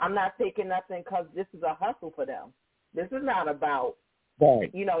 I'm not taking nothing because this is a hustle for them. This is not about,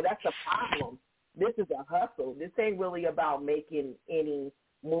 that's a problem. This is a hustle. This ain't really about making any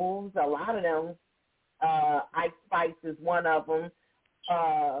moves. A lot of them, Ice Spice is one of them.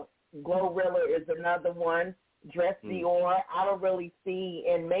 Glorilla is another one. Dress Dior, I don't really see,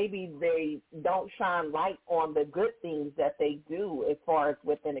 and maybe they don't shine light on the good things that they do as far as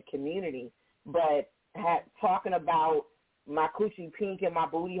within the community. But talking about my coochie pink and my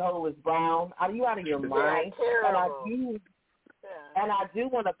booty hole is brown, are you out of your mind? And I do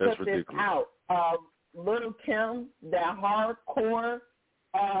want to put this out. Little Kim, that hardcore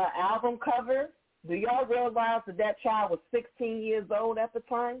album cover, do y'all realize that child was 16 years old at the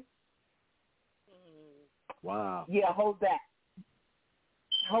time? Wow. Yeah, hold that.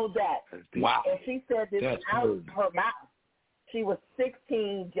 Wow. And she said this out of her mouth. She was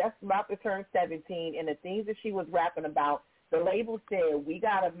 16, just about to turn 17, and the things that she was rapping about, the label said, we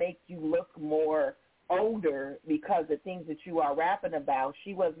got to make you look more older because the things that you are rapping about,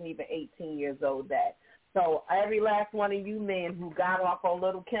 she wasn't even 18 years old that. So every last one of you men who got off on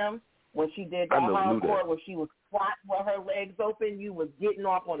Little Kim, when she did that hardcore, where she was squatting with her legs open, you was getting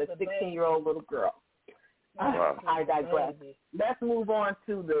off on a 16-year-old little girl. Wow. I digress. Let's move on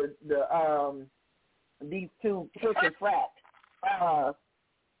to the these two pushing frats,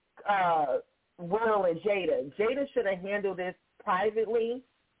 Will and Jada. Jada should have handled this privately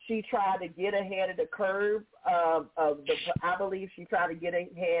she tried to get ahead of the curve I believe she tried to get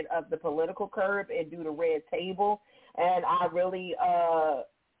ahead of the political curve and do the red table. And I really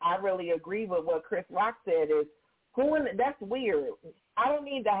agree with what Chris Rock said is, that's weird. I don't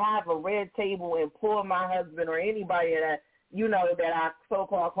need to have a red table and pull my husband or anybody that, you know, that I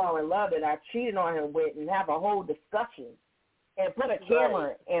so-called fall in love that I cheated on him with and have a whole discussion and put a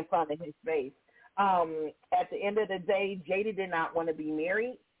camera in front of his face. At the end of the day, Jada did not want to be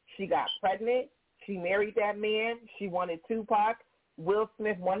married. She got pregnant. She married that man. She wanted Tupac. Will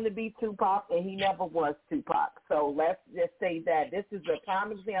Smith wanted to be Tupac, and he never was Tupac. So let's just say that this is a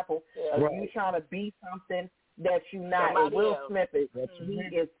prime example of you trying to be something that you're not. And Will Smith is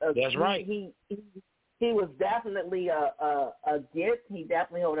That's right. He was definitely a gift. He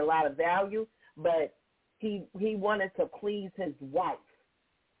definitely held a lot of value, but he wanted to please his wife.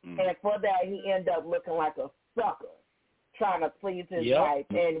 And for that, he ended up looking like a sucker, trying to please his wife.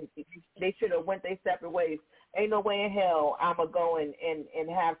 And they should have went their separate ways. Ain't no way in hell I'm going to go and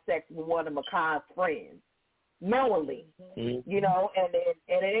have sex with one of Makai's friends, knowingly. You know, and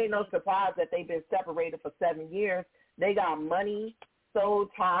it ain't no surprise that they've been separated for 7 years. They got money, soul,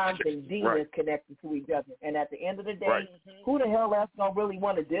 times, and demons connected to each other. And at the end of the day, who the hell else don't really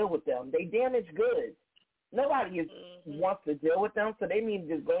want to deal with them? They damage goods. Nobody wants to deal with them, so they need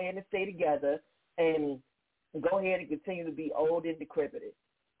to just go ahead and stay together and go ahead and continue to be old and decrepit.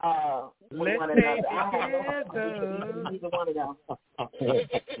 With one another. Neither one of them.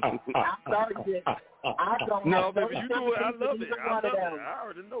 I'm sorry, I don't. No, baby, you do it. I love it. I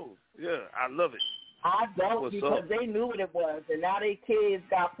already know. Yeah, I love it. I don't because they knew what it was, and now their kids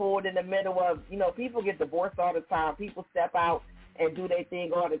got pulled in the middle of. You know, people get divorced all the time. People step out and do their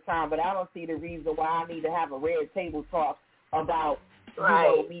thing all the time, but I don't see the reason why I need to have a red table talk about, you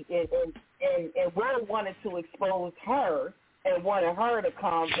know, me and Will wanted to expose her and wanted her to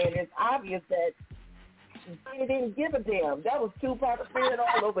come, and it's obvious that they didn't give a damn. That was Tupac spirit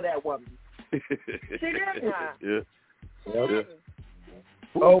all over that woman. She didn't. Yeah.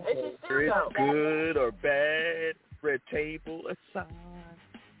 Oh, whether it's good or bad, red table aside.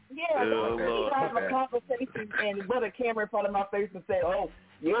 Yeah, you have a conversation and put a camera in front of my face and say, oh,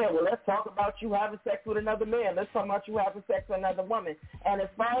 yeah, well, let's talk about you having sex with another man. Let's talk about you having sex with another woman. And as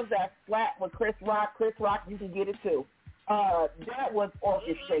far as that flat with Chris Rock, you can get it too. That was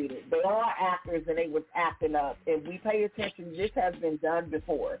orchestrated. They are actors and they was acting up. If we pay attention, this has been done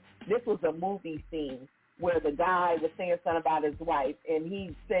before. This was a movie scene where the guy was saying something about his wife, and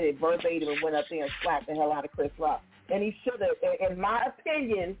he said it verbatim and went up there and slapped the hell out of Chris Rock. And he should have, in my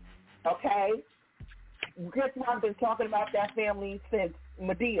opinion, okay, Chris Rock been talking about that family since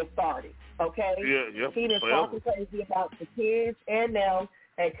Medea started, okay? Yeah. He been talking crazy about the kids and them,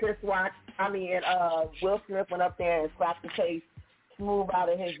 and Will Smith went up there and slapped the taste smooth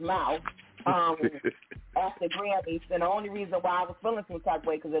out of his mouth at the Grammys. And the only reason why I was feeling some type of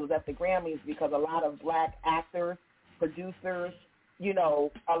way because it was at the Grammys because a lot of black actors, producers, you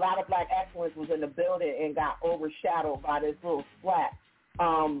know, a lot of black excellence was in the building and got overshadowed by this little slap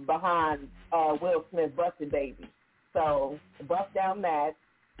behind Will Smith busted baby. So bust down that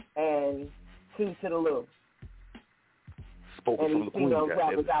and two to the loop. Spoken and from the queen. And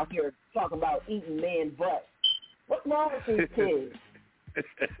these was out here talking about eating men butts. What's wrong with these kids?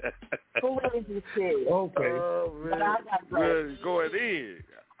 Who raised these kids? Okay. But I got going in.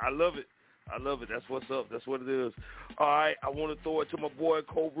 I love it. That's what's up. That's what it is. All right, I want to throw it to my boy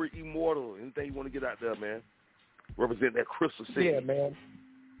Cobra Immortal. Anything you want to get out there, man? Represent that Crystal City. Yeah, man.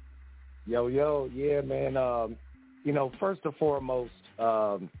 Yo, yeah, man. You know, first and foremost,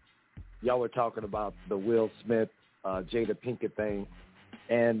 y'all were talking about the Will Smith, Jada Pinkett thing.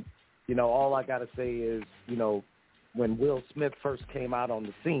 And, you know, all I got to say is, you know, when Will Smith first came out on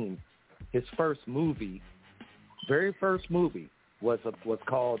the scene, his first movie, very first movie, was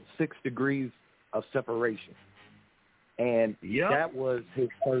called 6 Degrees of Separation. And that was his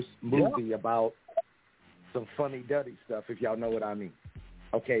first movie about some funny duddy stuff, if y'all know what I mean.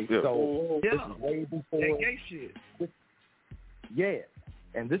 Okay, so this is way before gay shit.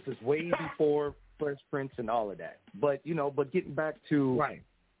 And this is way before Fresh Prince and all of that. But, you know, getting back to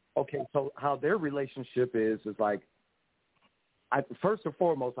okay, so how their relationship is like, first and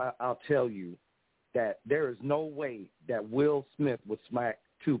foremost, I'll tell you that there is no way that Will Smith would smack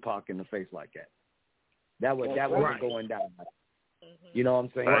Tupac in the face like that. That wasn't going down. You know what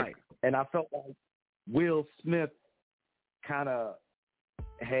I'm saying? Right. And I felt like Will Smith kind of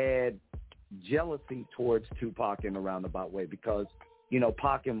had jealousy towards Tupac in a roundabout way because, you know,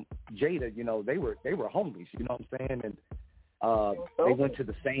 Pac and Jada, you know, they were homies, you know what I'm saying? And they went to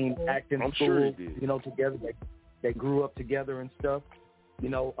the same acting school, you know, together. They grew up together and stuff. You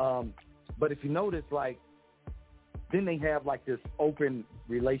know, but if you notice, like, then they have like this open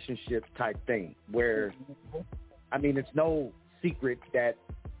relationship type thing where, I mean, it's no secret that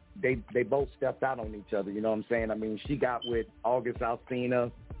they both stepped out on each other. You know what I'm saying? I mean, she got with August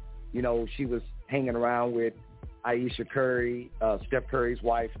Alsina. You know, she was hanging around with Aisha Curry, Steph Curry's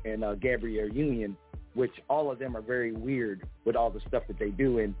wife, and Gabrielle Union, which all of them are very weird with all the stuff that they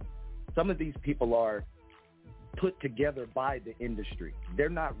do. And some of these people are put together by the industry. They're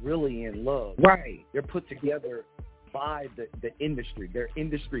not really in love. Right. They're put together by the industry. They're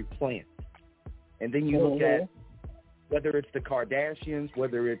industry plants. And then you look at whether it's the Kardashians,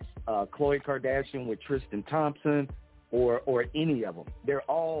 whether it's Khloe Kardashian with Tristan Thompson, or any of them. They're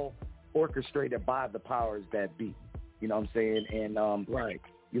all orchestrated by the powers that be. You know what I'm saying? And right.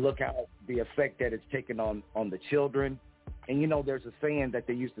 You look at the effect that it's taken on the children. And, you know, there's a saying that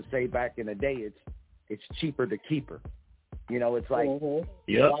they used to say back in the day, it's cheaper to keep her. You know, it's like, why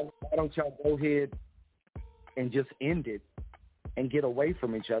don't y'all go ahead and just end it and get away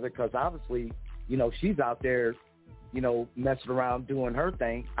from each other? Because obviously, you know, she's out there, you know, messing around doing her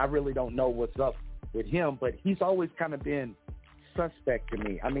thing. I really don't know what's up with him, but he's always kind of been suspect to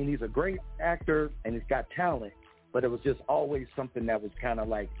me. I mean, he's a great actor and he's got talent, but it was just always something that was kind of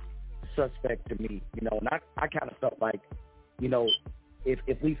like suspect to me, you know. And I kind of felt like, you know,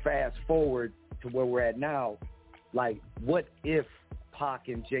 if we fast forward to where we're at now, like, what if Pac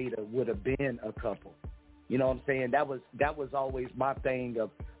and Jada would have been a couple? You know what I'm saying? That was always my thing of,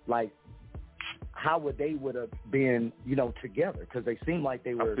 like, how would they would have been, you know, together? Because they seemed like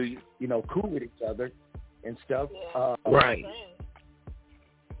they were, you know, cool with each other and stuff. Right.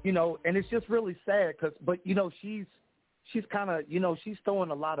 You know, and it's just really sad but, you know, she's kind of, you know, she's throwing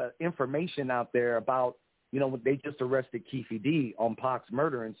a lot of information out there about, you know, they just arrested Keefe D on Pac's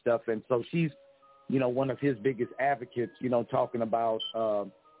murder and stuff. And so she's, you know, one of his biggest advocates, you know, talking about,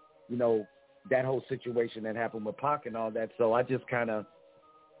 you know, that whole situation that happened with Pac and all that. So I just kind of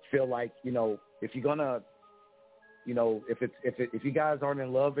feel like, you know, if you're gonna, you know, if you guys aren't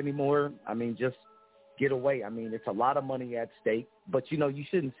in love anymore, I mean, just get away. I mean, it's a lot of money at stake, but, you know, you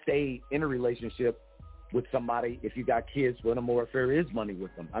shouldn't stay in a relationship with somebody if you got kids with them or if there is money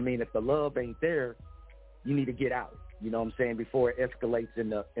with them. I mean, if the love ain't there, you need to get out, you know what I'm saying, before it escalates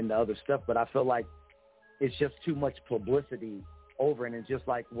into other stuff. But I feel like it's just too much publicity over it. And just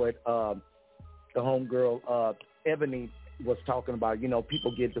like what the homegirl Ebony was talking about, you know,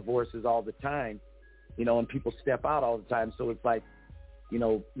 people get divorces all the time, you know, and people step out all the time. So it's like, you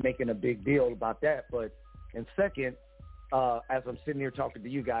know, making a big deal about that. But, and second, as I'm sitting here talking to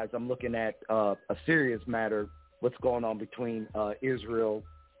you guys, I'm looking at a serious matter, what's going on between Israel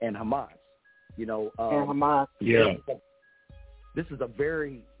and Hamas. You know, Hamas. Yeah. This is a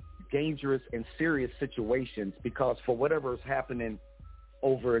very dangerous and serious situation, because for whatever is happening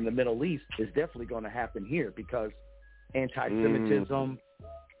over in the Middle East is definitely going to happen here, because anti-Semitism,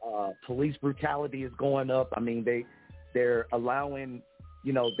 police brutality is going up. I mean, they're allowing,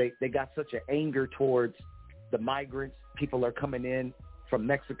 you know, they got such an anger towards the migrants. People are coming in from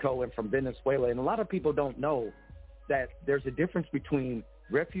Mexico and from Venezuela, and a lot of people don't know that there's a difference between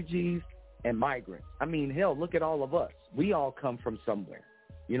refugees and migrants. I mean, hell, look at all of us. We all come from somewhere.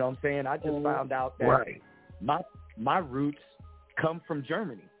 You know what I'm saying? I just found out that my roots come from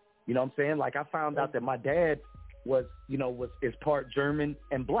Germany. You know what I'm saying? Like, I found out that my dad is part German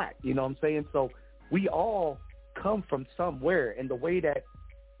and black. You know what I'm saying? So we all come from somewhere. And the way that,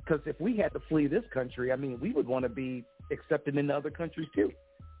 because if we had to flee this country, I mean, we would want to be accepted in other countries too.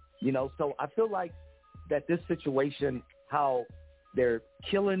 You know, so I feel like that this situation, how they're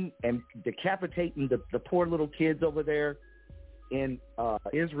killing and decapitating the poor little kids over there in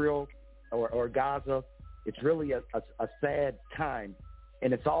Israel or Gaza, it's really a sad time.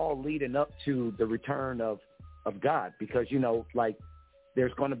 And it's all leading up to the return of God, because, you know, like,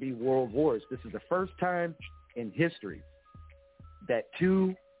 there's going to be world wars. This is the first time in history that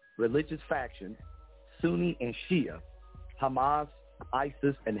two religious factions, Sunni and Shia, Hamas,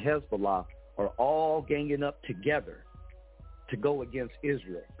 ISIS, and Hezbollah, are all ganging up together to go against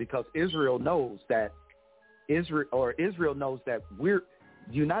Israel, because Israel knows that the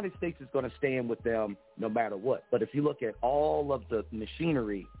United States is going to stand with them no matter what. But if you look at all of the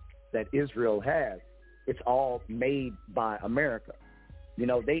machinery that Israel has, it's all made by America. You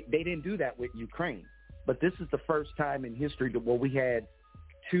know, they didn't do that with Ukraine. But this is the first time in history where we had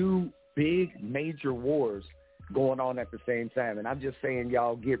two big major wars going on at the same time. And I'm just saying,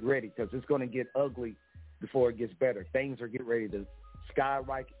 y'all, get ready, because it's going to get ugly before it gets better. Things are getting ready to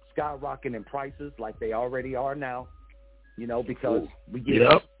skyrocket in prices like they already are now, you know, because we get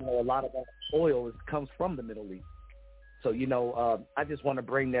a lot of that oil comes from the Middle East. So, I just want to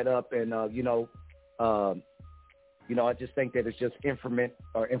bring that up, and, I just think that it's just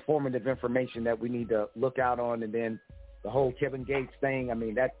informative information that we need to look out on. And then the whole Kevin Gates thing, I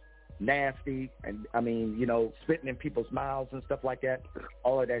mean, that's nasty. And, I mean, spitting in people's mouths and stuff like that,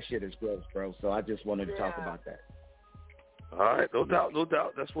 all of that shit is gross, bro. So I just wanted to talk about that. All right, no doubt.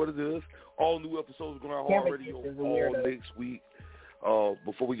 That's what it is. All new episodes going on Hard Radio all next week.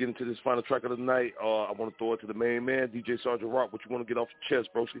 Before we get into this final track of the night, I want to throw it to the main man, DJ Sgt Rock. What you want to get off your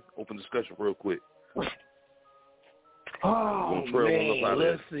chest, broski? Open discussion real quick. Oh, man,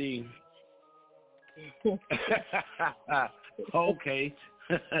 let's see. Okay.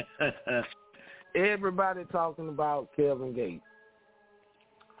 Everybody talking about Kevin Gates.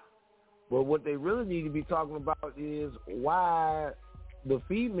 But what they really need to be talking about is why the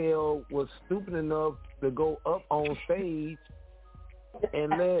female was stupid enough to go up on stage and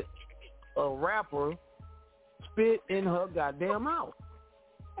let a rapper spit in her goddamn mouth.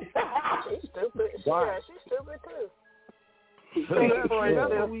 She's stupid. Yeah, she's stupid too. That's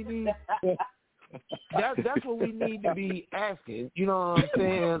what we need. That's what we need to be asking. You know what I'm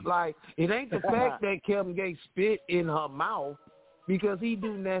saying? Like, it ain't the fact that Kevin Gates spit in her mouth, because he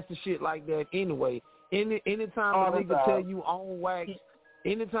do nasty shit like that anyway. Anytime a nigga tell you on wax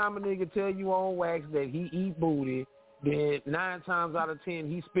that he eat booty, then 9 times out of 10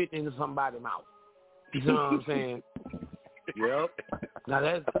 he spitting into somebody's mouth. You know what I'm saying? Yep. Now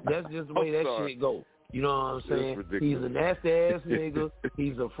that's just the way that shit go. You know what I'm saying? He's a nasty ass nigga.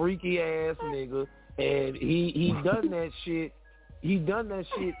 He's a freaky ass nigga, and he done that shit. He done that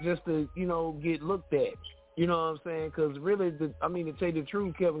shit just to get looked at. You know what I'm saying? Because really, to tell you the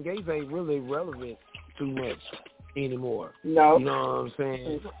truth, Kevin Gates ain't really relevant too much anymore. No. You know what I'm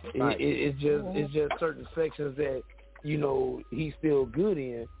saying? Right. It's just certain sections that he's still good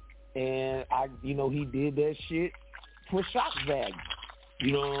in, and he did that shit for shock value.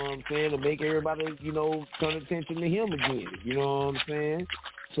 You know what I'm saying? To make everybody turn attention to him again. You know what I'm saying?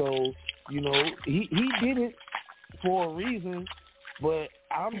 So he did it for a reason. But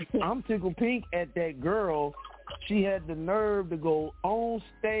I'm tickled pink at that girl. She had the nerve to go on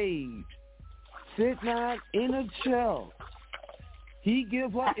stage, sit down in a chair. He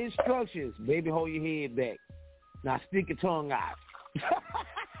give her instructions. Baby, hold your head back. Now stick your tongue out.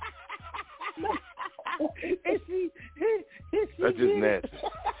 That's just nasty.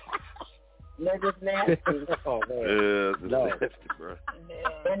 That's just nasty. Oh, man. Nasty, bro.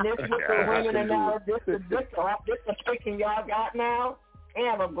 And this is the women are now, this the picking y'all got now,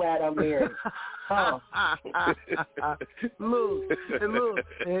 and I'm glad I'm married. Look,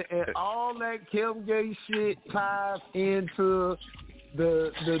 and all that Kevin Gates shit ties into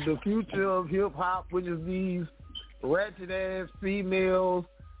the future of hip hop, which is these ratchet ass females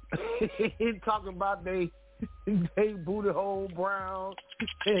talking about they booty hole brown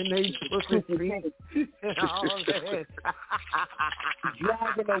and they pussy pink and all that.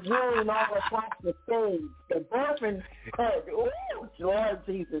 Driving a wound all across the stage. The birthing, Lord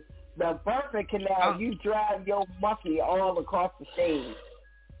Jesus, the birthing canal, you drive your monkey all across the stage.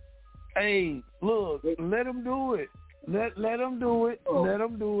 Hey, look, let them do it. Let them do it. Let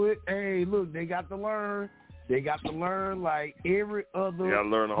them do it. Hey, look, they got to learn. They got to learn like every other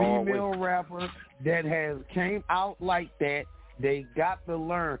female rapper that has came out like that. They got to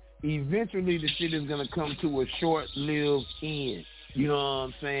learn. Eventually, the shit is going to come to a short-lived end. You know what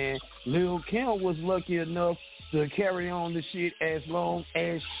I'm saying? Lil' Kim was lucky enough to carry on the shit as long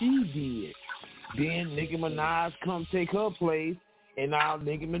as she did. Then Nicki Minaj come take her place, and now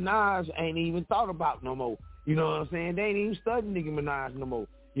Nicki Minaj ain't even thought about no more. You know what I'm saying? They ain't even studying Nicki Minaj no more.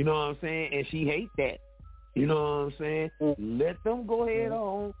 You know what I'm saying? And she hate that. You know what I'm saying? Let them go ahead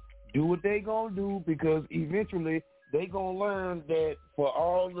on, do what they gonna do, because eventually they gonna learn that for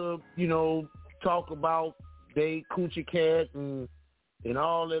all the, talk about they coochie cat and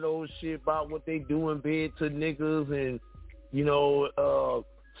all that old shit about what they do in bed to niggas, and,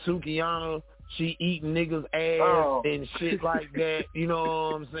 Sukiyana, she eating niggas' ass and shit like that. You know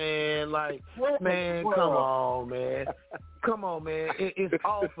what I'm saying? Like, man, come on, man. Come on, man. It's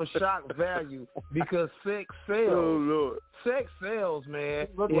all for shock value because sex sells. Oh, Lord. Sex sells, man.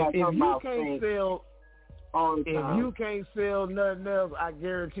 If you can't sell nothing else, I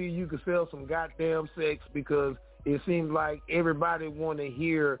guarantee you can sell some goddamn sex, because it seems like everybody want to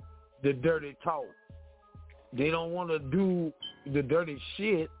hear the dirty talk. They don't want to do the dirty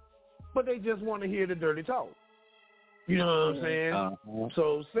shit, but they just want to hear the dirty talk. You know what I'm saying?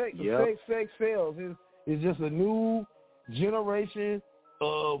 So sex sells. It's just a new generation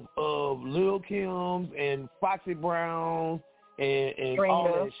of Lil' Kims and Foxy Browns and all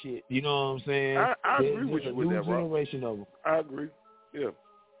that shit. You know what I'm saying? I agree with you with that, Rob. Generation of them. I agree. Yeah,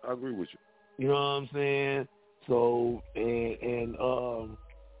 I agree with you. You know what I'm saying? So and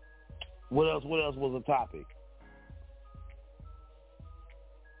what else was a topic?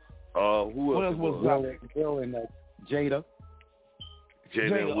 Who else was a topic? Will and Jada.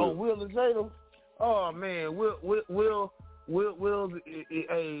 Jada. Oh, Will and Jada. Oh man, Will.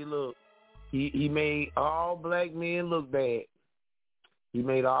 Hey, look, he made all black men look bad. He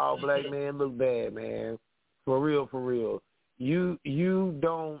made all black men look bad, man. For real. You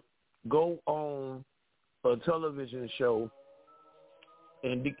don't go on a television show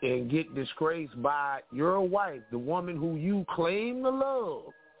and get disgraced by your wife, the woman who you claim to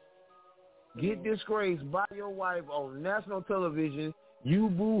love. Get disgraced by your wife on national television, you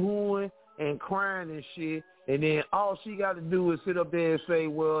boo-hooing and crying and shit, and then all she got to do is sit up there and say,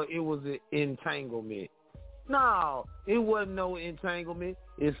 well, it was an entanglement. No, it wasn't no entanglement.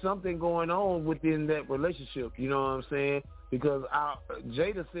 It's something going on within that relationship, you know what I'm saying? Because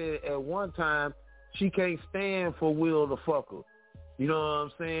Jada said at one time she can't stand for Will to fuck her. You know what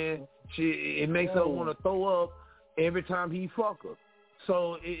I'm saying? It makes her want to throw up every time he fuck her.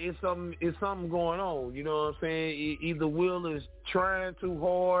 So it's something going on. You know what I'm saying? Either Will is trying too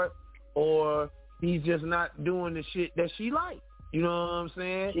hard or he's just not doing the shit that she likes. You know what I'm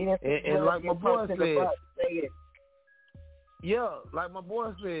saying? And like my boy said, yeah, like my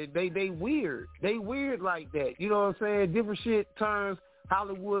boy said, they weird. They weird like that. You know what I'm saying? Different shit turns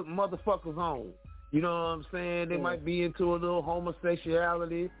Hollywood motherfuckers on. You know what I'm saying? They might be into a little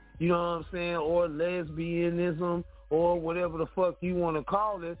homosexuality, you know what I'm saying, or lesbianism or whatever the fuck you want to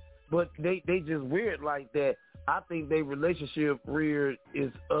call it, but they just weird like that. I think their relationship reared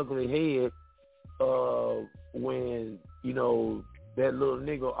its ugly head when, you know, that little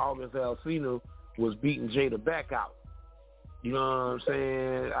nigga August Alsina was beating Jada back out. You know what I'm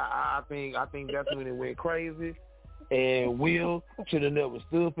saying? I think that's when it went crazy. And Will should have never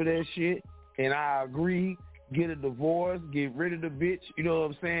stood for that shit. And I agree, get a divorce, get rid of the bitch, you know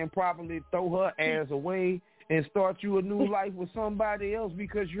what I'm saying, properly throw her ass away and start you a new life with somebody else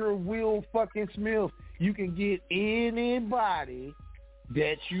because you're Will fucking Smith. You can get anybody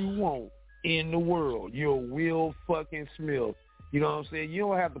that you want in the world. You're Will fucking Smith. You know what I'm saying? You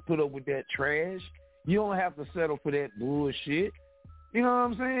don't have to put up with that trash. You don't have to settle for that bullshit. You know what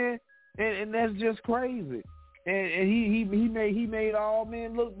I'm saying? And that's just crazy. And he made all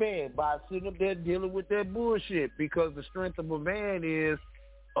men look bad by sitting up there dealing with that bullshit because the strength of a man is,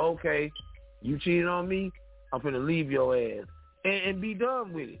 okay, you cheated on me, I'm finna leave your ass and be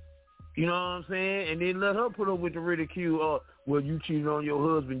done with it. You know what I'm saying? And then let her put up with the ridicule. Well, you cheated on your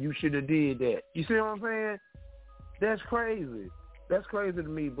husband, you should have did that. You see what I'm saying? That's crazy. That's crazy to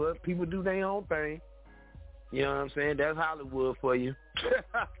me, but people do their own thing. You know what I'm saying? That's Hollywood for you.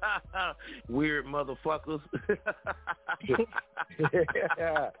 Weird motherfuckers.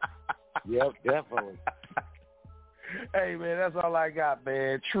 Yep, definitely. Hey, man, that's all I got,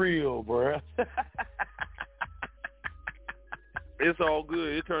 man. Trill, bruh. It's all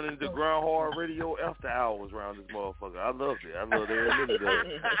good. It turned into GRINDHARD Radio after hours around this motherfucker. I loved it. I loved every minute of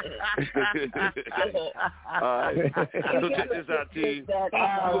it. All right. So check this out, team.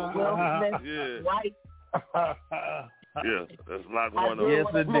 Yeah, there's a lot going on. Yes,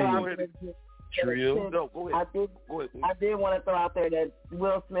 indeed. Trill. No, go ahead. I did want to throw out there that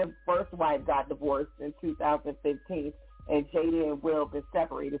Will Smith's first wife got divorced in 2015, and Jada and Will been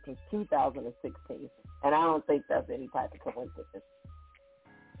separated since 2016. And I don't think that's any type of coincidence.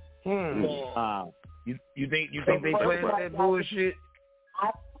 You think they planned that bullshit?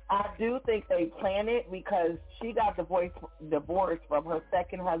 I do think they planned it because she got divorced from her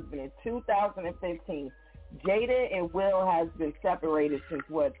second husband in 2015. Jada and Will has been separated since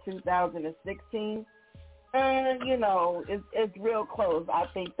 2016, and you know it's real close. I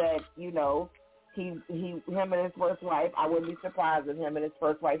think that him and his first wife. I wouldn't be surprised if him and his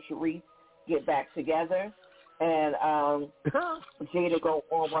first wife Sharice get back together, and Jada go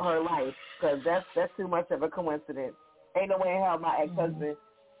on with her life because that's too much of a coincidence. Ain't no way in hell my ex-husband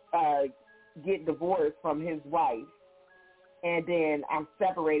get divorced from his wife, and then I'm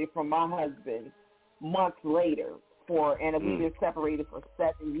separated from my husband months later and we've been separated for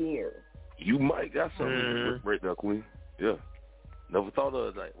 7 years. You might got something right there, Queen. Yeah. Never thought of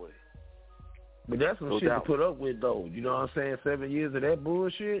it that way. But that's some shit to put up with, though. You know what I'm saying? 7 years of that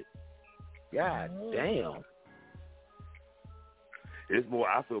bullshit? God damn. It's more,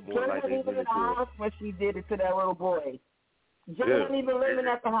 I feel more like they did it to the house when she did it to that little boy. Jay wasn't even living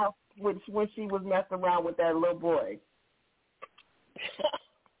at the house when she was messing around with that little boy.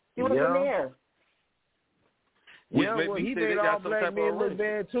 She wasn't there. Yeah, well, he made all black men look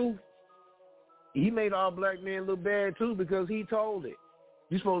bad too. He made all black men look bad too because he told it.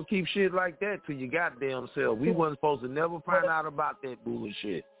 You supposed to keep shit like that to your goddamn self. We wasn't supposed to never find out about that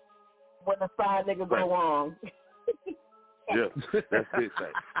bullshit. When the side nigga go wrong. Yeah, that's it.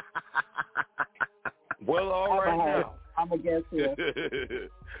 Well, all right now. I'm against you.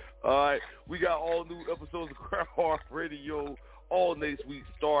 All right, we got all new episodes of GRINDHARD Radio all next week,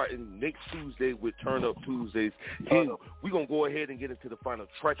 starting next Tuesday with Turn Up Tuesdays. And we're going to go ahead and get into the final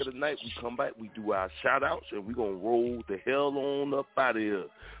track of the night. We come back, we do our shout-outs, and we're going to roll the hell on up out of here.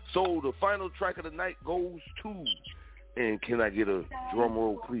 So the final track of the night goes to, and can I get a drum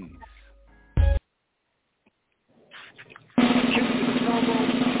roll, please? Can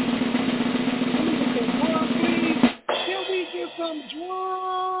we get some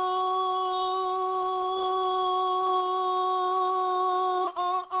drums?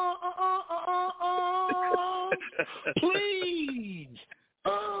 Please.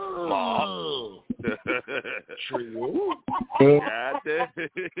 True. All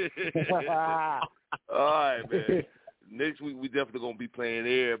right, man. Next week we definitely gonna be playing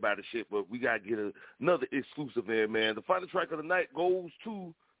everybody's shit, but we gotta get another exclusive in, man. The final track of the night goes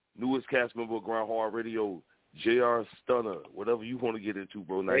to newest cast member of GRINDHARD Radio, Jr. Stunna. Whatever you want to get into,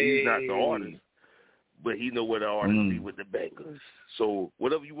 bro. Now he's not the artist, but he know where the artists be with the bangers. So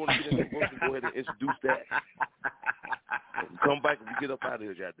whatever you want to get into, bro, go ahead and introduce that. Come back and we get up out of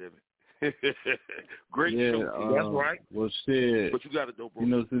here, goddammit. Great show. That's right. Well, shit. But you got it, though, bro. You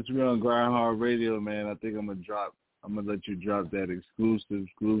know, since we're on GRINDHARD Radio, man, I think I'm gonna let you drop that exclusive.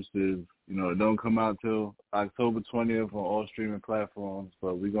 You know, it don't come out till October 20th on all streaming platforms,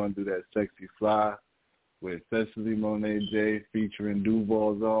 but we're gonna do that Sexy Fly with Cecily Monet J featuring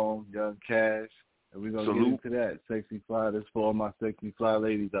Duval Zone, Young Cash, and we're gonna get into that Sexy Fly. That's for all my Sexy Fly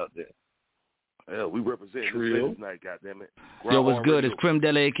ladies out there. Yeah, we represent this night, goddammit. Yo, what's good? It's Creme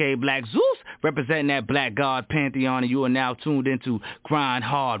Della, a.k.a. Black Zeus, representing that Black God Pantheon, and you are now tuned into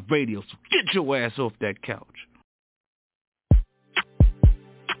GRINDHARD Radio, so get your ass off that couch.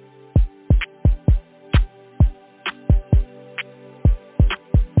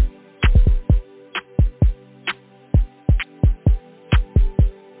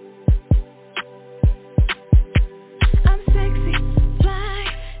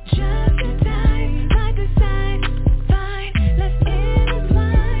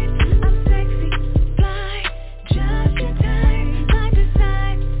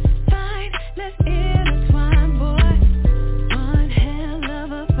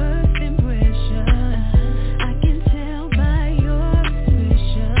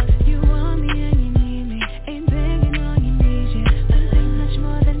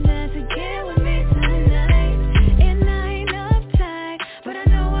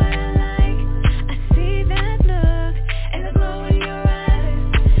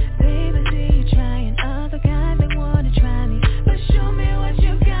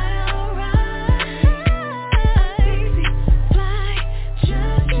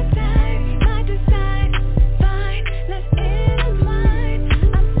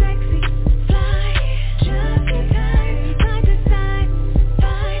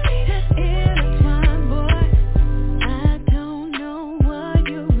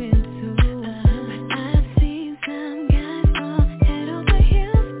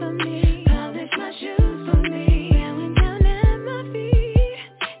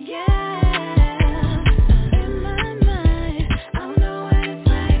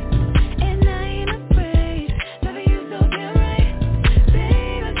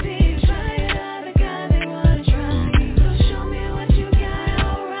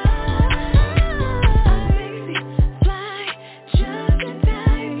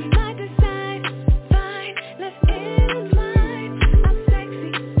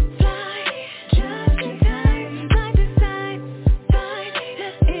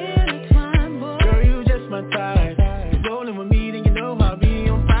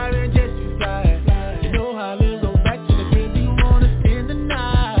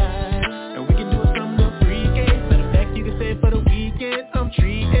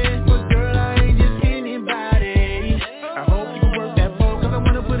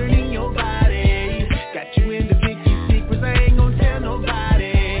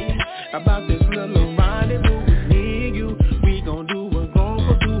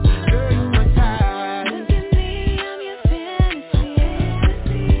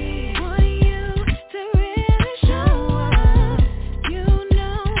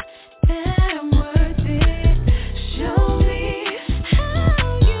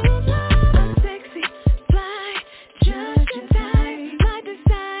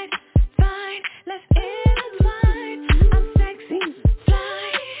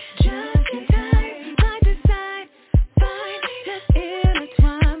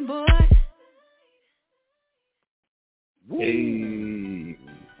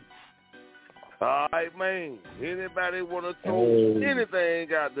 right, man. Anybody want to throw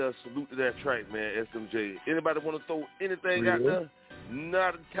anything out there? Salute to that track, man, SMJ. Anybody want to throw anything out there?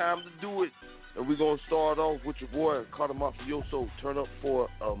 Not the time to do it. And we're going to start off with your boy, Cata Mafioso. Turn up for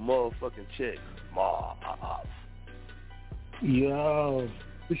a motherfucking check. Yo,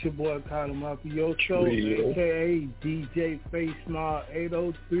 it's your boy, Cata Mafioso, a.k.a. DJ Face Mob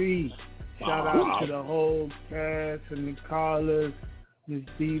 803. Shout out to the whole cast and the callers. Miss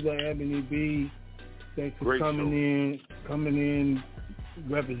Diva Ebony B. Thanks for coming in,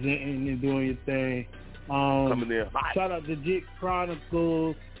 representing and doing your thing. Coming in. Shout out to Jit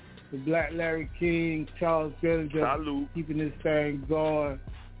Chronicles, the Black Larry King, Charles Bellinger, keeping this thing going.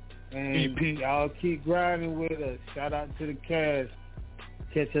 And y'all keep grinding with us. Shout out to the cast.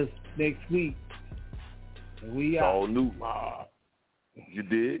 Catch us next week. And we out. All new. You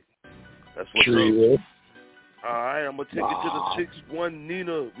dig? That's what's up. All right, I'm going to take it to the 6-1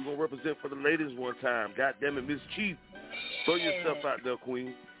 Nina. We're going to represent for the ladies one time. God damn it, Miss Chief. Throw yourself out there,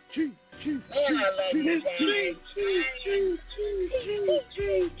 Queen. Chief.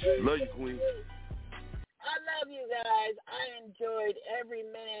 Love you, Queen. I love you guys. I enjoyed every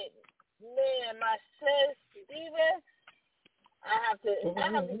minute. Man, my sis, Diva, I have to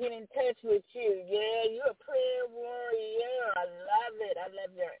get in touch with you. Yeah, you're a prayer warrior. I love it. I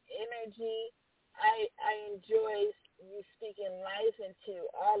love your energy. I enjoy you speaking life into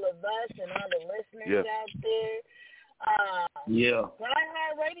all of us and all the listeners out there.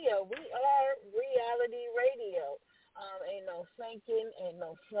 GRINDHARD Radio. We are reality radio. Ain't no thinking, ain't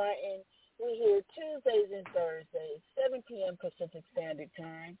no fronting. We here Tuesdays and Thursdays, 7 p.m. Pacific Standard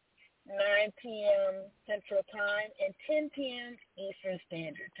Time, 9 p.m. Central Time, and 10 p.m. Eastern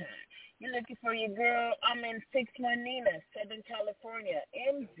Standard Time. You're looking for your girl. I'm in 61 Nina, Southern California,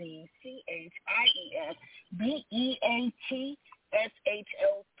 MZCHIEFBEATSHOP.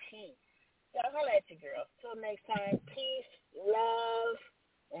 So holla at you, girl. Till next time, peace, love,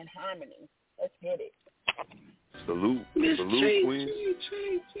 and harmony. Let's get it. Salute, Queen.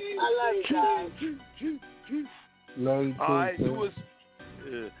 I love you guys. Love you too. All right,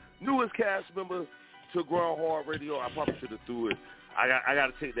 newest cast member to GRINDHARD Radio. I probably should have threw it. I got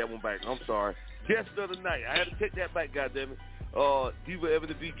to take that one back. I'm sorry. Guest of the night. I had to take that back, goddammit. Diva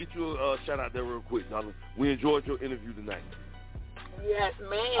Ebony B, get you a shout out there real quick, darling. We enjoyed your interview tonight. Yes,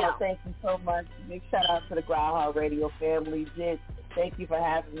 ma'am. Thank you so much. Big shout out to the GRINDHARD Radio family. Jit, thank you for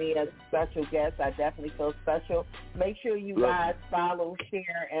having me as a special guest. I definitely feel special. Make sure you guys follow,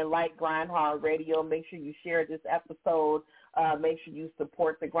 share, and like GRINDHARD Radio. Make sure you share this episode. Make sure you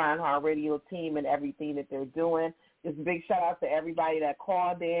support the GRINDHARD Radio team and everything that they're doing. Just a big shout out to everybody that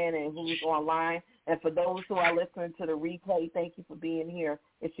called in and who's online. And for those who are listening to the replay, thank you for being here.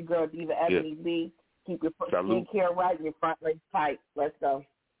 It's your girl, Diva Ebony B. Keep your skincare right and your front legs tight. Let's go.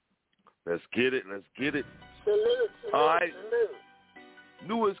 Let's get it. Salute. All right.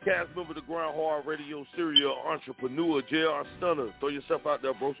 Newest cast member of the GRINDHARD Radio serial entrepreneur, JR Stunna. Throw yourself out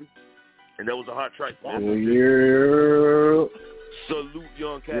there, bro. And that was a hot track. Yeah. Salute,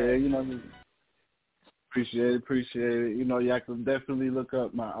 young cat. Yeah, you know, appreciate it. You know, y'all can definitely look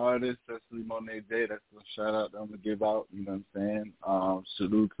up my artist, Cecily Monet Day. That's a shout out that I'm going to give out, you know what I'm saying?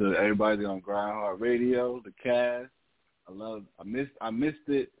 Salute to everybody on GRINDHARD Radio, the cast. I missed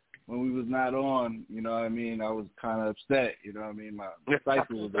it when we was not on, you know what I mean? I was kind of upset, you know what I mean? My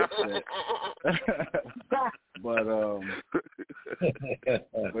cycle was upset. But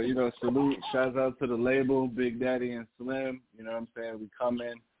you know, salute, shout out to the label, Big Daddy and Slim, you know what I'm saying? We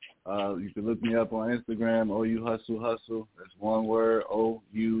coming. You can look me up on Instagram, OU Hustle. That's one word,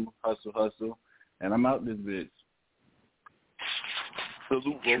 OU Hustle. And I'm out this bitch.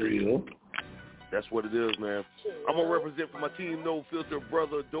 Salute, bro. That's what it is, man. I'm going to represent for my team, No Filter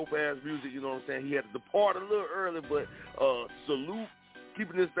brother, Dopeazzmuzik, you know what I'm saying? He had to depart a little early, but salute,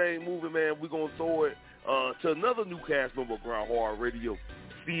 keeping this thing moving, man. We're going to throw it to another new cast member of GRINDHARD Radio,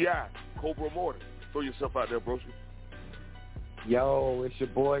 CI, Cobra Immortal. Throw yourself out there, bro. Yo, it's your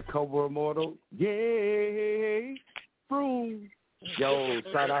boy, Cobra Immortal. Yay! Boom! Yo,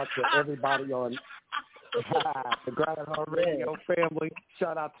 shout out to everybody on the GRINDHARD Radio family.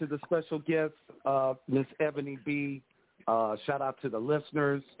 Shout out to the special guest, Miss Ebony B. Shout out to the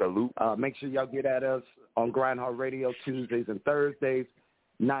listeners. Salute. Make sure y'all get at us on GRINDHARD Radio Tuesdays and Thursdays,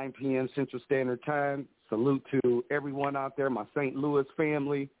 9 p.m. Central Standard Time. Salute to everyone out there, my St. Louis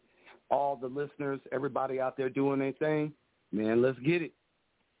family, all the listeners, everybody out there doing their thing. Man, let's get it.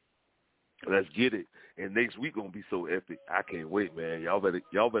 Let's get it. And next week gonna be so epic. I can't wait, man. Y'all better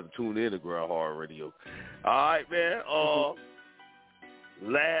tune in to GRINDHARD Radio. All right, man.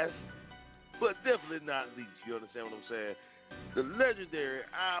 Last but definitely not least, you understand what I'm saying? the legendary,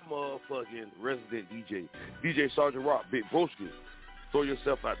 motherfucking resident DJ, DJ Sgt Rock, Big Broski. Throw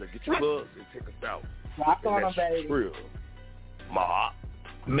yourself out there, get your plugs, and take us out. Rock on them, baby. Real. Ma.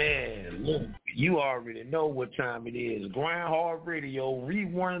 Man, look, you already know what time it is. GRINDHARD Radio,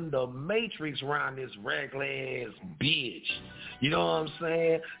 rerun the Matrix around this regular ass bitch. You know what I'm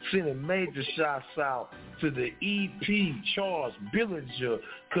saying? Sending major shots out to the EP, Charles Billinger,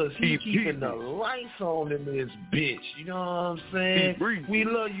 because he's keeping the lights on in this bitch. You know what I'm saying? We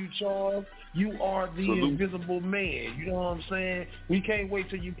love you, Charles. You are the invisible man. You know what I'm saying? We can't wait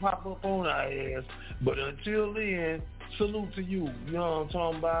till you pop up on our ass. But until then, salute to you. You know what I'm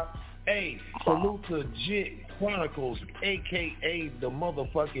talking about? Hey, salute to Jit Chronicles, a.k.a. the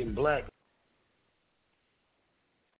motherfucking Black